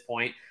off at this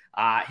point.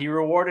 He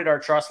rewarded our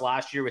trust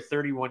last year with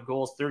 31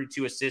 goals,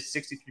 32 assists,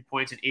 63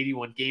 points in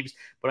 81 games.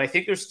 But I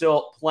think there's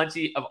still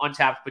plenty of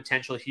untapped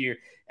potential here.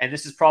 And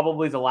this is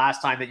probably the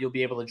last time that you'll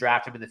be able to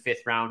draft him in the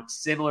 5th round,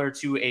 similar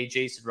to a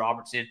Jason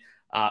Robertson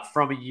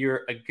from a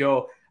year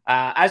ago.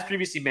 As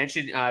previously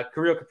mentioned,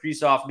 Kirill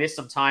Kaprizov missed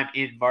some time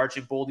in March,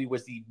 and Boldy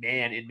was the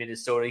man in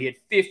Minnesota. He had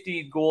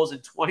 15 goals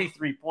and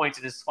 23 points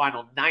in his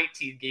final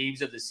 19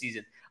 games of the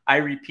season. I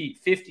repeat,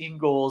 15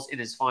 goals in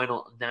his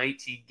final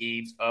 19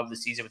 games of the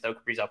season without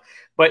Kaprizov.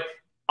 But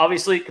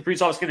obviously,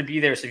 Kaprizov is going to be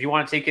there. So if you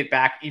want to take it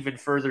back even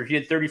further, he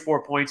had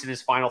 34 points in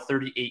his final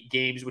 38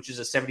 games, which is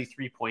a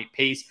 73-point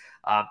pace.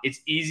 It's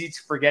easy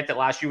to forget that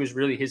last year was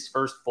really his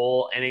first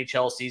full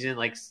NHL season,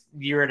 like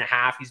year and a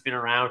half he's been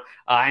around,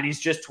 and he's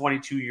just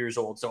 22 years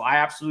old. So I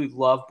absolutely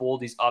love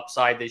Boldy's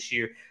upside this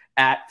year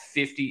at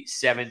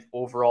 57th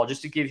overall.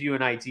 Just to give you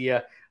an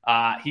idea,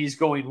 he's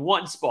going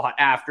one spot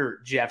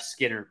after Jeff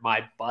Skinner,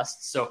 my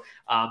bust. So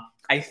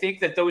I think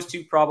that those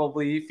two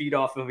probably feed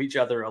off of each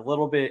other a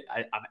little bit.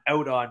 I'm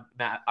out on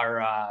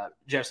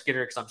Jeff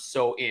Skinner because I'm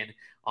so in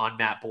on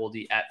Matt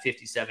Boldy at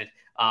 57th.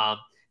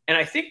 And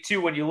I think,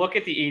 too, when you look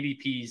at the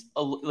ADPs,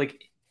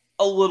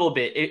 a little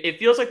bit, it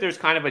feels like there's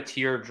kind of a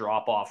tier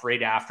drop-off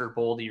right after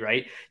Boldy,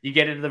 right? You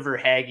get into the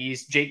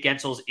Verhaeghes, Jake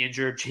Gensel's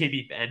injured,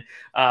 Jamie Benn,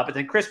 but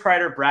then Chris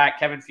Kreider, Bratt,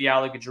 Kevin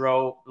Fiala,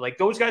 Gaudreau,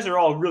 those guys are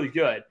all really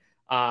good.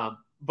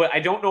 But I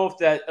don't know if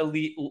that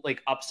elite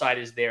upside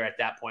is there at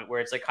that point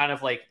where it's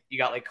you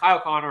got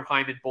Kyle Connor,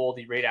 Hyman,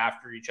 Boldy right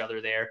after each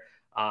other there.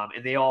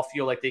 And they all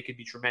feel like they could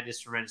be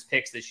tremendous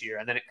picks this year.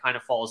 And then it kind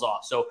of falls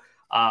off. So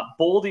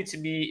Boldy to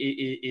me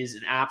is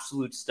an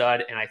absolute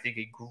stud. And I think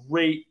a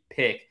great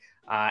pick,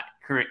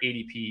 current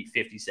ADP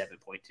 57.2.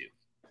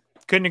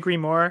 Couldn't agree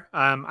more.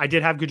 I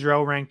did have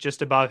Gaudreau ranked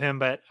just above him,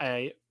 but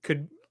I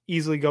could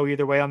easily go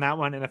either way on that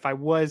one. And if I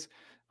was,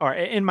 or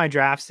in my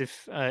drafts,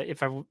 if I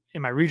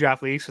in my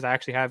redraft leagues, because I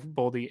actually have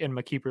Boldy in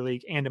my keeper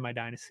league and in my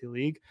dynasty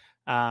league,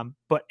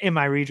 but in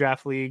my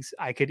redraft leagues,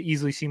 I could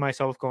easily see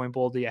myself going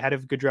Boldy ahead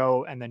of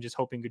Gaudreau, and then just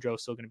hoping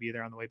Gaudreau's still going to be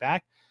there on the way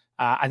back.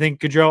 I think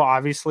Gaudreau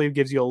obviously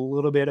gives you a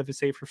little bit of a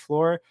safer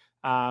floor,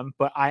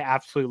 but I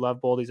absolutely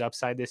love Boldy's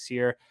upside this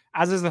year,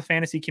 as is the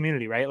fantasy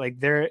community, right?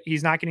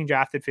 He's not getting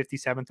drafted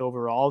 57th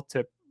overall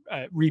to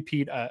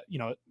repeat a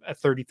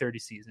 30-30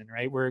 season,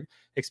 right? We're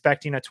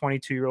expecting a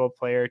 22-year-old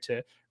player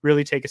to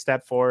really take a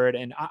step forward,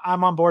 and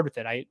I'm on board with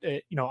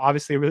it.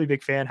 Obviously a really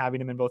big fan, having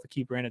him in both a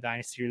keeper and a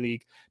dynasty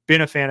league.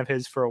 Been a fan of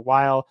his for a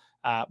while.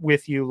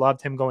 With you,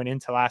 loved him going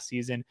into last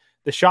season.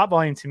 The shot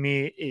volume to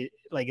me, it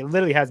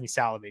literally has me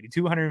salivating.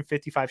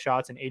 255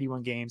 shots in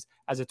 81 games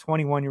as a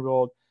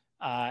 21-year-old.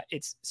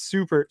 It's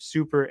super,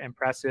 super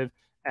impressive.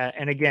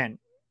 And again,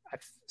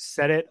 I've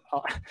said it,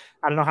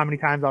 I don't know how many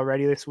times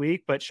already this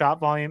week, but shot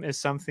volume is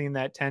something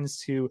that tends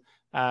to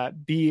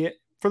be,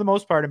 for the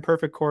most part, in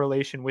perfect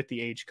correlation with the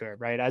age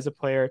curve, right? As a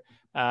player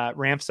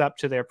ramps up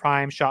to their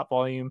prime, shot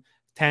volume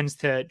tends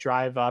to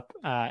drive up,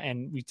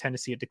 and we tend to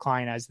see it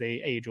decline as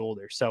they age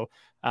older. So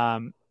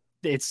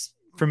it's,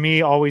 for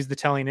me, always the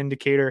telling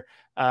indicator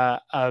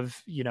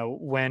of,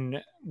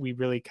 when we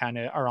really kind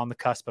of are on the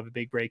cusp of a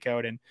big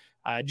breakout. And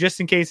just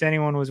in case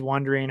anyone was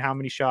wondering how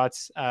many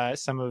shots or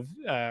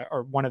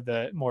one of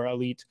the more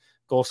elite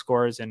goal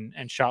scorers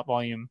and shot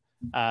volume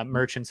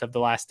merchants of the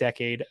last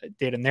decade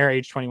did in their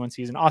age 21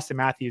 season. Austin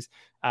Matthews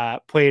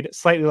played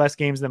slightly less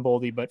games than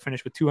Boldy, but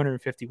finished with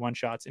 251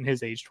 shots in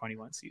his age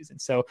 21 season.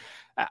 So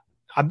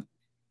I'm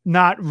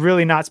not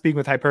speaking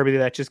with hyperbole.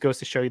 That just goes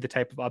to show you the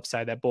type of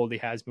upside that Boldy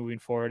has moving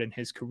forward in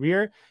his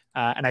career.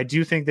 And I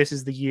do think this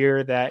is the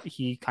year that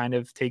he kind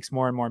of takes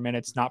more and more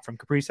minutes, not from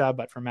Kaprizov,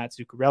 but from Matt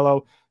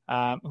Zuccarello,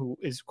 who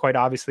is quite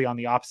obviously on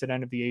the opposite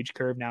end of the age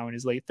curve now in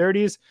his late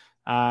 30s.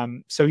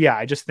 So yeah,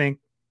 I just think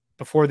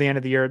before the end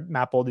of the year,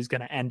 Matt Boldy's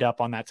going to end up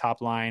on that top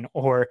line,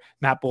 or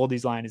Matt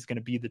Boldy's line is going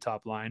to be the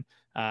top line.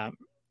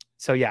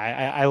 So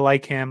yeah, I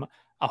like him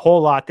a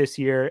whole lot this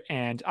year,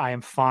 and I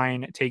am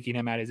fine taking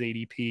him at his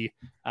ADP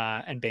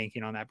and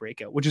banking on that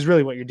breakout, which is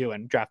really what you're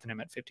doing, drafting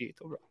him at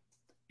 58th overall.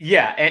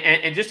 Yeah,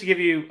 and just to give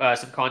you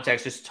some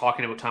context, just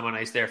talking about time on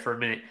ice there for a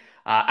minute,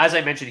 as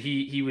I mentioned,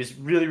 he was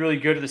really, really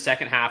good in the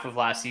second half of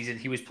last season.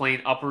 He was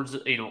playing upwards,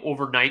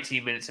 over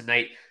 19 minutes a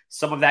night.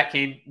 Some of that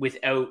came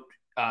without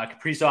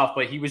Kaprizov,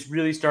 but he was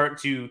really starting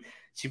to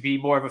be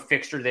more of a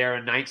fixture there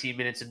in 19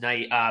 minutes a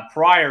night.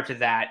 Prior to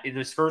that, in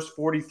his first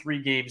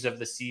 43 games of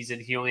the season,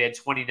 he only had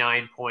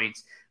 29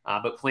 points,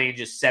 but playing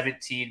just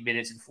 17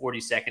 minutes and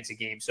 40 seconds a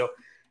game. So,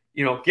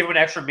 give him an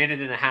extra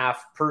minute and a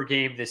half per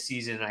game this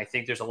season, and I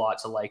think there's a lot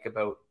to like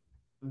about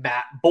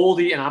Matt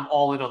Boldy, and I'm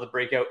all in on the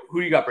breakout. Who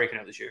do you got breaking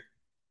out this year?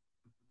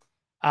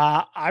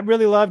 I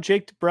really love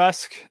Jake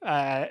DeBrusk.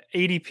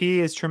 ADP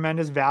is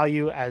tremendous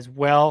value as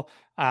well.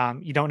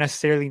 You don't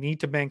necessarily need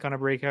to bank on a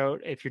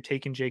breakout if you're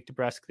taking Jake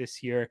DeBrusk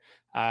this year.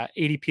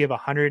 ADP of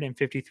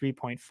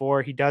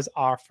 153.4. He does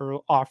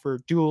offer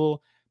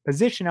dual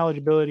position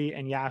eligibility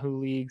in Yahoo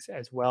leagues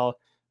as well.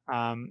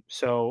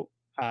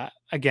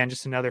 Again,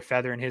 just another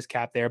feather in his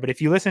cap there. But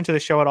if you listen to the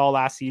show at all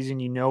last season,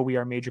 we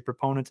are major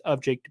proponents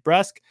of Jake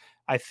DeBrusk.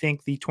 I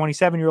think the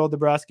 27-year-old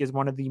DeBrusk is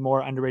one of the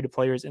more underrated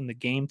players in the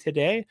game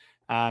today.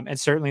 And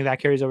certainly that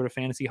carries over to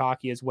fantasy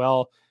hockey as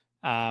well.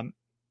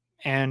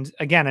 And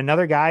again,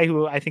 another guy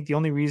who I think the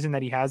only reason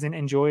that he hasn't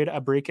enjoyed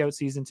a breakout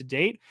season to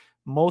date,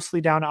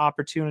 mostly down to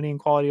opportunity and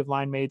quality of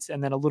line mates,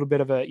 and then a little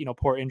bit of a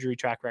poor injury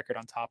track record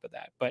on top of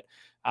that. But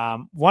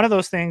one of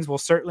those things will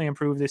certainly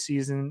improve this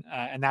season,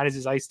 and that is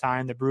his ice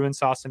time. The Bruins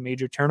saw some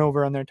major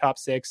turnover on their top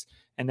six,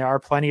 and there are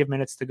plenty of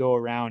minutes to go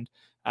around.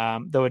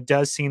 Though it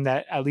does seem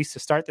that at least to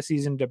start the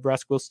season,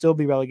 DeBrusk will still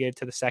be relegated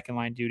to the second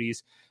line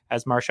duties,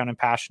 as Marchand and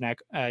Pastrnak,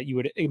 you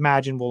would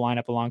imagine, will line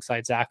up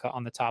alongside Zacha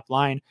on the top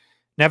line.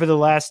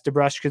 Nevertheless,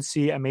 DeBrusk could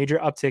see a major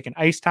uptick in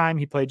ice time.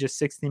 He played just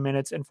 60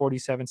 minutes and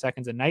 47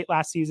 seconds a night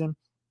last season,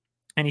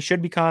 and he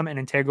should become an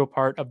integral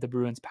part of the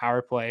Bruins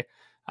power play,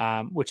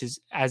 which is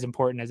as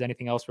important as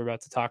anything else we're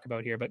about to talk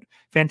about here. But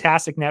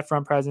fantastic net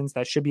front presence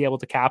that should be able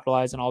to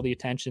capitalize on all the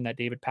attention that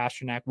David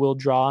Pastrnak will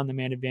draw on the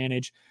man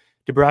advantage.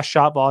 DeBrusk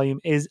shot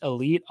volume is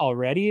elite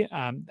already,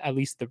 at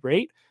least the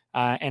rate,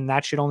 and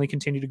that should only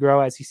continue to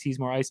grow as he sees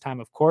more ice time,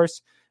 of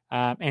course.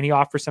 And he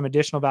offers some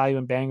additional value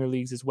in banger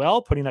leagues as well,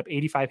 putting up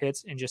 85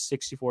 hits in just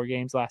 64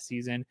 games last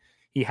season.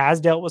 He has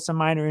dealt with some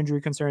minor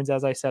injury concerns,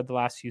 as I said, the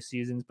last few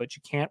seasons, but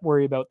you can't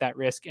worry about that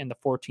risk in the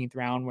 14th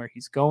round where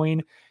he's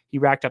going. He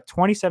racked up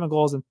 27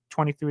 goals and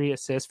 23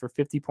 assists for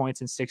 50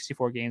 points in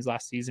 64 games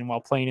last season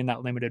while playing in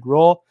that limited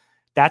role.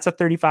 That's a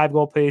 35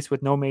 goal pace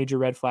with no major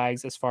red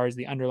flags as far as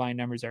the underlying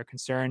numbers are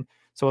concerned.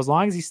 So as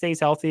long as he stays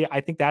healthy,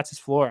 I think that's his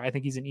floor. I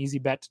think he's an easy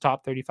bet to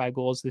top 35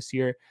 goals this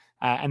year.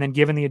 And then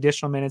given the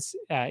additional minutes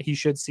he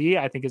should see,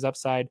 I think his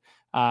upside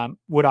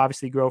would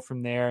obviously grow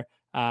from there.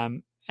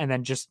 And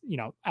then just,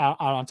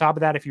 on top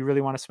of that, if you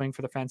really want to swing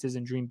for the fences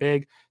and dream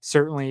big,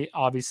 certainly,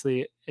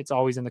 obviously, it's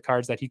always in the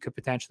cards that he could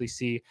potentially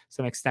see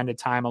some extended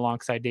time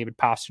alongside David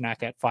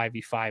Pastrnak at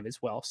 5v5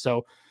 as well.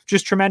 So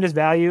just tremendous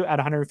value at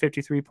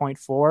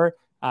 153.4.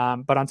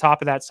 But on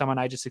top of that, someone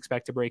I just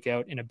expect to break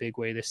out in a big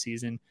way this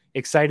season.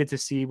 Excited to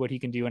see what he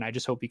can do, and I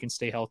just hope he can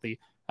stay healthy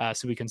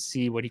so we can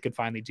see what he could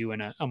finally do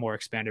in a more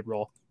expanded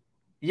role.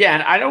 Yeah,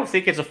 and I don't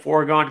think it's a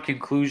foregone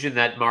conclusion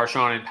that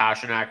Marchand and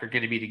Pastrnak are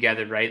going to be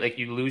together, right? Like,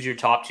 you lose your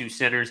top two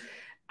centers.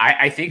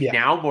 I think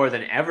now more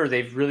than ever,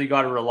 they've really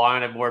got to rely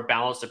on a more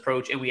balanced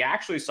approach. And we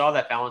actually saw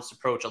that balanced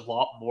approach a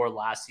lot more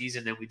last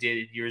season than we did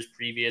in years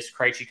previous.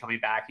 Krejci coming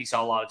back, he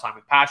saw a lot of time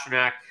with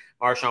Pastrnak,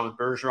 Marchand with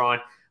Bergeron,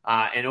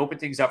 and open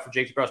things up for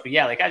Jake DeBrusk. But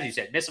yeah, like as you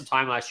said, missed some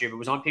time last year, but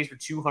was on pace for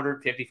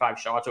 255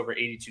 shots over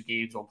 82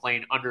 games while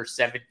playing under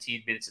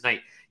 17 minutes a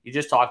night. You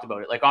just talked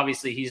about it. Like,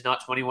 obviously, he's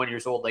not 21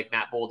 years old like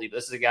Matt Boldy, but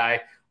this is a guy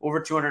over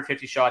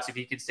 250 shots if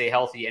he can stay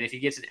healthy. And if he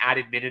gets an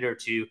added minute or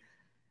two,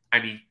 I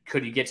mean,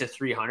 could he get to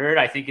 300?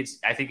 I think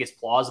it's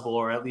plausible,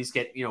 or at least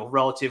get,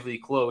 relatively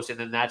close. And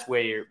then that's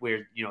where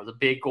the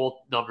big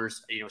goal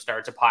numbers,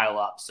 start to pile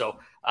up. So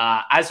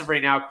as of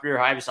right now, career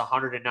high was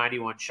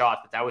 191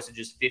 shots, but that was in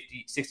just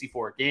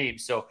 64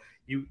 games. So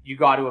you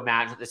got to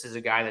imagine this is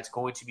a guy that's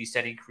going to be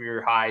setting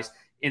career highs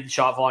in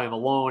shot volume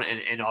alone,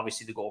 and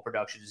obviously the goal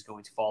production is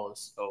going to follow.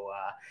 So,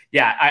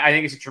 I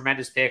think it's a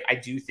tremendous pick. I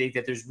do think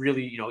that there's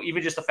really,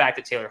 even just the fact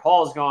that Taylor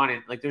Hall is gone,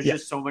 and like there's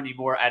just so many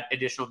more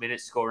additional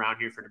minutes to go around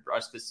here for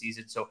DeBrusk this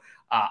season. So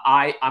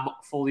I'm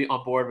fully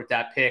on board with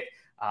that pick.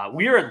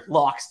 we are in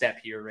lockstep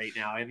here right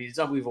now. I mean, it's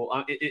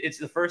unbelievable. It's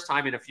the first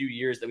time in a few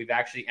years that we've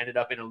actually ended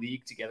up in a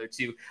league together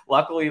too.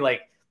 Luckily,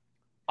 like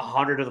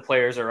 100 of the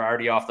players are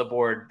already off the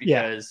board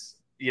because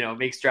it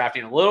makes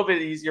drafting a little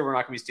bit easier. We're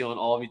not going to be stealing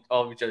all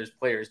of each other's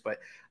players, but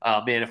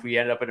man, if we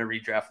ended up in a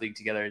redraft league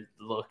together,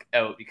 look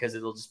out because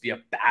it'll just be a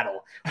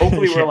battle.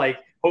 Hopefully,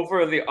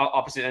 hopefully the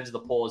opposite ends of the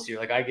polls here.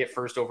 Like I get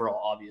first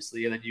overall,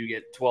 obviously, and then you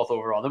get 12th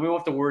overall. Then we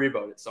won't have to worry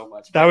about it so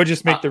much. That would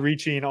just make the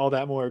reaching all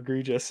that more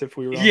egregious if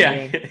we were.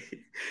 And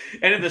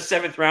in the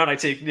 7th round, I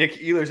take Nick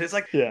Ehlers. It's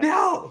like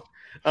no.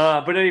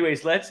 But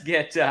anyways, let's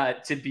get to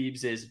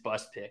Beebs'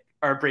 bust pick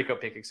or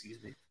breakout pick.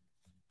 Excuse me.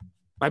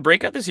 My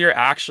breakout this year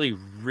actually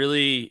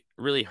really,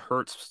 really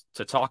hurts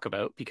to talk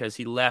about because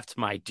he left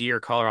my dear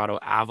Colorado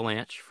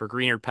Avalanche for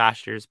greener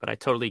pastures, but I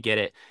totally get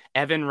it.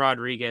 Evan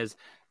Rodrigues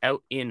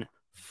out in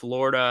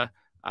Florida.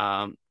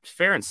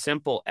 Fair and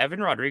simple. Evan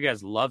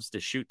Rodrigues loves to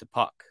shoot the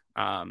puck.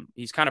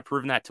 He's kind of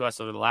proven that to us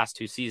over the last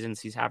 2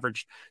 seasons. He's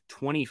averaged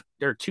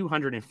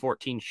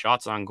 214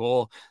 shots on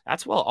goal.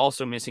 That's while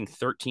also missing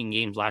 13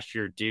 games last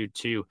year due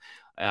to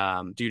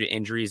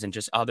injuries and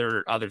just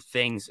other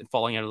things and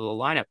falling out of the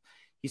lineup.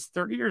 He's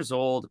 30 years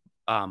old,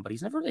 but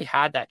he's never really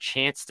had that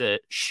chance to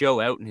show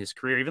out in his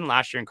career. Even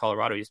last year in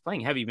Colorado, he was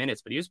playing heavy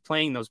minutes, but he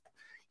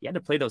had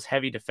to play those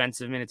heavy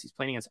defensive minutes. He's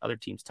playing against other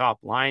teams' top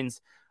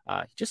lines.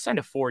 He just signed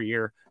a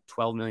 4-year,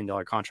 $12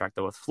 million contract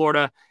though with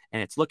Florida,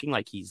 and it's looking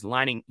like he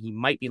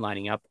might be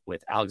lining up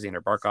with Alexander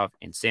Barkov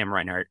and Sam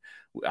Reinhart.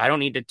 I don't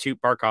need to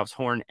toot Barkov's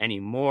horn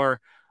anymore.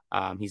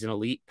 He's an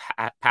elite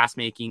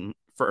pass-making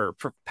for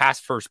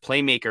pass-first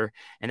playmaker,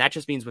 and that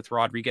just means with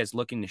Rodrigues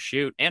looking to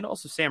shoot, and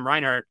also Sam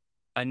Reinhart,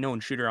 a known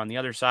shooter on the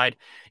other side,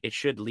 it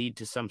should lead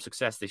to some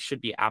success. They should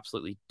be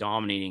absolutely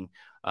dominating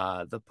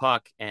the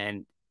puck,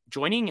 and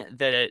joining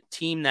the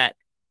team that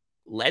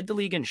led the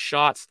league in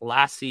shots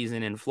last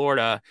season in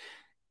Florida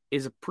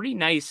is a pretty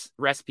nice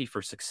recipe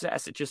for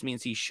success. It just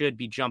means he should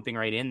be jumping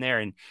right in there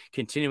and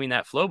continuing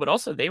that flow, but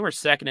also they were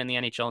second in the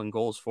NHL in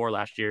goals for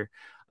last year.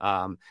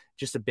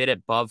 Just a bit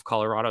above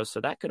Colorado.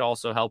 So that could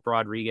also help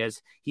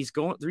Rodrigues.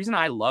 The reason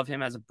I love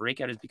him as a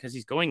breakout is because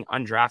he's going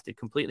undrafted,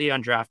 completely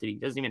undrafted. He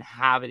doesn't even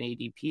have an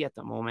ADP at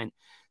the moment.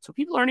 So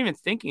people aren't even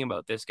thinking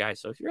about this guy.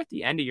 So if you're at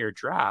the end of your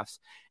drafts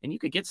and you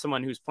could get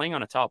someone who's playing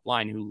on a top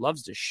line who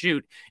loves to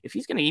shoot, if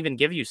he's going to even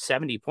give you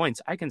 70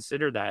 points, I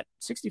consider that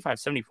 65,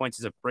 70 points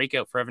is a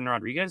breakout for Evan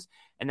Rodrigues.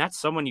 And that's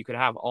someone you could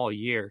have all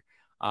year.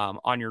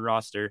 On your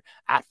roster.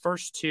 At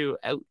first, too,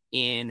 out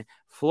in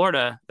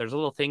Florida, there's a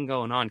little thing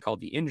going on called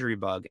the injury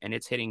bug, and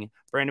it's hitting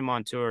Brandon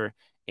Montour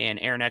and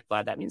Aaron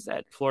Ekblad. That means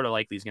that Florida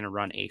likely is going to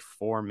run a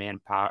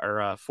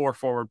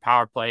 4-forward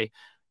power play,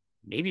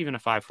 maybe even a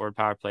 5-forward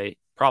power play.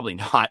 Probably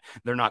not.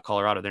 They're not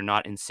Colorado. They're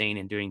not insane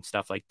in doing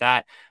stuff like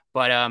that.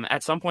 But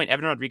at some point,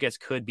 Evan Rodrigues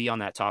could be on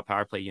that top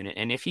power play unit,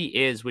 and if he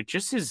is, with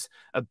just his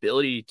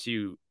ability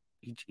to,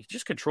 he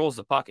just controls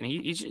the puck, and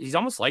he's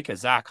almost like a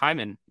Zach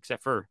Hyman,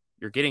 except for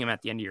you're getting him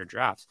at the end of your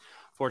drafts.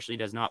 Fortunately,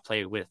 he does not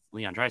play with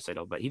Leon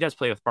Draisaitl, but he does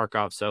play with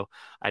Barkov, so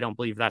I don't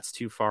believe that's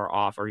too far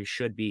off, or he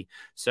should be.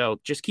 So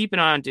just keep an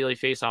eye on daily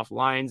face-off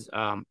lines.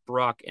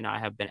 Brock and I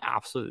have been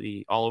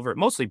absolutely all over it.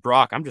 Mostly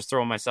Brock. I'm just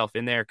throwing myself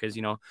in there because,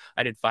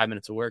 I did 5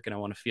 minutes of work and I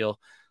want to feel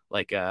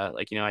like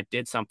I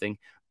did something.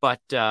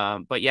 But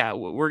yeah,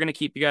 we're going to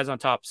keep you guys on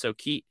top. So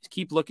keep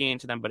looking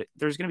into them. But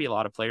there's going to be a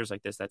lot of players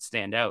like this that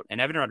stand out. And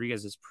Evan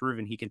Rodrigues has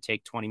proven he can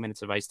take 20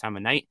 minutes of ice time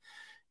a night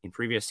in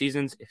previous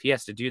seasons. If he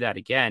has to do that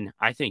again,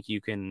 I think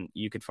you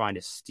could find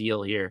a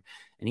steal here.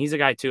 And he's a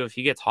guy too, if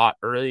he gets hot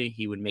early,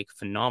 he would make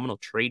phenomenal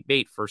trade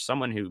bait for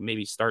someone who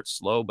maybe starts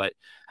slow but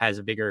has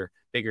a bigger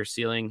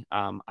ceiling.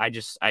 I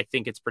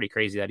think it's pretty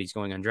crazy that he's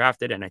going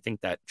undrafted, and I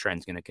think that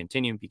trend's going to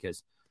continue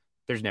because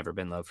there's never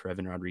been love for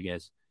Evan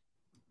Rodrigues.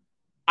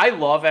 I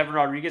love Evan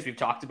Rodrigues. We've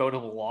talked about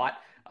him a lot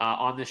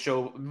on the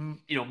show,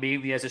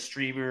 mainly as a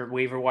streamer,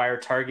 waiver wire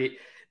target.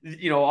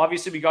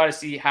 Obviously we got to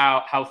see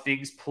how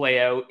things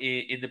play out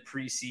in the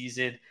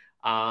preseason.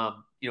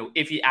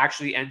 If he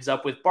actually ends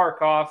up with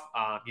Barkov,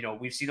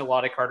 we've seen a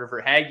lot of Carter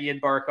Verhaeghe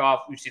and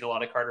Barkov. We've seen a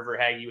lot of Carter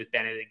Verhaeghe with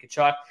Bennett and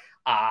Tkachuk.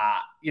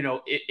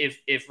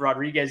 If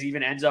Rodrigues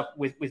even ends up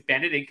with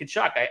Bennett and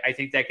Tkachuk, I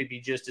think that could be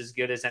just as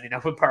good as ending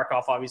up with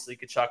Barkov. Obviously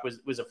Tkachuk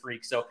was a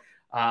freak. So,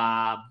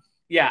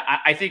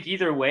 I think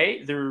either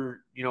way,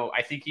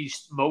 I think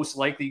he's most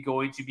likely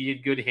going to be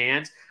in good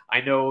hands. I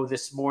know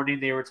this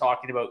morning they were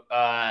talking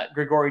about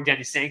Grigory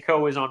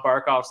Denisenko is on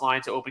Barkov's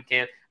line to open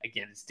camp.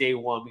 Again, it's day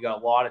one. We got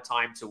a lot of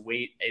time to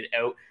wait it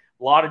out.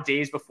 A lot of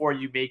days before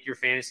you make your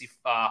fantasy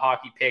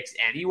hockey picks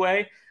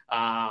anyway,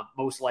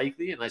 most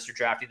likely, unless you're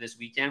drafting this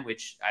weekend,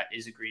 which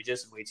is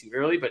egregious and way too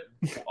early, but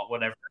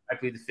whatever. I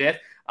believe the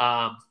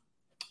 5th.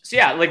 So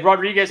yeah, like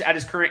Rodrigues at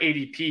his current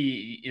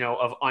ADP,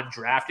 of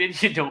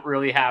undrafted, you don't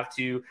really have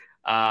to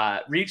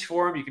reach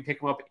for him. You can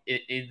pick him up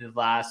in the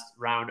last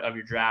round of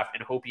your draft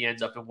and hope he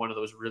ends up in one of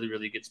those really,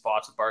 really good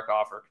spots with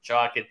Barkov or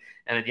Tkachuk.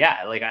 And then,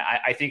 yeah, like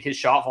I think his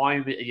shot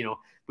volume,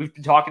 we've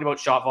been talking about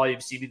shot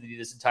volume seemingly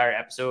this entire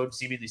episode,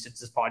 seemingly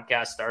since this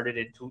podcast started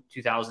in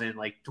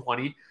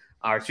 2020.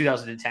 or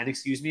 2010,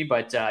 excuse me.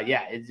 But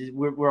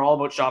we're all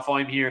about shot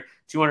volume here.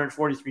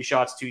 243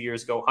 shots 2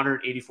 years ago,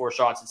 184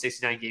 shots in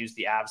 69 games,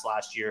 the Avs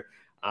last year.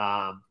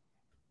 I'm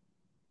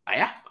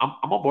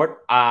on board.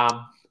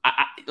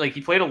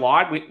 He played a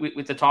lot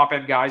with the top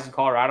end guys in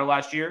Colorado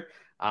last year.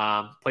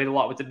 Played a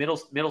lot with the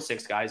middle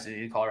six guys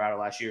in Colorado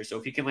last year. So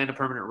if he can land a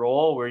permanent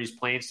role where he's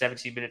playing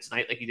 17 minutes a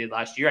night like he did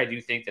last year, I do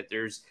think that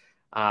there's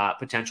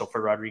potential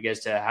for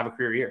Rodriguez to have a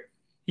career year.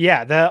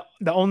 Yeah,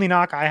 the only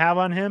knock I have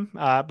on him,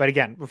 but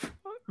again,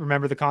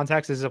 remember the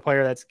context, this is a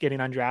player that's getting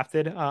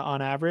undrafted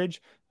on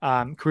average.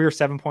 Career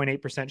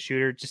 7.8%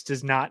 shooter, just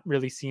does not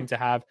really seem to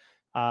have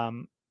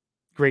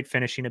great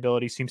finishing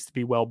ability, seems to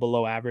be well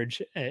below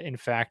average, in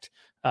fact,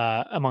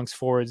 amongst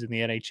forwards in the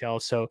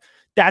NHL. So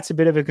that's a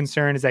bit of a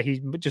concern, is that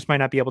he just might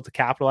not be able to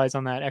capitalize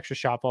on that extra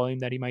shot volume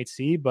that he might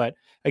see. But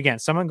again,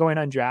 someone going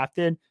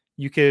undrafted,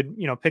 you could,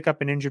 pick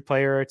up an injured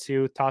player or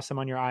two, toss them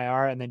on your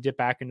IR, and then dip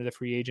back into the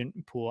free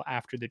agent pool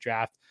after the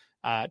draft.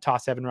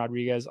 Toss Evan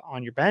Rodriguez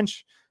on your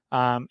bench.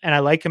 And I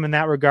like him in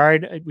that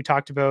regard. We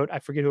talked about, I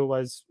forget who it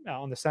was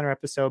on the center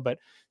episode, but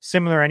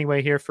similar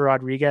anyway here for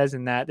Rodriguez,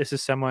 in that this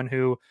is someone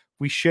who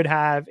we should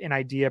have an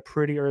idea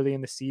pretty early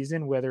in the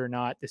season whether or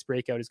not this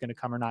breakout is going to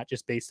come or not,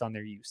 just based on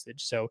their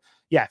usage. So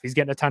yeah, if he's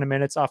getting a ton of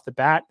minutes off the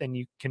bat, then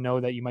you can know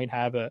that you might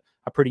have a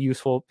pretty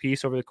useful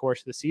piece over the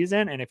course of the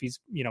season. And if he's,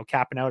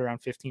 capping out around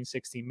 15,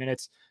 16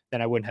 minutes,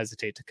 then I wouldn't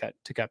hesitate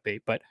to cut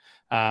bait. But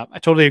I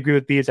totally agree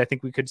with Beebs. I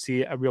think we could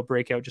see a real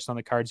breakout just on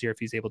the cards here if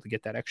he's able to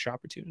get that extra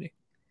opportunity.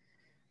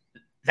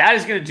 That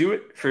is going to do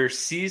it for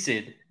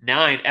season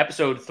 9,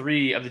 episode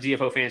 3 of the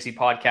DFO Fantasy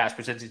Podcast,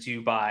 presented to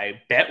you by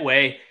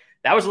Betway.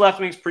 That was Left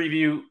Wings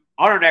preview.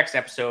 On our next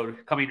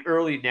episode, coming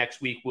early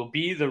next week, will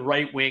be the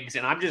right wings.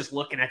 And I'm just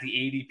looking at the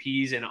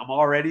ADPs and I'm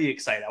already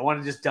excited. I want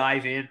to just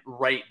dive in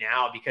right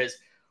now because,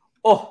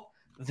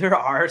 there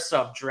are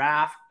some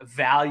draft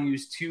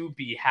values to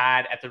be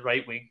had at the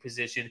right wing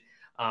position.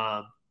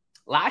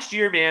 Last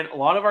year, man, a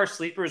lot of our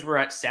sleepers were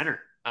at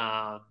center.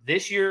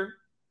 This year,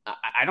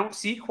 I don't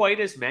see quite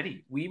as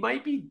many. We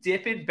might be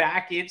dipping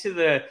back into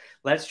the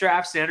let's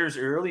draft centers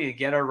early and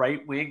get our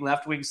right wing,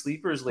 left wing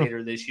sleepers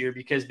later this year,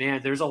 because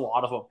man, there's a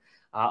lot of them.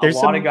 There's a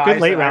lot some of guys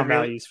good late round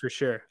values for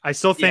sure. I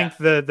still think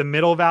Yeah. the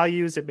middle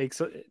values,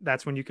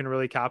 that's when you can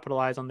really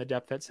capitalize on the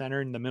depth at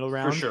center in the middle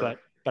round. sure.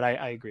 But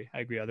I agree.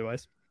 I agree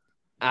otherwise.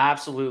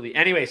 Absolutely.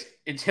 Anyways,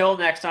 until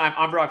next time,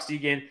 I'm Brock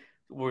Segan.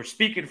 We're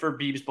speaking for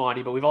Beebs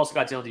Bondy, but we've also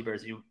got Dylan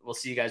DeBerth. We'll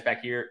see you guys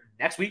back here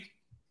next week.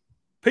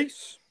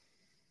 Peace.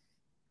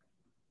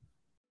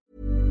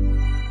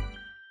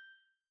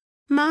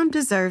 Mom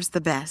deserves the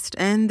best,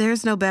 and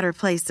there's no better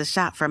place to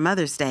shop for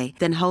Mother's Day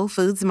than Whole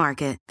Foods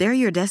Market. They're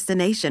your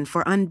destination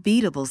for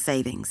unbeatable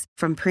savings,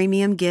 from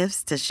premium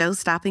gifts to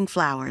show-stopping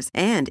flowers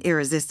and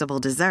irresistible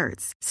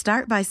desserts.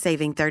 Start by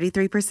saving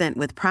 33%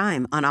 with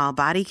Prime on all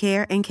body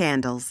care and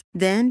candles.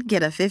 Then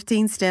get a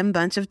 15-stem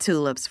bunch of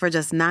tulips for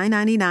just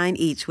 $9.99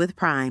 each with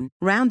Prime.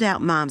 Round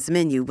out Mom's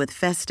menu with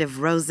festive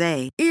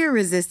rosé,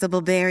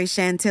 irresistible berry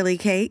chantilly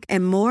cake,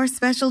 and more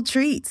special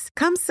treats.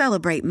 Come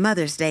celebrate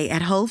Mother's Day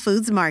at Whole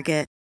Foods Market.